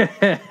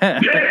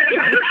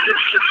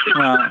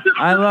 Well,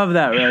 I love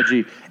that,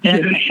 Reggie,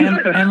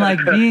 and like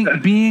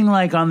being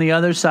like on the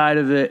other side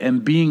of it,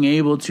 and being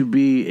able to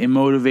be a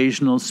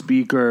motivational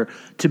speaker,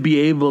 to be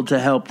able to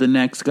help the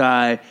next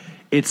guy.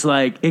 It's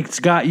like it's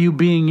got you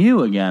being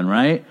you again,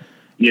 right?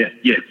 Yeah.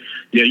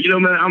 You know,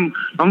 man,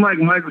 I'm like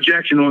Michael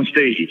Jackson on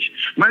stage.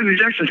 Michael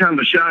Jackson's kind of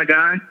a shy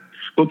guy,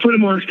 but put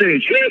him on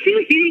stage.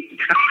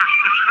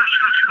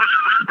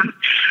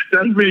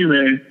 That's me,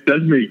 man.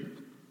 That's me.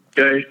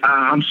 Okay,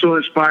 I'm so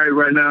inspired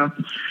right now,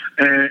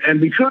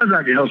 and because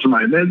I can help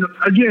somebody. Man,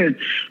 again,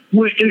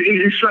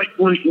 it's like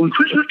when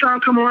Christmas time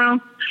come around,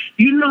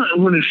 you know,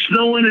 when it's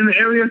snowing in the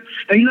area,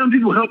 and you know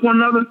people help one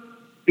another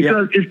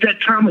because it's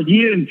that time of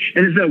year, and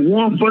it's that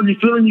warm, fuzzy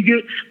feeling you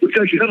get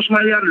because you help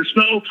somebody out of the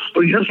snow,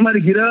 or you help somebody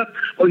get up,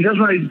 or you help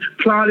somebody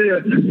plow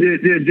their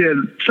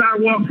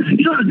sidewalk.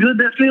 You know how good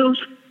that feels?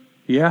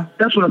 Yeah,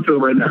 that's what I feel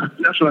right now.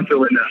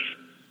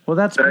 Well,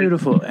 that's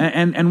beautiful,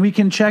 and we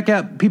can check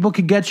out. People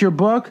can get your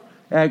book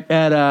at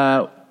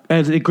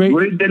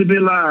Great Day to Be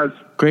Alive.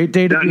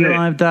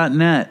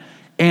 GreatDayToBeAlive.net,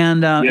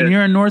 and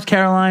you're in North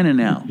Carolina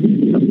now.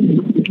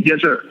 Yes,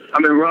 sir.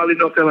 I'm in Raleigh,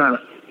 North Carolina.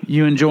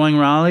 You enjoying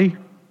Raleigh?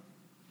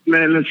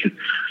 Man, listen.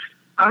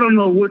 I don't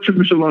know what took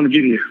me so long to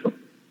get here.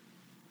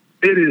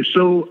 It is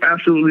so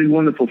absolutely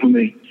wonderful for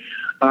me.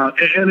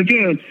 And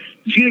again,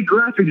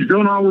 geographics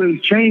don't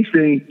always change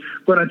things,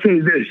 but I tell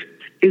you this: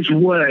 it's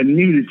what I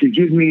needed to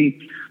give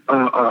me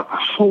a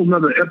whole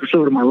nother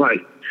episode of my life.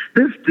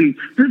 This is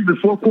the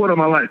fourth quarter of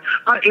my life.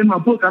 In my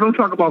book, I don't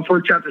talk about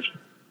first chapter,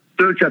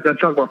 third chapter. I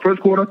talk about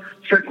first quarter,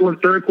 second quarter,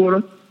 third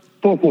quarter,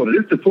 fourth quarter.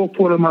 This is the fourth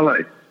quarter of my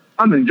life.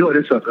 I'm enjoying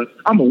this sucker.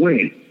 I'm a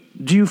win.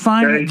 Do you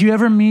find? Do you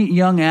ever meet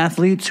young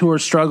athletes who are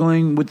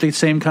struggling with the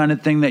same kind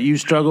of thing that you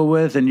struggle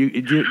with? And do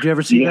you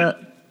ever see that?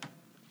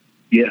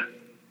 Yeah.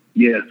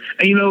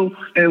 And you know,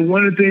 and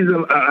one of the things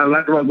I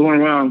like about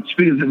going around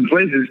speaking to different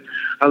places,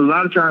 a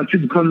lot of times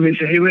people come to me and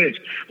say, "Hey, Reg,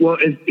 well,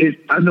 if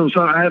I know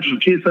I have some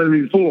kids telling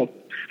me before,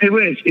 hey,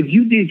 Reg, if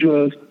you did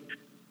drugs,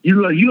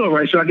 you all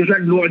right, so I guess I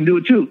can go out and do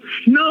it too."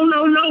 No.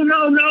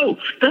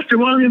 That's the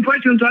wrong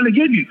impression I'm trying to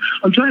give you.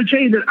 I'm trying to tell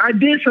you that I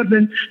did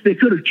something that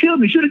could have killed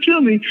me, should have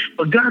killed me,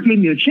 but God gave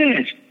me a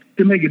chance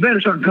to make it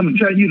better so I can come and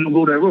tell you to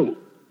go that road.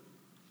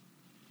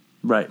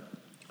 Right.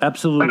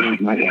 Absolutely.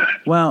 Oh, my God.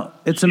 Well,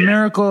 it's a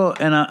miracle,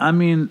 and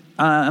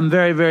I'm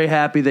very, very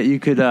happy that you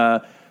could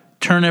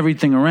turn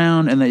everything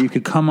around and that you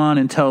could come on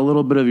and tell a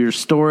little bit of your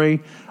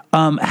story.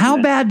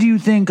 How bad do you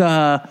think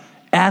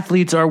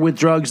athletes are with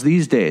drugs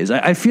these days?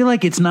 I feel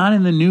like it's not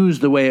in the news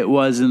the way it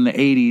was in the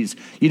 80s.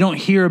 You don't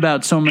hear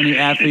about so many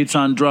athletes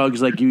on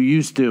drugs like you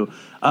used to.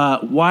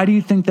 Why do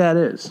you think that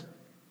is?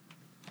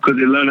 because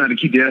they learn how to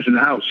keep their ass in the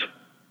house.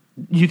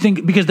 You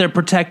think because they're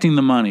protecting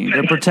the money,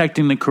 they're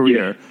protecting the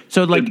career. Yeah.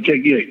 So like,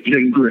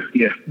 protecting career.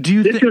 Yeah. Do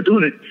you? They're still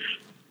doing it.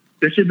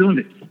 They're still doing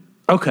it.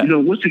 Okay. You know,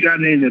 what's the guy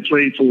name that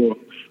played for?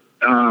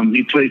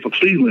 He played for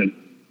Cleveland,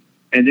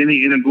 and then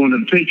he ended up going to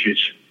the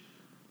Patriots.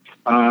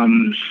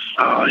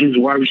 He was a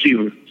wide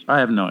receiver. I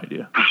have no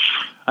idea.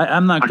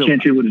 I'm not good. I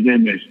can't tell you what his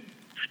name is.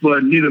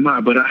 But neither am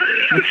I. But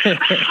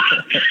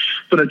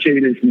but I tell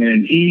you this,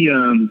 man. He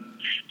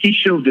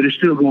showed that it's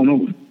still going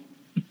on,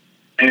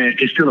 and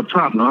it's still a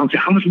problem. I don't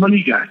care how much money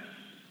you got,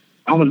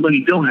 how much money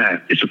you don't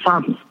have. It's a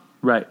problem.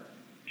 Right.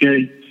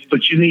 Okay.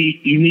 But you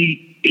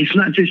need. It's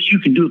not just you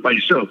can do it by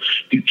yourself.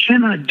 You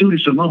cannot do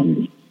this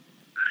alone.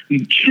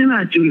 You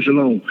cannot do this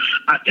alone.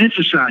 I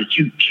emphasize,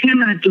 you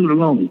cannot do it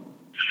alone.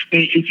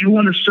 And if you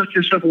want to suck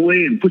yourself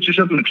away and put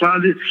yourself in the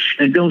closet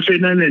and don't say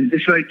nothing and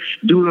just like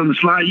do it on the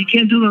slide, you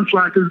can't do it on the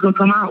slide because it's going to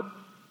come out.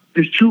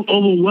 It's too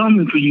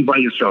overwhelming for you by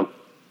yourself.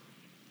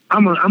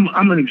 I'm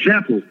an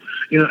example.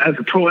 You know, as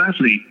a pro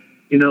athlete,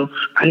 you know,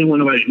 I didn't want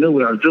nobody to know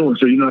what I was doing,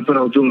 so, you know, I thought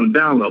I was doing a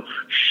down low.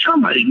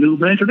 Somebody knew,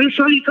 man, because they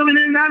saw you coming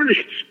in and out of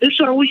it. They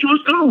saw where you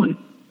was going.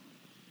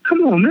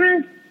 Come on,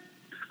 man.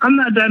 I'm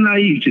not that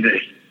naive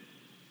today,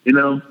 you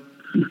know.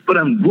 But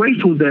I'm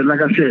grateful that, like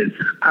I said,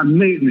 I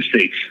made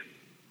mistakes.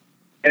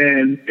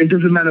 And it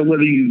doesn't matter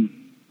whether you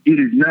get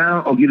it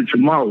now or get it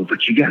tomorrow,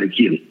 but you got to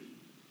get it.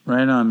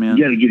 Right on, man.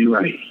 You got to get it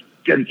right.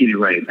 You got to get it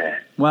right, man.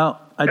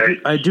 Well,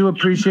 I do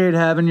appreciate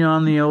having you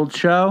on the old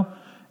show.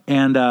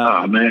 And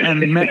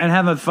and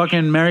have a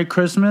fucking Merry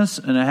Christmas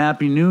and a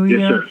Happy New Year.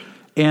 Yes, sir.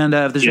 And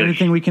if there's Yes.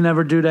 anything we can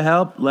ever do to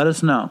help, let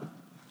us know.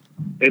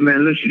 Hey,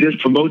 man, listen, just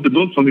promote the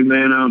book for me,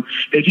 man.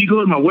 If you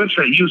go to my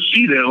website, you'll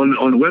see that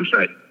on the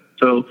website.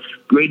 So,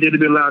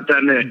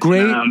 greatdaytobealive.net.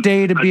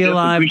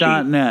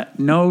 Greatdaytobealive.net.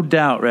 No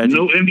doubt, Reggie.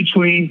 No in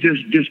between,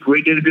 just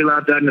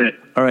greatdaytobealive.net.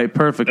 All right,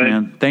 perfect, Okay.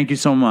 man. Thank you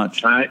so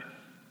much. All right.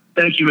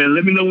 Thank you, man.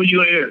 Let me know when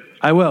you're here.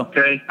 I will.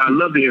 Okay? I'd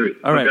love to hear it.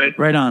 All right, okay?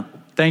 right on.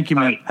 Thank you,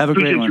 man. All right. Have a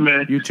great Appreciate one. you,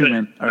 man. You too,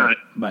 man. All right.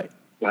 Bye.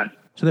 Bye.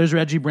 So there's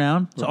Reggie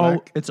Brown. We're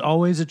back. It's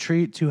always a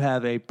treat to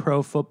have a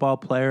pro football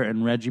player,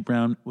 and Reggie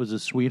Brown was a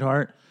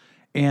sweetheart.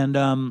 And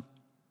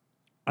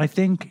I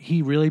think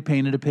he really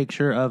painted a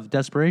picture of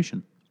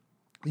desperation.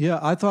 Yeah,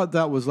 I thought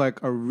that was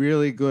like a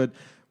really good,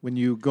 when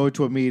you go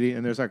to a meeting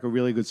and there's like a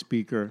really good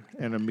speaker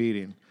in a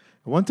meeting.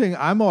 One thing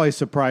I'm always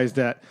surprised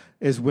at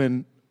is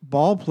when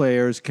ball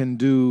players can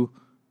do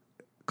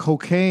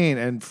cocaine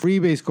and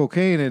freebase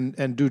cocaine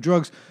and do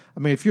drugs. I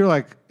mean, if you're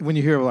like, when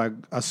you hear like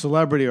a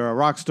celebrity or a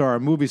rock star or a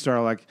movie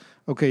star, like,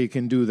 okay, you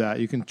can do that.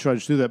 You can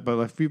trudge through that. But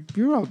if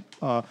you're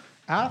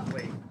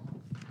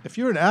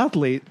an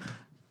athlete,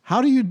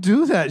 how do you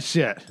do that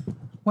shit?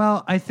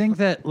 Well, I think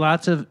that a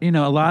lot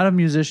of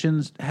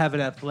musicians have an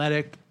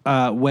athletic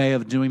way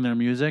of doing their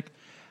music.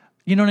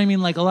 You know what I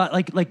mean? Like a lot,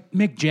 like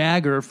Mick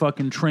Jagger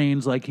fucking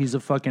trains like he's a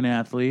fucking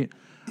athlete.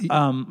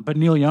 But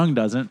Neil Young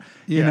doesn't.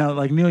 Yeah. You know,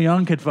 like Neil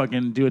Young could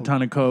fucking do a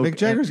ton of coke. Mick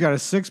Jagger's got a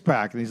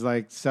 6-pack and he's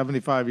like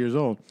 75 years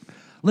old.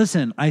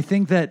 Listen, I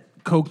think that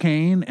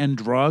cocaine and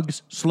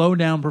drugs slow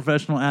down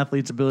professional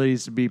athletes'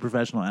 abilities to be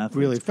professional athletes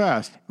Really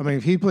fast. I mean,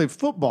 if he played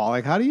football,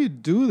 like how do you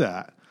do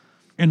that?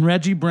 And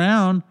Reggie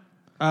Brown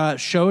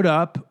showed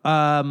up.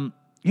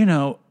 You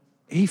know,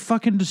 he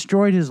fucking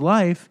destroyed his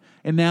life,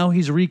 and now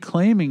he's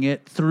reclaiming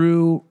it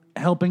through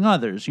helping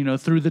others. You know,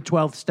 through the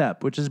 12th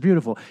step, which is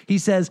beautiful. He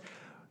says,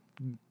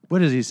 "What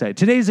does he say?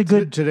 Today's a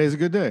good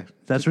day.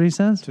 That's what he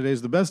says.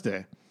 Today's the best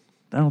day.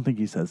 I don't think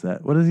he says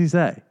that. What does he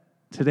say?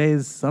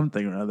 Today's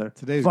something or other.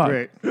 Today's Fuck.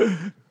 great.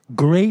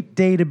 Great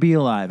day to be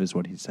alive is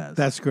what he says.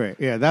 That's great.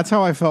 Yeah, that's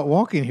how I felt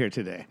walking here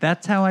today.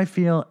 That's how I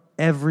feel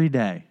every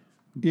day.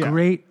 Yeah.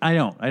 Great. I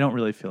don't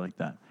really feel like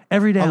that.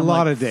 Every day A I'm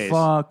lot like, of days.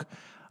 fuck,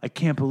 I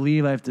can't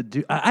believe I have to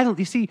do. I don't.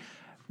 You see,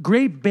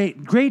 great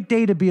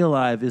day to be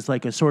alive is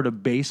like a sort of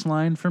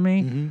baseline for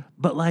me. Mm-hmm.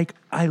 But like,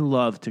 I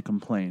love to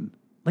complain.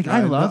 Like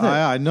I love it.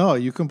 I know.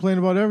 You complain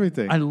about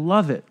everything. I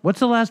love it. What's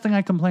the last thing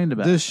I complained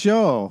about? This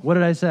show. What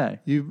did I say?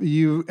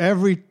 You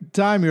every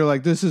time you're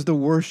like, this is the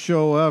worst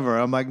show ever.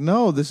 I'm like,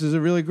 no, this is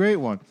a really great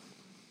one.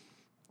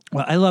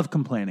 Well, I love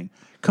complaining.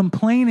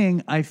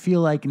 Complaining, I feel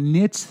like,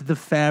 knits the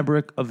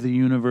fabric of the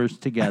universe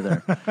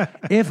together.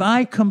 If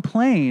I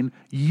complain,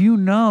 you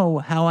know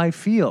how I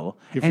feel.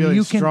 You're feeling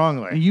you can,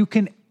 strongly. You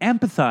can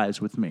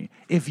empathize with me.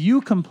 If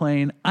you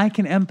complain, I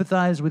can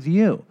empathize with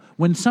you.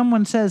 When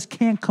someone says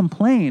can't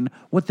complain,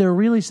 what they're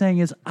really saying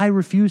is I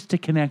refuse to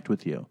connect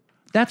with you.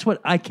 That's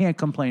what I can't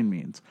complain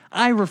means.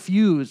 I'm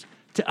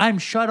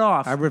shut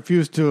off. I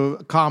refuse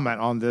to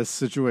comment on this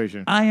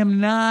situation. I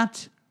am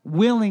not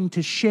willing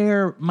to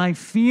share my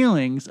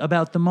feelings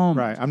about the moment.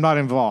 Right. I'm not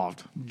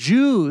involved.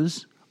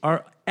 Jews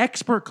are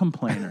expert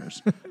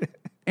complainers.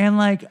 And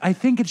like, I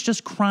think it's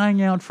just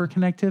crying out for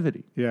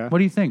connectivity. Yeah. What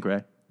do you think,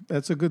 Ray?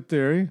 That's a good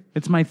theory.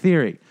 It's my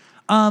theory.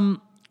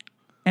 And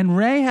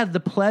Ray had the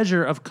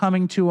pleasure of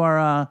coming to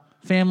our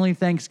family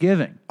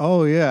Thanksgiving.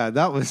 Oh, yeah.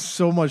 That was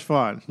so much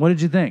fun. What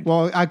did you think?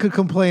 Well, I could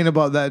complain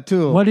about that,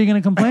 too. What are you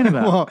going to complain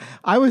about? Well,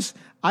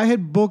 I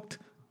had booked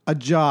a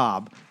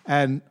job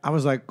And I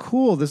was like,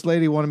 cool, this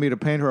lady wanted me to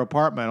paint her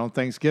apartment on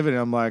Thanksgiving.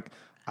 And I'm like,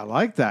 I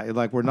like that.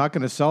 Like, we're not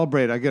going to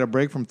celebrate. I get a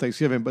break from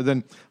Thanksgiving. But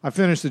then I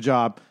finished the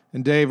job,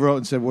 and Dave wrote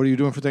and said, what are you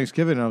doing for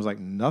Thanksgiving? And I was like,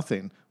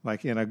 nothing,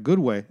 like in a good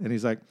way. And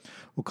he's like,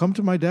 well, come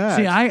to my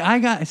dad.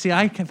 I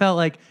felt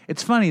like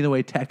it's funny the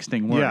way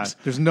texting works.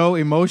 Yeah, there's no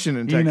emotion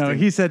in texting. You know,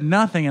 he said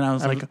nothing, and I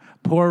was like,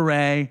 poor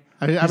Ray.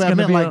 I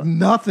meant like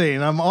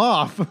nothing. I'm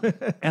off.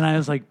 And I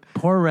was like,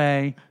 poor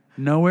Ray.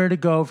 Nowhere to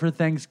go for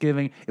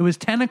Thanksgiving. It was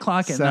 10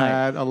 o'clock at night.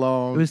 Sad,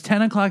 alone. It was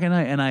 10 o'clock at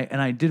night,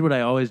 and I did what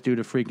I always do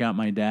to freak out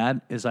my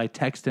dad, is I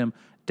text him,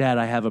 Dad,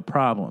 I have a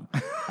problem.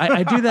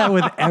 I do that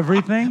with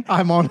everything.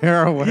 I'm on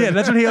heroin. Yeah,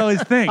 that's what he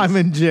always thinks. I'm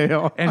in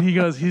jail. And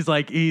he's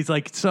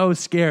like so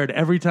scared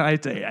every time I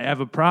say I have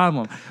a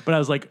problem. But I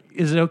was like,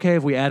 is it okay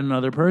if we add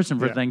another person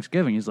for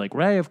Thanksgiving? He's like,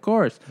 Ray, of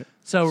course.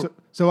 So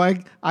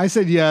I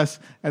said yes,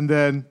 and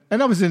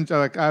I was in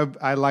like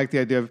I like the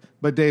idea of,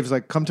 but Dave's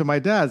like, come to my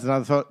dad's, and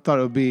I thought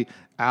it would be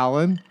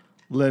Alan,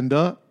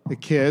 Linda, the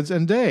kids,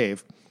 and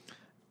Dave.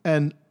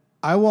 And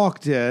I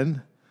walked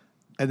in,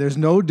 and there's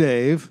no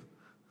Dave,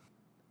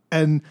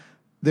 and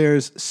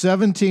there's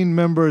 17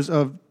 members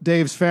of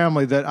Dave's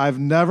family that I've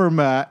never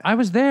met. I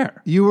was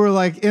there. You were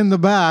like in the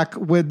back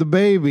with the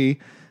baby,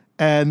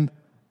 and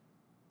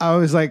I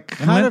was like,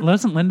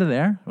 wasn't Linda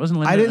there? Wasn't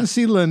Linda? I didn't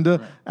see Linda.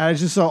 Right. I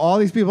just saw all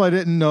these people I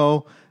didn't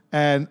know,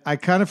 and I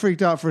kind of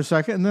freaked out for a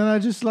second, and then I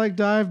just like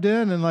dived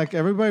in, and like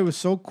everybody was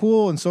so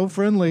cool and so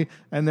friendly,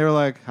 and they were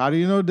like, "How do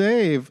you know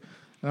Dave?"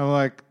 And I'm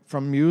like,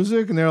 "From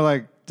music," and they're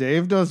like,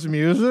 "Dave does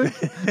music,"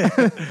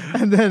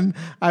 and then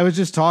I was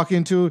just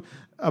talking to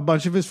a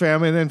bunch of his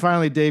family, and then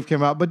finally Dave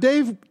came out. But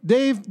Dave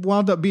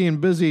wound up being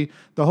busy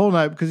the whole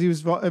night because he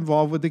was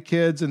involved with the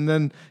kids, and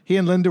then he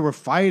and Linda were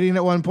fighting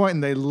at one point,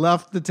 and they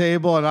left the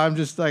table, and I'm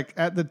just like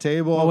at the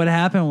table. Well, what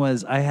happened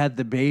was I had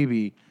the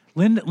baby.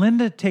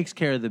 Linda takes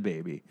care of the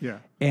baby. Yeah.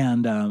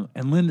 And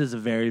Linda's a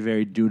very,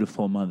 very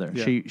dutiful mother.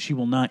 Yeah. She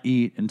will not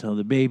eat until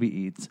the baby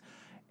eats.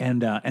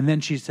 And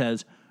then she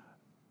says,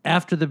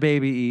 after the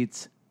baby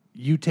eats,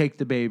 you take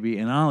the baby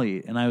and I'll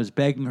eat. And I was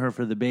begging her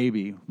for the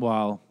baby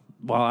while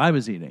I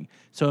was eating.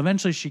 So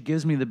eventually she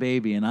gives me the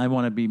baby, and I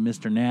want to be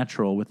Mr.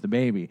 Natural with the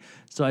baby.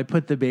 So I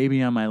put the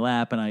baby on my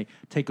lap, and I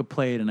take a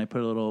plate, and I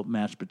put a little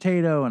mashed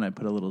potato, and I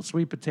put a little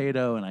sweet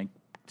potato, and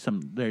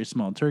some very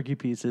small turkey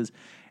pieces,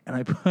 and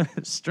I put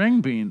a string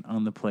bean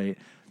on the plate,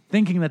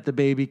 thinking that the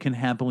baby can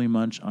happily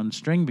munch on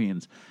string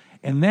beans.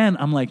 And then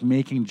I'm like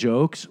making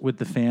jokes with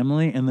the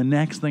family, and the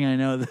next thing I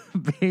know,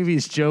 the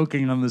baby's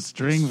choking on the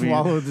string bean.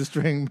 Swallowed the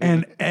string bean.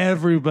 And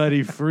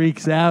everybody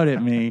freaks out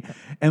at me.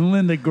 And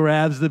Linda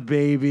grabs the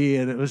baby,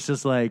 and it was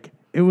just like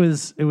it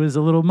was a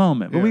little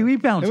moment. But we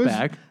bounced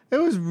back.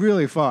 It was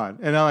really fun,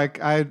 and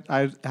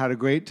I had a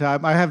great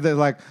time. I have the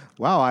like,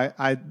 wow,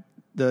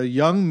 the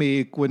young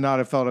me would not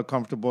have felt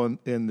comfortable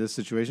in this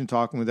situation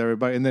talking with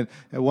everybody. And then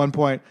at one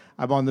point,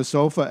 I'm on the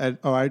sofa,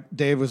 and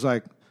Dave was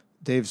like.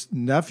 Dave's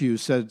nephew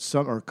said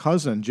or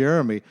cousin,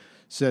 Jeremy,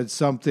 said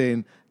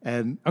something.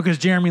 And because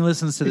Jeremy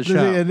listens to the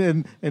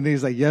show. And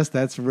he's like, yes,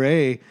 that's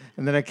Ray.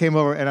 And then I came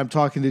over, and I'm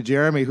talking to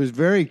Jeremy, who's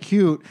very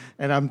cute.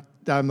 And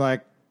I'm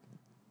like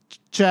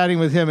chatting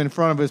with him in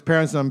front of his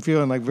parents, and I'm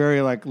feeling like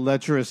very like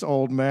lecherous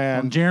old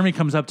man. Well, Jeremy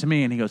comes up to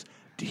me, and he goes,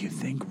 do you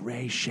think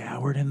Ray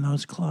showered in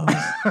those clothes?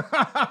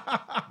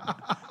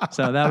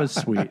 So that was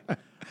sweet.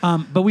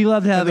 But we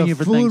loved having you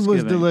for Thanksgiving. The food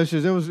was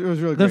delicious. It was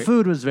really great. The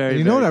food was very,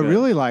 you know very what good. I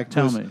really liked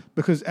Tell was me.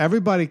 Because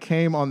everybody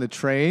came on the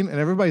train, and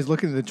everybody's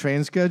looking at the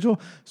train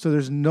schedule, so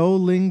there's no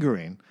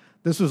lingering.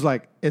 This was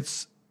like,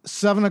 it's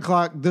 7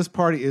 o'clock, this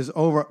party is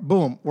over,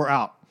 boom, we're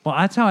out. Well,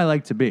 that's how I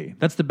like to be.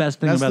 That's the best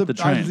thing about the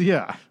train.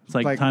 It's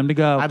like time to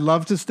go. I'd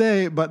love to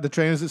stay, but the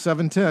train is at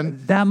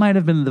 7:10. That might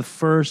have been the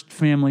first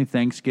family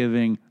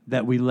Thanksgiving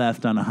that we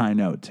left on a high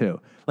note,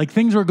 too. Like,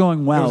 things were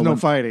going well. There was no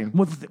fighting.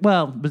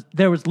 Well,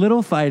 there was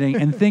little fighting,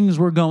 and things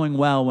were going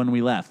well when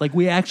we left. Like,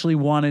 we actually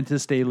wanted to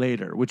stay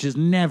later, which is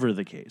never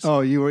the case. Oh,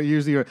 you were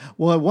usually...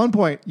 Well, at one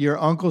point, your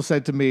uncle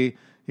said to me,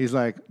 he's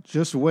like,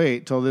 just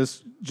wait,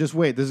 this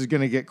is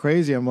going to get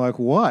crazy. I'm like,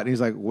 what? And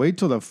he's like, wait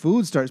till the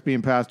food starts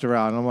being passed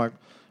around. And I'm like...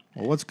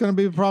 Well, what's going to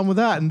be the problem with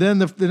that? And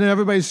then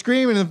everybody's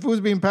screaming, and the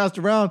food's being passed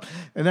around,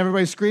 and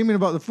everybody's screaming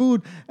about the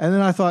food. And then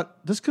I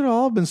thought, this could have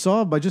all been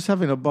solved by just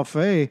having a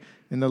buffet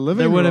in the living room.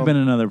 There would have been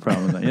another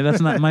problem with that. Yeah,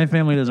 that's not. My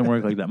family doesn't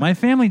work like that. My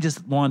family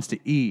just wants to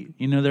eat.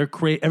 You know,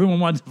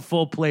 everyone wants a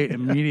full plate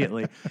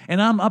immediately,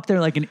 and I'm up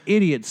there like an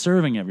idiot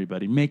serving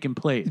everybody, making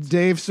plates.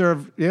 Dave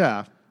served,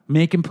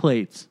 making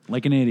plates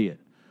like an idiot.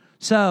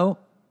 So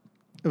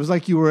it was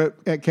like you were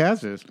at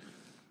Katz's.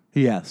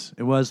 Yes,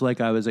 it was like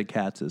I was at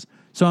Katz's.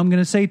 So I'm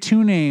going to say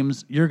two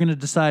names. You're going to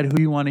decide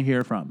who you want to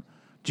hear from.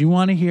 Do you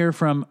want to hear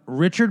from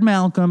Richard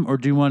Malcolm, or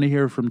do you want to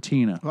hear from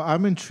Tina? Well,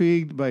 I'm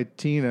intrigued by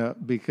Tina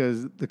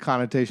because the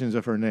connotations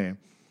of her name.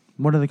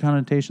 What are the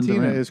connotations of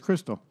her name? Tina is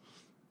crystal.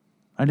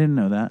 I didn't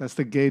know that. That's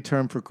the gay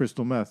term for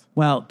crystal meth.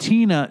 Well,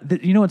 Tina,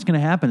 you know what's going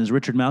to happen is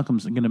Richard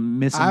Malcolm's going to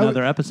miss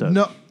another episode.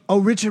 No. Oh,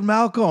 Richard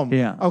Malcolm.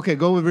 Yeah. Okay,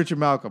 go with Richard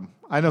Malcolm.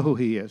 I know who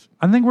he is.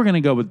 I think we're going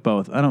to go with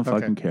both. I don't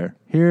fucking care.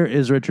 Here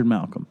is Richard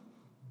Malcolm.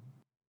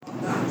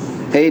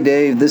 Hey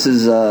Dave, this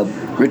is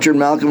Richard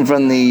Malcolm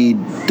from the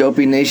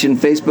Dopey Nation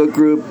Facebook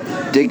group,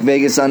 Dick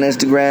Vegas on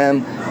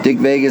Instagram, Dick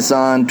Vegas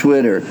on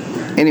Twitter.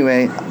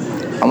 Anyway,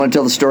 I'm going to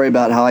tell the story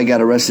about how I got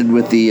arrested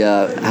with the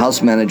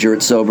house manager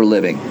at Sober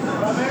Living.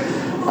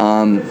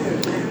 I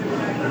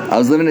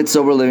was living at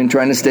Sober Living,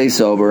 trying to stay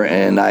sober,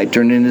 and I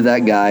turned into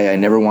that guy I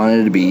never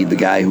wanted to be, the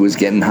guy who was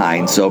getting high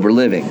in Sober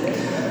Living.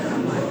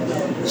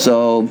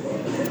 So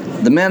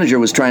the manager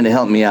was trying to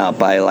help me out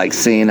by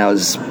saying I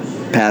was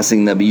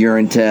passing the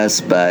urine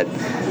test, but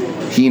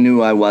he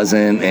knew I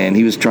wasn't, and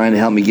he was trying to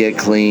help me get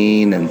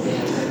clean and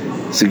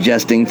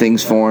suggesting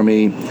things for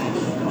me.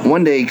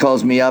 One day he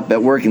calls me up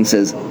at work and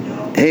says,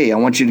 "Hey, I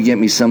want you to get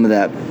me some of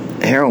that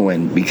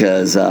heroin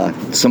because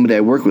somebody I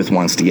work with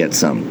wants to get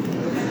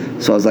some."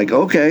 So I was like,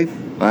 okay.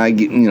 I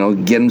get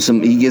him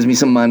some. He gives me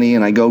some money,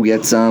 and I go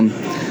get some.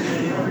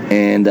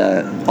 And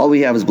all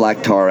we have is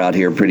black tar out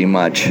here, pretty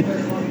much.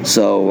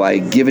 So I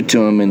give it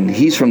to him, and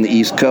he's from the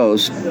East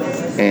Coast,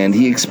 and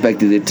he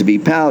expected it to be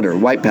powder,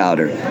 white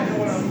powder.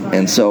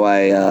 And so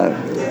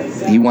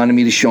he wanted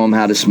me to show him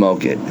how to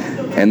smoke it.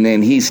 And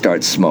then he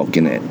starts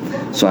smoking it.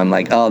 So I'm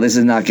like, oh, this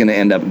is not going to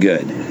end up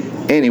good.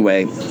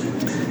 Anyway,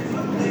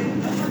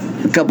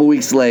 a couple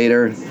weeks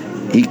later,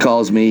 he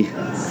calls me,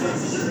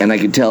 and I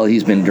could tell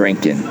he's been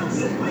drinking.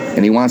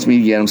 And he wants me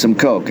to get him some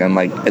Coke. I'm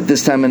like, at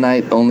this time of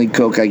night, only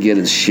Coke I get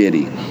is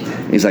shitty.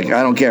 He's like,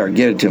 I don't care,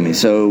 give it to me.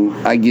 So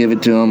I give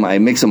it to him. I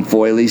make some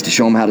foilies to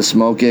show him how to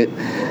smoke it.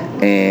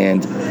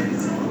 And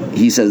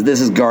he says, this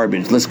is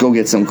garbage. Let's go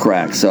get some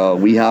crack. So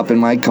we hop in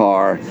my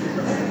car.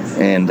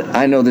 And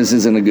I know this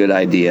isn't a good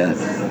idea.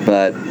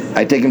 But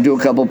I take him to a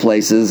couple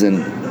places.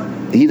 And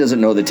he doesn't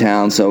know the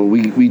town. So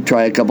we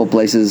try a couple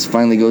places.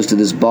 Finally goes to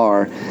this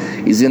bar.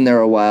 He's in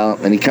there a while.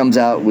 And he comes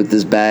out with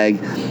this bag.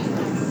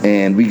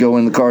 And we go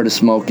in the car to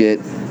smoke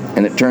it.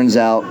 And it turns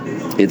out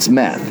it's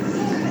meth.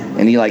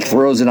 And he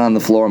throws it on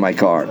the floor of my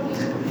car.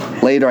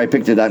 Later, I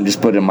picked it up and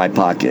just put it in my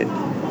pocket.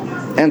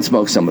 And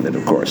smoked some of it,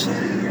 of course.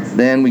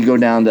 Then we go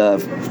down to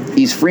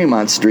East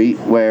Fremont Street,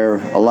 where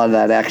a lot of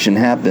that action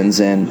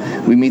happens.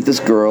 And we meet this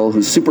girl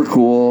who's super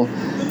cool.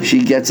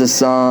 She gets us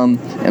some.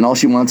 And all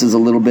she wants is a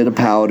little bit of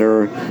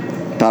powder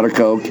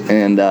Coke.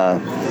 And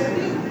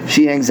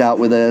she hangs out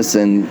with us.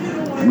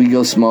 And we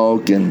go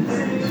smoke. And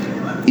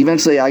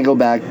eventually I go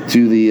back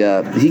to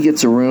he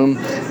gets a room,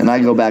 and I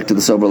go back to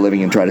the Sober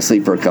Living and try to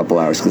sleep for a couple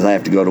hours because I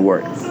have to go to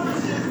work.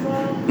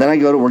 Then I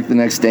go to work the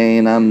next day,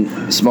 and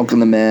I'm smoking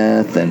the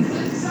meth and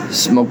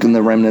smoking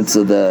the remnants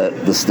of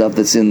the stuff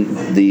that's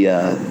in the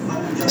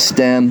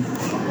stem.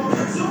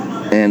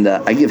 And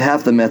I give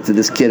half the meth to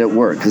this kid at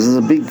work because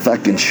it's a big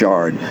fucking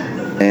shard,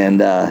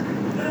 and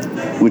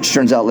which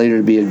turns out later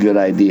to be a good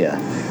idea.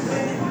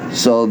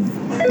 So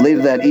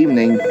later that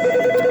evening,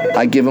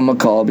 I give him a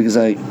call because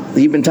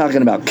he'd been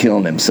talking about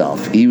killing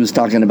himself. He was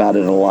talking about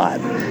it a lot.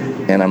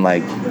 And I'm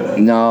like,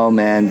 no,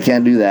 man,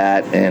 can't do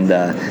that.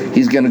 And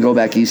he's going to go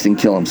back east and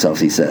kill himself,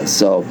 he says.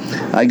 So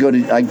I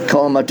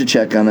call him up to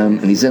check on him,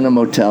 and he's in a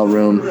motel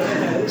room.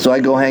 So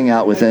I go hang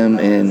out with him,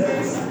 and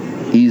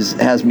he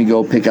has me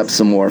go pick up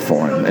some more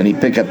for him. And he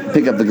pick up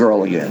the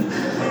girl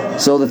again.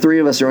 So the three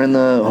of us are in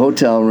the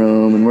hotel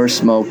room, and we're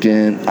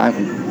smoking.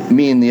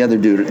 Me and the other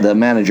dude, the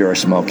manager, are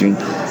smoking.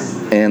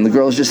 And the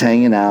girl's just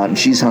hanging out, and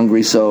she's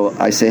hungry, so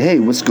I say, hey,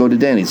 let's go to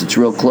Denny's. It's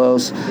real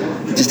close,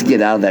 just to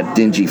get out of that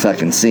dingy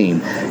fucking scene.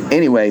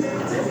 Anyway,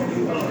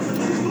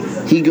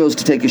 he goes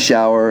to take a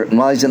shower, and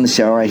while he's in the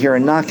shower, I hear a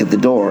knock at the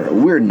door, a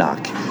weird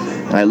knock.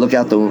 And I look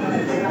out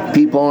the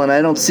people, and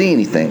I don't see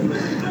anything.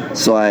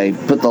 So I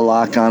put the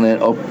lock on it,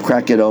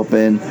 crack it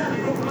open,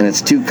 and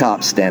it's two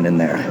cops standing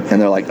there.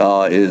 And they're like,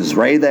 is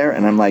Ray there?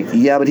 And I'm like,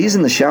 yeah, but he's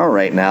in the shower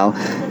right now.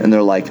 And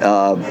they're like,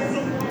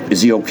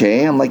 is he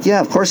okay? I'm like,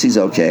 yeah, of course he's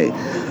okay.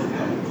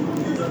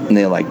 And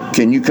they're like,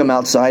 can you come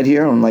outside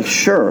here? I'm like,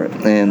 sure.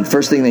 And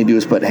first thing they do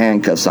is put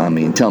handcuffs on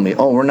me and tell me,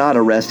 we're not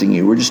arresting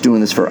you. We're just doing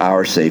this for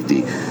our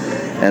safety.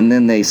 And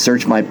then they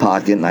search my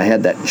pocket, and I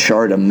had that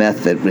shard of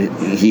meth that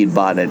he'd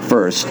bought at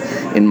first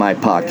in my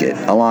pocket,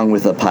 along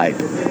with a pipe.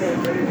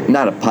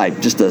 Not a pipe,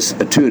 just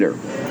a tutor.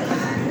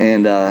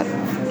 And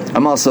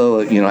I'm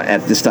also,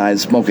 at this time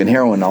smoking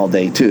heroin all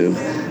day too,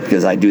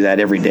 because I do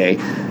that every day.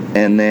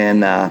 And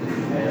then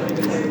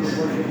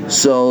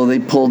so they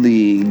pull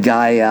the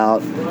guy out,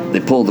 they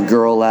pull the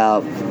girl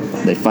out,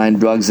 they find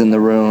drugs in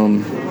the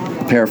room,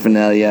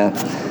 paraphernalia.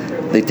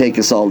 They take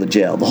us all to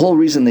jail. The whole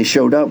reason they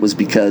showed up was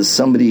because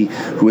somebody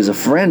who was a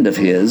friend of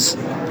his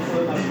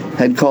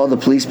had called the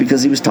police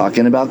because he was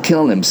talking about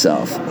killing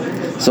himself.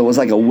 So it was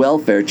like a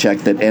welfare check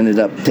that ended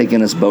up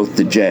taking us both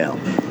to jail.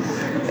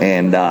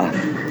 And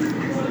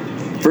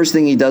first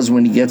thing he does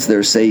when he gets there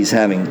is say he's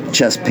having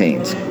chest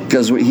pains.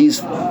 Because he's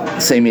the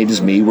same age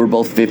as me. We're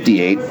both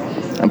 58.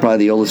 I'm probably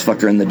the oldest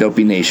fucker in the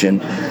Dopey Nation.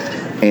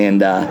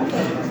 And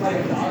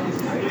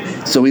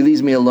so he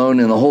leaves me alone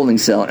in the holding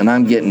cell, and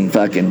I'm getting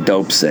fucking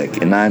dope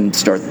sick. And I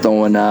start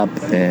throwing up,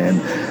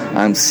 and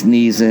I'm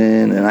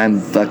sneezing, and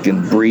I'm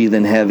fucking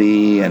breathing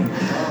heavy. And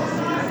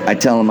I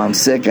tell them I'm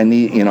sick. I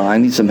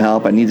need some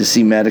help. I need to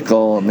see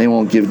medical, and they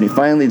won't give me.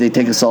 Finally, they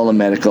take us all to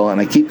medical, and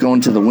I keep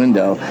going to the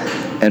window,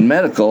 and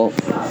medical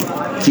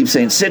keeps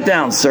saying, "Sit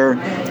down, sir."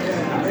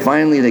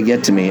 Finally, they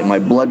get to me, and my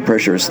blood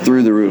pressure is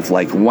through the roof,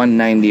 like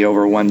 190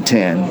 over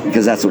 110,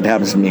 because that's what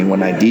happens to me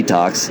when I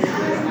detox.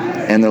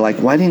 And they're like,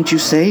 "Why didn't you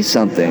say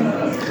something?"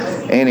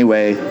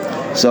 Anyway,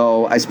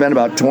 so I spent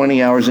about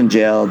 20 hours in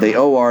jail. They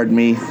OR'd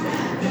me,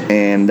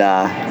 and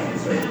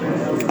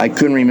I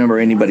couldn't remember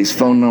anybody's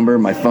phone number.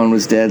 My phone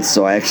was dead,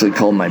 so I actually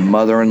called my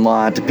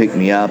mother-in-law to pick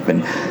me up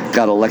and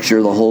got a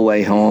lecture the whole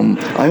way home.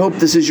 "I hope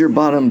this is your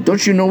bottom.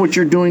 Don't you know what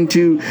you're doing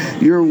to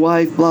your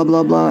wife, blah,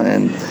 blah, blah."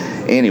 And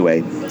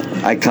anyway,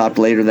 I copped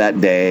later that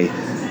day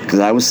because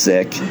I was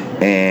sick,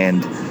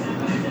 and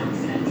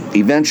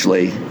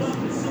eventually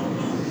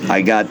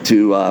I got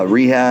to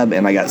rehab,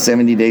 and I got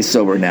 70 days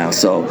sober now.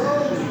 So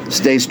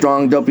stay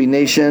strong, Dopey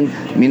Nation.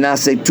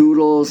 Minase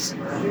Toodles.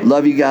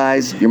 Love you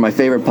guys. You're my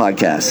favorite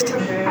podcast.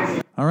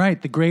 All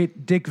right, the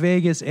great Dick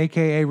Vegas,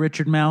 a.k.a.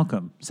 Richard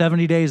Malcolm.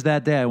 70 days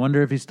that day. I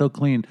wonder if he's still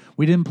clean.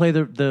 We didn't play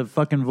the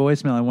fucking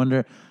voicemail. I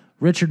wonder,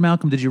 Richard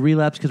Malcolm, did you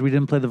relapse because we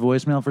didn't play the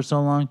voicemail for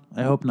so long?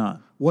 I hope not.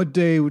 What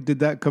day did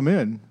that come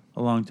in?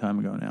 A long time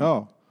ago now.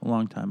 Oh. A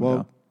long time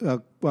ago.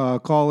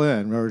 Call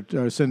in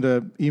or send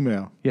an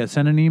email. Yeah,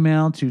 send an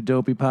email to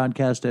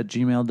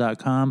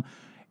dopeypodcast@gmail.com.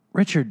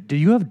 Richard, do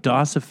you have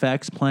DOS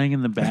effects playing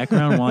in the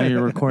background while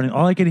you're recording?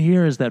 All I can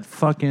hear is that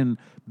fucking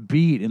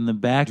beat in the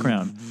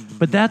background.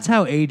 But that's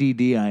how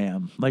ADD I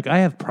am. Like, I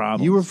have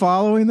problems. You were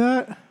following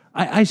that?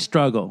 I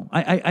struggle.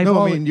 I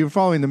mean, you're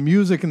following the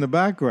music in the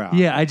background.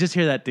 Yeah, I just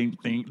hear that ding,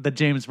 ding, the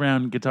James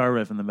Brown guitar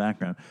riff in the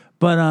background.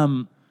 But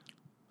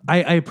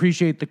I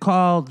appreciate the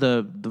call,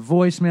 the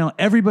voicemail,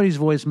 everybody's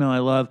voicemail I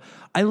love.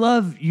 I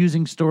love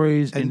using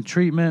stories in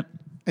treatment.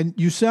 And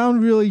you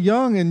sound really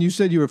young, and you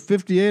said you were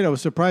 58. I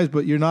was surprised,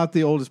 but you're not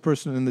the oldest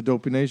person in the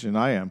Dopey Nation.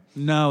 I am.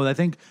 No, I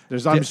think...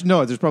 There's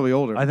probably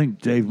older. I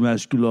think Dave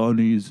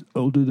Masculani is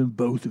older than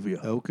both of you.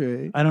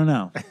 Okay. I don't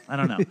know.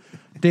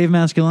 Dave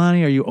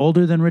Masculani, are you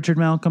older than Richard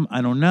Malcolm?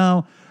 I don't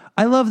know.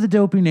 I love the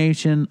Dopey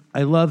Nation.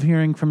 I love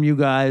hearing from you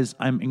guys.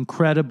 I'm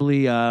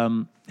incredibly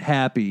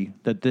happy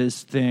that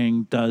this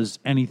thing does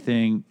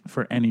anything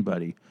for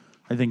anybody.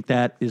 I think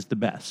that is the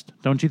best.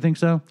 Don't you think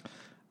so?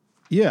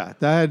 Yeah,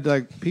 that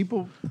had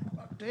people.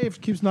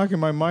 Dave keeps knocking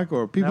my mic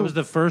over. That was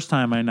the first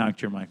time I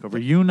knocked your mic over.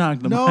 You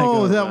knocked the mic over.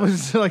 No, that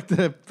was like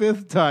the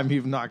fifth time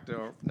you've knocked it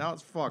over. Now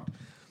it's fucked.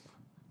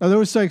 Now, there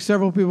was like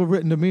several people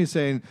written to me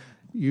saying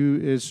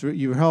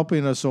you're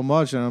helping us so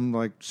much, and I'm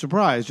like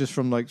surprised just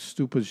from like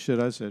stupid shit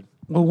I said.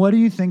 Well, what do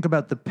you think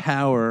about the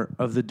power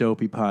of the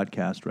Dopey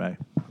podcast, Ray?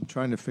 I'm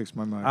trying to fix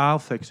my mic. I'll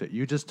fix it.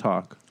 You just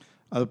talk.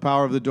 The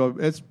power of the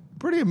Dopey. It's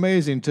pretty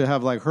amazing to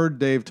have like heard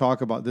Dave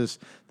talk about this,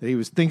 that he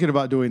was thinking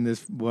about doing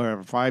this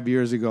 5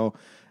 years ago,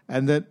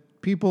 and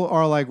that people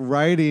are like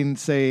writing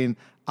saying,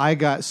 "I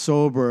got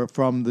sober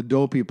from the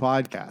Dopey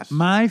podcast."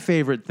 My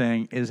favorite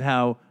thing is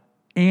how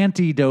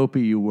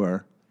anti-dopey you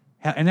were.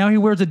 And now he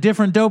wears a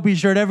different Dopey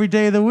shirt every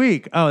day of the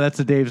week. Oh, that's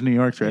a Dave's New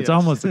York shirt. It's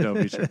almost a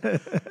Dopey shirt.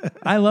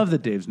 I love the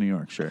Dave's New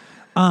York shirt.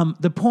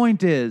 The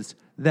point is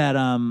that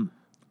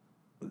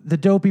the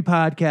Dopey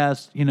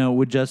podcast,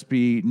 would just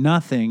be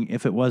nothing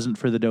if it wasn't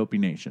for the Dopey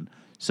Nation.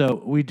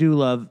 So we do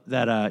love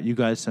that you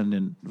guys send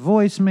in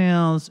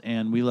voicemails,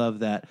 and we love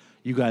that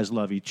you guys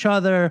love each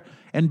other.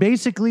 And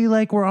basically,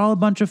 like, we're all a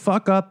bunch of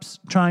fuck-ups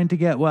trying to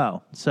get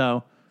well.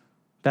 So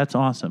that's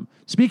awesome.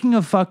 Speaking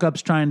of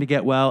fuck-ups trying to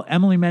get well,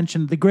 Emily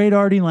mentioned the great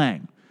Artie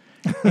Lang.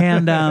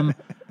 And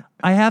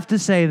I have to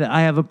say that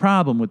I have a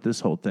problem with this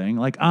whole thing.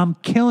 Like, I'm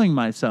killing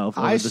myself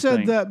over this thing. I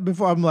said that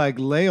before. I'm like,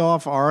 lay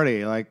off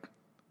Artie. Like,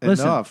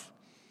 listen, enough.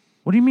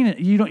 What do you mean?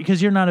 You don't,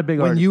 because you're not a big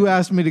Artie. When you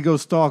asked me to go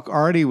stalk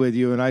Artie with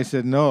you, and I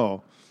said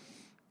no.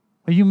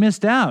 You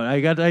missed out.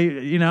 You got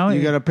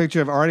a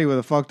picture of Artie with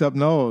a fucked up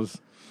nose.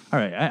 All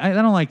right. I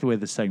don't like the way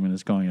this segment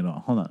is going at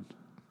all. Hold on.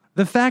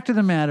 The fact of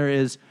the matter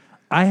is,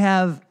 I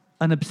have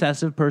an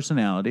obsessive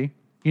personality,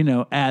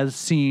 as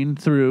seen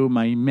through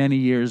my many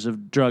years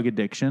of drug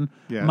addiction.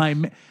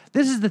 Yes.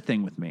 This is the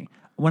thing with me.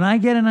 When I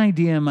get an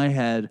idea in my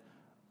head,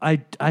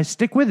 I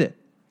stick with it.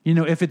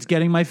 If it's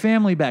getting my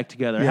family back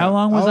together. Yeah. How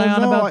long was I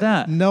on about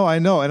that? No, I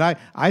know. And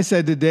I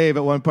said to Dave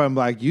at one point, I'm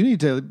like, you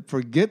need to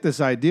forget this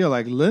idea.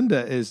 Like,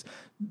 Linda's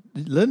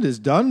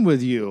done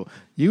with you.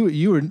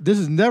 This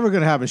is never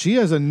going to happen. She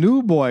has a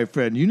new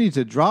boyfriend. You need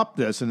to drop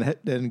this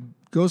and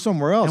go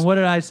somewhere else. And what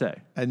did I say?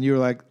 And you were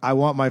like, I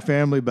want my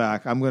family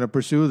back. I'm going to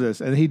pursue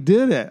this. And he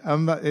did it.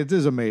 It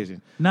is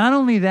amazing. Not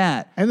only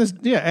that.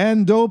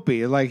 And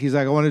Dopey. Like, he's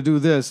like, I want to do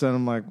this. And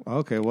I'm like,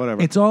 okay,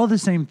 whatever. It's all the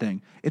same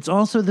thing. It's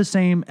also the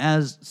same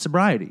as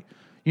sobriety,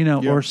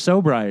 or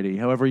sobriety,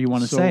 however you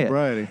want to say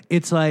it.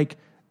 It's like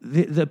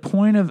the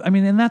point of,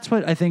 and that's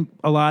what I think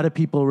a lot of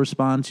people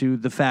respond to,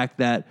 the fact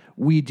that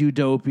we do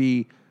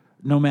Dopey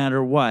no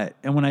matter what.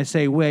 And when I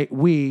say Ray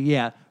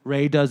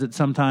does it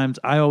sometimes.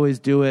 I always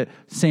do it.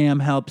 Sam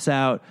helps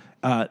out.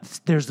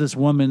 There's this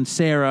woman,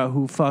 Sarah,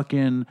 who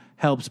fucking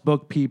helps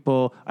book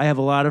people. I have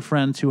a lot of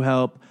friends who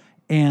help.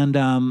 And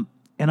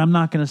and I'm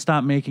not going to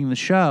stop making the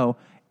show.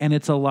 And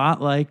it's a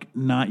lot like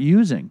not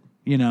using.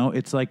 You know,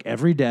 it's like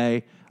every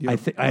day I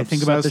think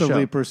about the show.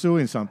 Obsessively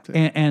pursuing something.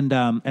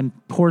 And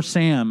poor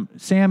Sam.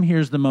 Sam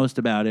hears the most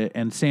about it,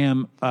 and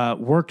Sam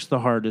works the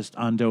hardest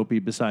on Dopey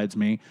besides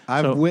me.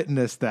 I've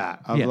witnessed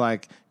that.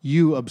 Like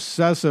you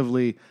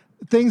obsessively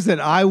things that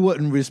I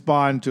wouldn't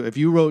respond to. If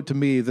you wrote to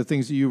me the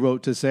things that you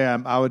wrote to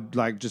Sam, I would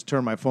like just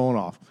turn my phone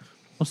off.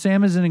 Well,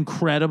 Sam is an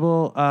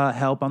incredible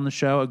help on the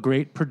show, a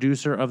great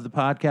producer of the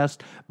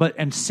podcast.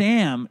 And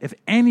Sam, if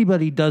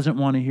anybody doesn't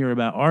want to hear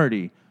about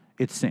Artie,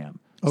 it's Sam.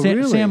 Oh,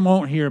 really? Sam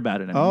won't hear about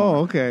it anymore. Oh,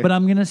 okay. But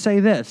I'm going to say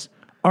this.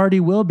 Artie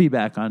will be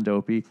back on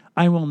Dopey.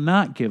 I will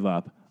not give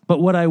up.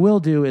 But what I will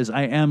do is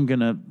I am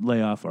going to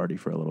lay off Artie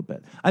for a little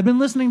bit. I've been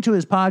listening to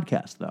his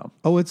podcast, though.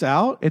 Oh, it's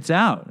out? It's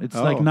out. It's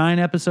like 9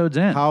 episodes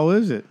in. How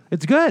is it?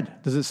 It's good.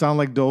 Does it sound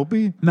like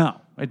Dopey? No,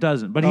 it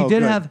doesn't. But he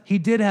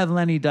did have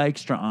Lenny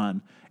Dykstra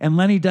on. And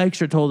Lenny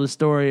Dykstra told a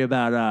story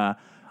about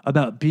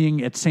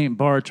being at St.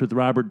 Bart's with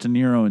Robert De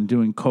Niro and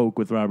doing coke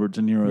with Robert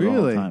De Niro the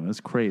whole time. It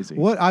was crazy.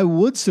 What I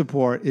would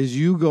support is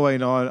you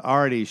going on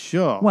Artie's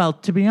show. Well,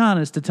 to be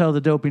honest, to tell the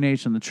Dopey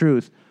Nation the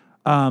truth,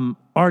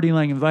 Artie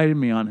Lang invited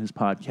me on his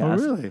podcast.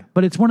 Oh, really?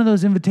 But it's one of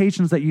those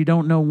invitations that you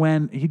don't know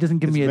when. He doesn't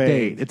give me a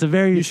vague. date. It's a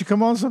very... You should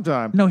come on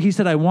sometime. No, he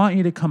said, I want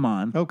you to come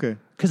on. Okay.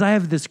 Because I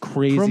have this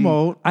crazy...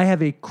 Promote. I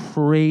have a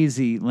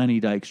crazy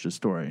Lenny Dykstra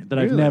story that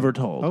I've never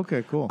told.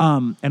 Okay, cool.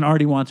 And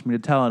Artie wants me to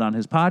tell it on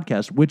his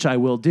podcast, which I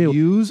will do.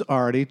 Use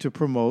Artie to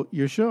promote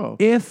your show.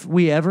 If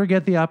we ever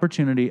get the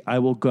opportunity, I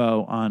will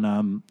go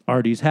on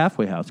Artie's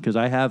halfway house, because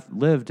I have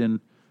lived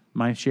in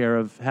my share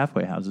of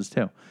halfway houses,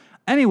 too.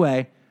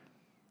 Anyway,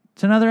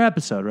 it's another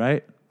episode,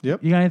 right?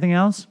 Yep. You got anything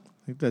else?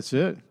 I think that's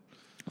it.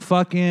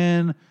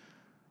 Fucking,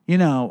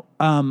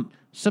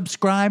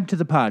 subscribe to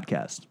the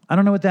podcast. I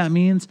don't know what that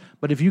means,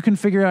 but if you can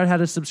figure out how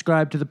to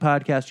subscribe to the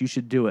podcast, you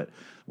should do it.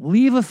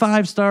 Leave a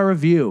 5-star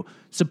review.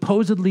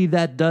 Supposedly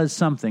that does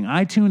something.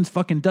 iTunes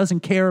fucking doesn't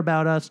care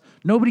about us.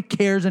 Nobody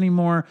cares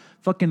anymore.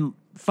 Fucking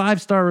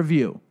 5-star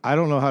review. I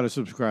don't know how to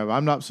subscribe.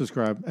 I'm not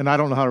subscribed, and I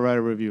don't know how to write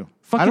a review.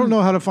 Fucking, I don't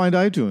know how to find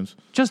iTunes.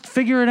 Just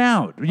figure it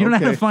out. You don't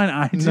have to find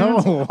iTunes.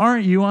 No.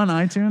 Aren't you on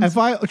iTunes? If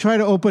I try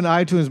to open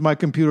iTunes, my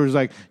computer is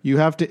like, you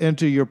have to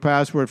enter your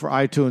password for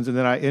iTunes, and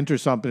then I enter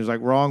something. It's like,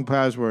 wrong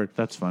password.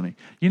 That's funny.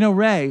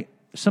 Ray,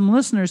 some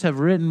listeners have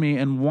written me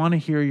and want to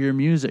hear your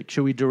music.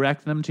 Should we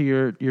direct them to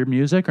your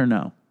music or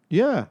no?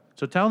 Yeah.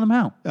 So tell them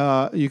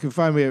how. You can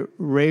find me at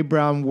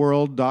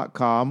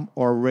raybrownworld.com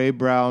or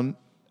raybrown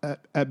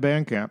at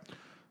Bandcamp.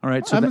 All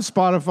right. So I'm on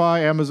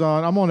Spotify,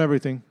 Amazon. I'm on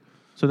everything.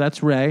 So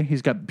that's Ray.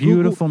 He's got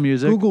beautiful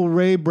music. Google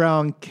Ray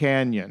Brown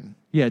Canyon.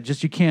 Yeah,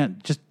 just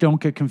don't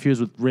get confused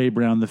with Ray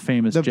Brown, the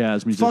famous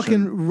jazz musician.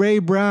 Fucking Ray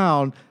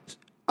Brown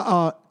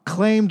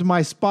claimed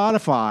my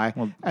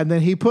Spotify, and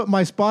then he put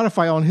my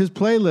Spotify on his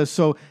playlist.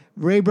 So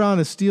Ray Brown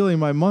is stealing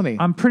my money.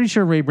 I'm pretty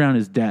sure Ray Brown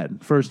is dead,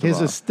 first of all.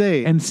 His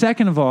estate. And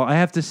second of all, I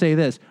have to say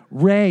this.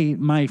 Ray,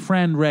 my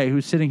friend Ray,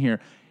 who's sitting here,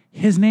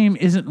 his name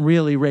isn't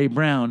really Ray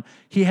Brown.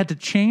 He had to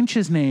change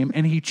his name,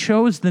 and he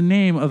chose the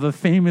name of a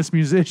famous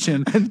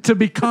musician to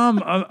become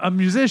a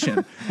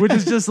musician, which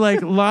is just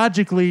like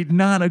logically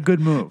not a good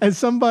move. And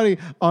somebody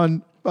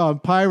on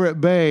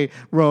Pirate Bay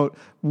wrote,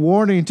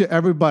 warning to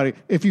everybody,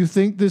 if you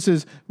think this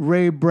is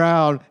Ray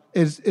Brown,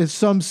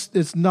 it's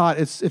not.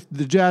 It's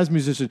the jazz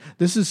musician.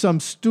 This is some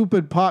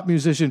stupid pop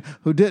musician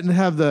who didn't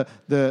have the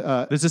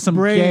this is some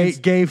brains.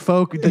 gay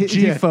folk, the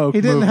G folk.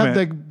 He didn't movement.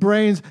 have the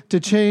brains to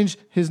change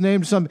his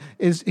name to something.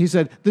 He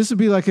said this would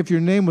be like if your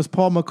name was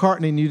Paul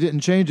McCartney and you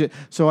didn't change it.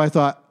 So I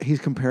thought he's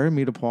comparing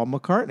me to Paul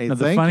McCartney. No,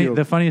 Thank you.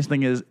 The funniest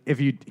thing is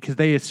because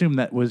they assumed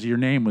that your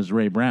name was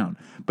Ray Brown,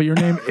 but your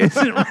name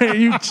isn't Ray.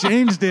 You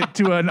changed it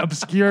to an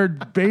obscure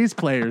bass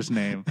player's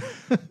name.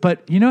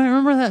 But I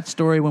remember that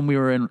story when we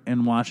were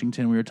in Washington.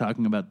 We were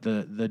talking about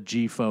the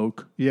G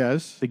folk.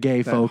 Yes, the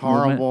gay that folk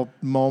horrible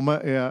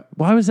moment. Yeah.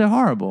 Why was it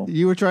horrible?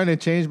 You were trying to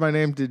change my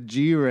name to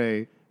G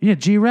Ray. Yeah,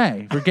 G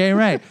Ray for Gay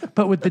Ray.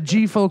 But with the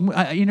G folk,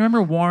 you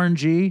remember Warren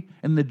G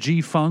and the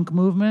G funk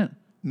movement?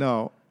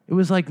 No. It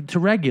was like to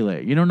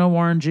regulate. You don't know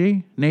Warren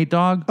G? Nate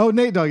Dogg? Oh,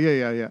 Nate Dogg.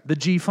 Yeah. The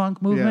G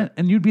funk movement, Yeah.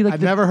 and you'd be like,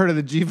 I've never heard of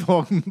the G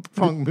funk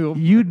movement.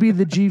 You'd be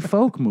the G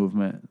folk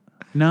movement.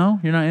 No,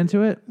 you're not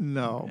into it.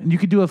 No. And you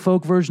could do a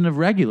folk version of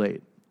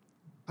Regulate.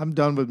 I'm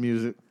done with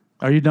music.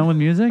 Are you done with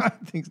music? I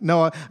think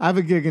no. I have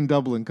a gig in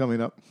Dublin coming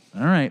up.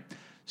 All right.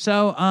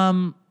 So,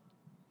 I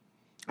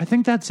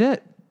think that's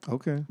it.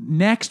 Okay.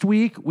 Next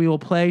week, we will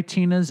play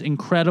Tina's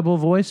incredible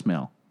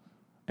voicemail.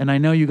 And I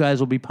know you guys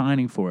will be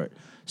pining for it.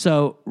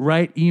 So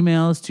write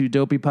emails to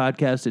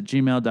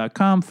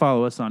dopeypodcast@gmail.com.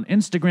 Follow us on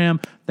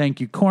Instagram. Thank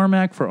you,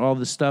 Cormac, for all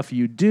the stuff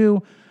you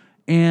do.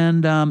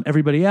 And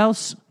everybody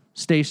else,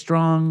 stay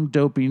strong,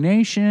 Dopey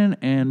Nation,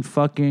 and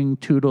fucking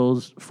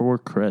toodles for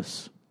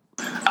Chris.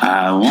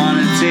 I want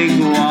to take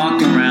a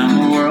walk around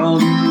the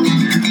world.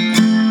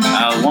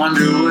 I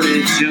wonder would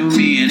it do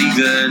me any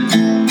good?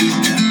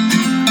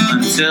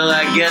 Until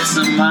I get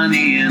some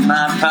money in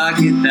my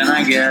pocket, then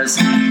I guess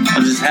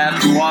I'll just have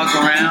to walk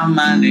around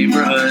my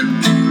neighborhood.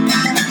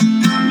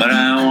 but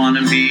I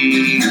wanna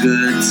be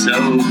good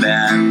so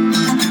bad.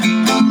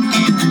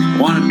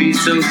 Wanna be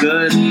so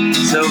good,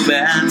 so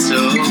bad,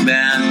 so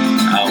bad.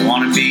 I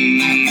wanna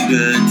be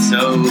good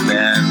so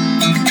bad.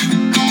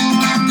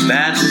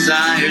 Bad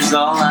desire's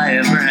all I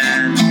ever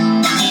had,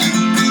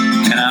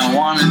 and I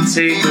wanna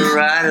take a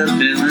ride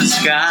up in the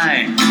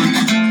sky.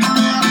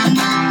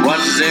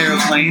 Watch this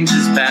aeroplane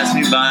just pass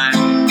me by,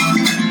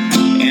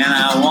 and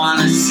I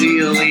wanna see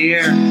a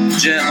Lear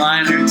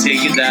jetliner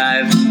take a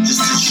dive, just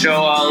to show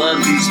all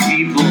of these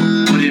people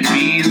what it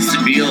means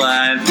to be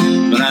alive.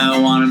 But I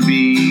wanna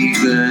be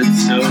good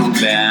so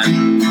bad.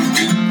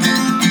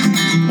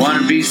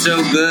 Wanna be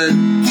so good,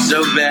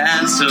 so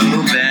bad, so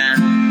bad.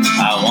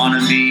 I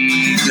wanna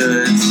be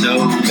good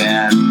so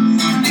bad.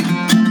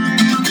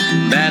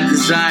 Bad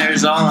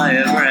desire's all I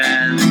ever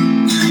had,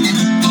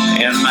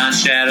 and my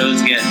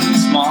shadow's getting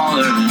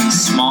smaller and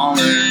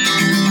smaller,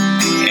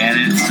 and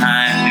it's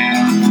time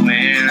to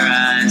where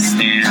I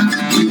stand.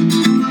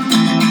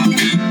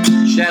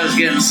 Shadow's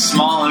getting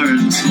smaller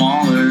and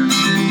smaller,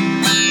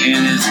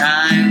 and it's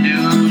time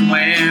to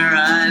where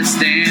I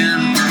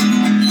stand.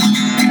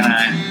 And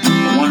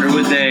I wonder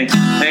would they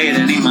pay it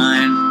any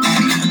mind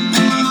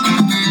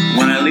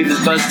when I leave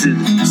this busted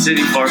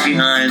city far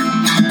behind.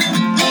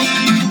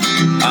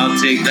 I'll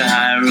take the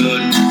high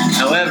road,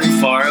 however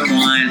far it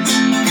winds,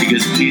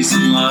 because peace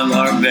and love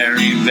are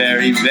very,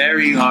 very,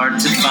 very hard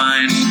to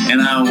find.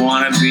 And I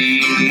wanna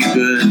be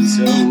good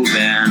so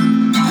bad.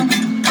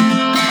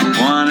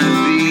 Wanna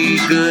be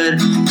good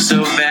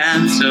so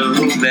bad, so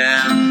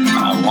bad.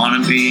 I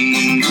wanna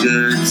be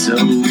good so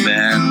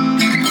bad.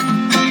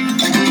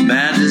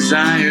 Bad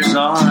desire's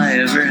all I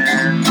ever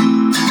had.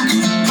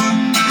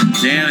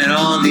 Damn it,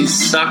 all these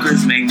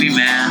suckers make me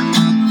mad.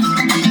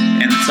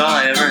 And it's all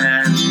I ever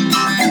had.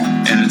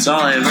 And it's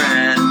all I ever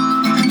had.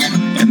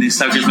 And these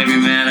suckers make me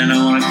mad, and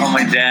I want to call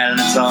my dad, and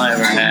it's all I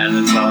ever had, and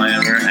it's all I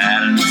ever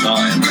had, and it's all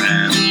I ever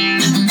had.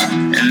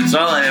 And it's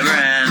all I ever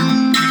had.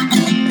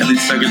 And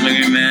these suckers make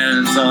me mad,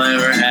 and it's all I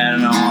ever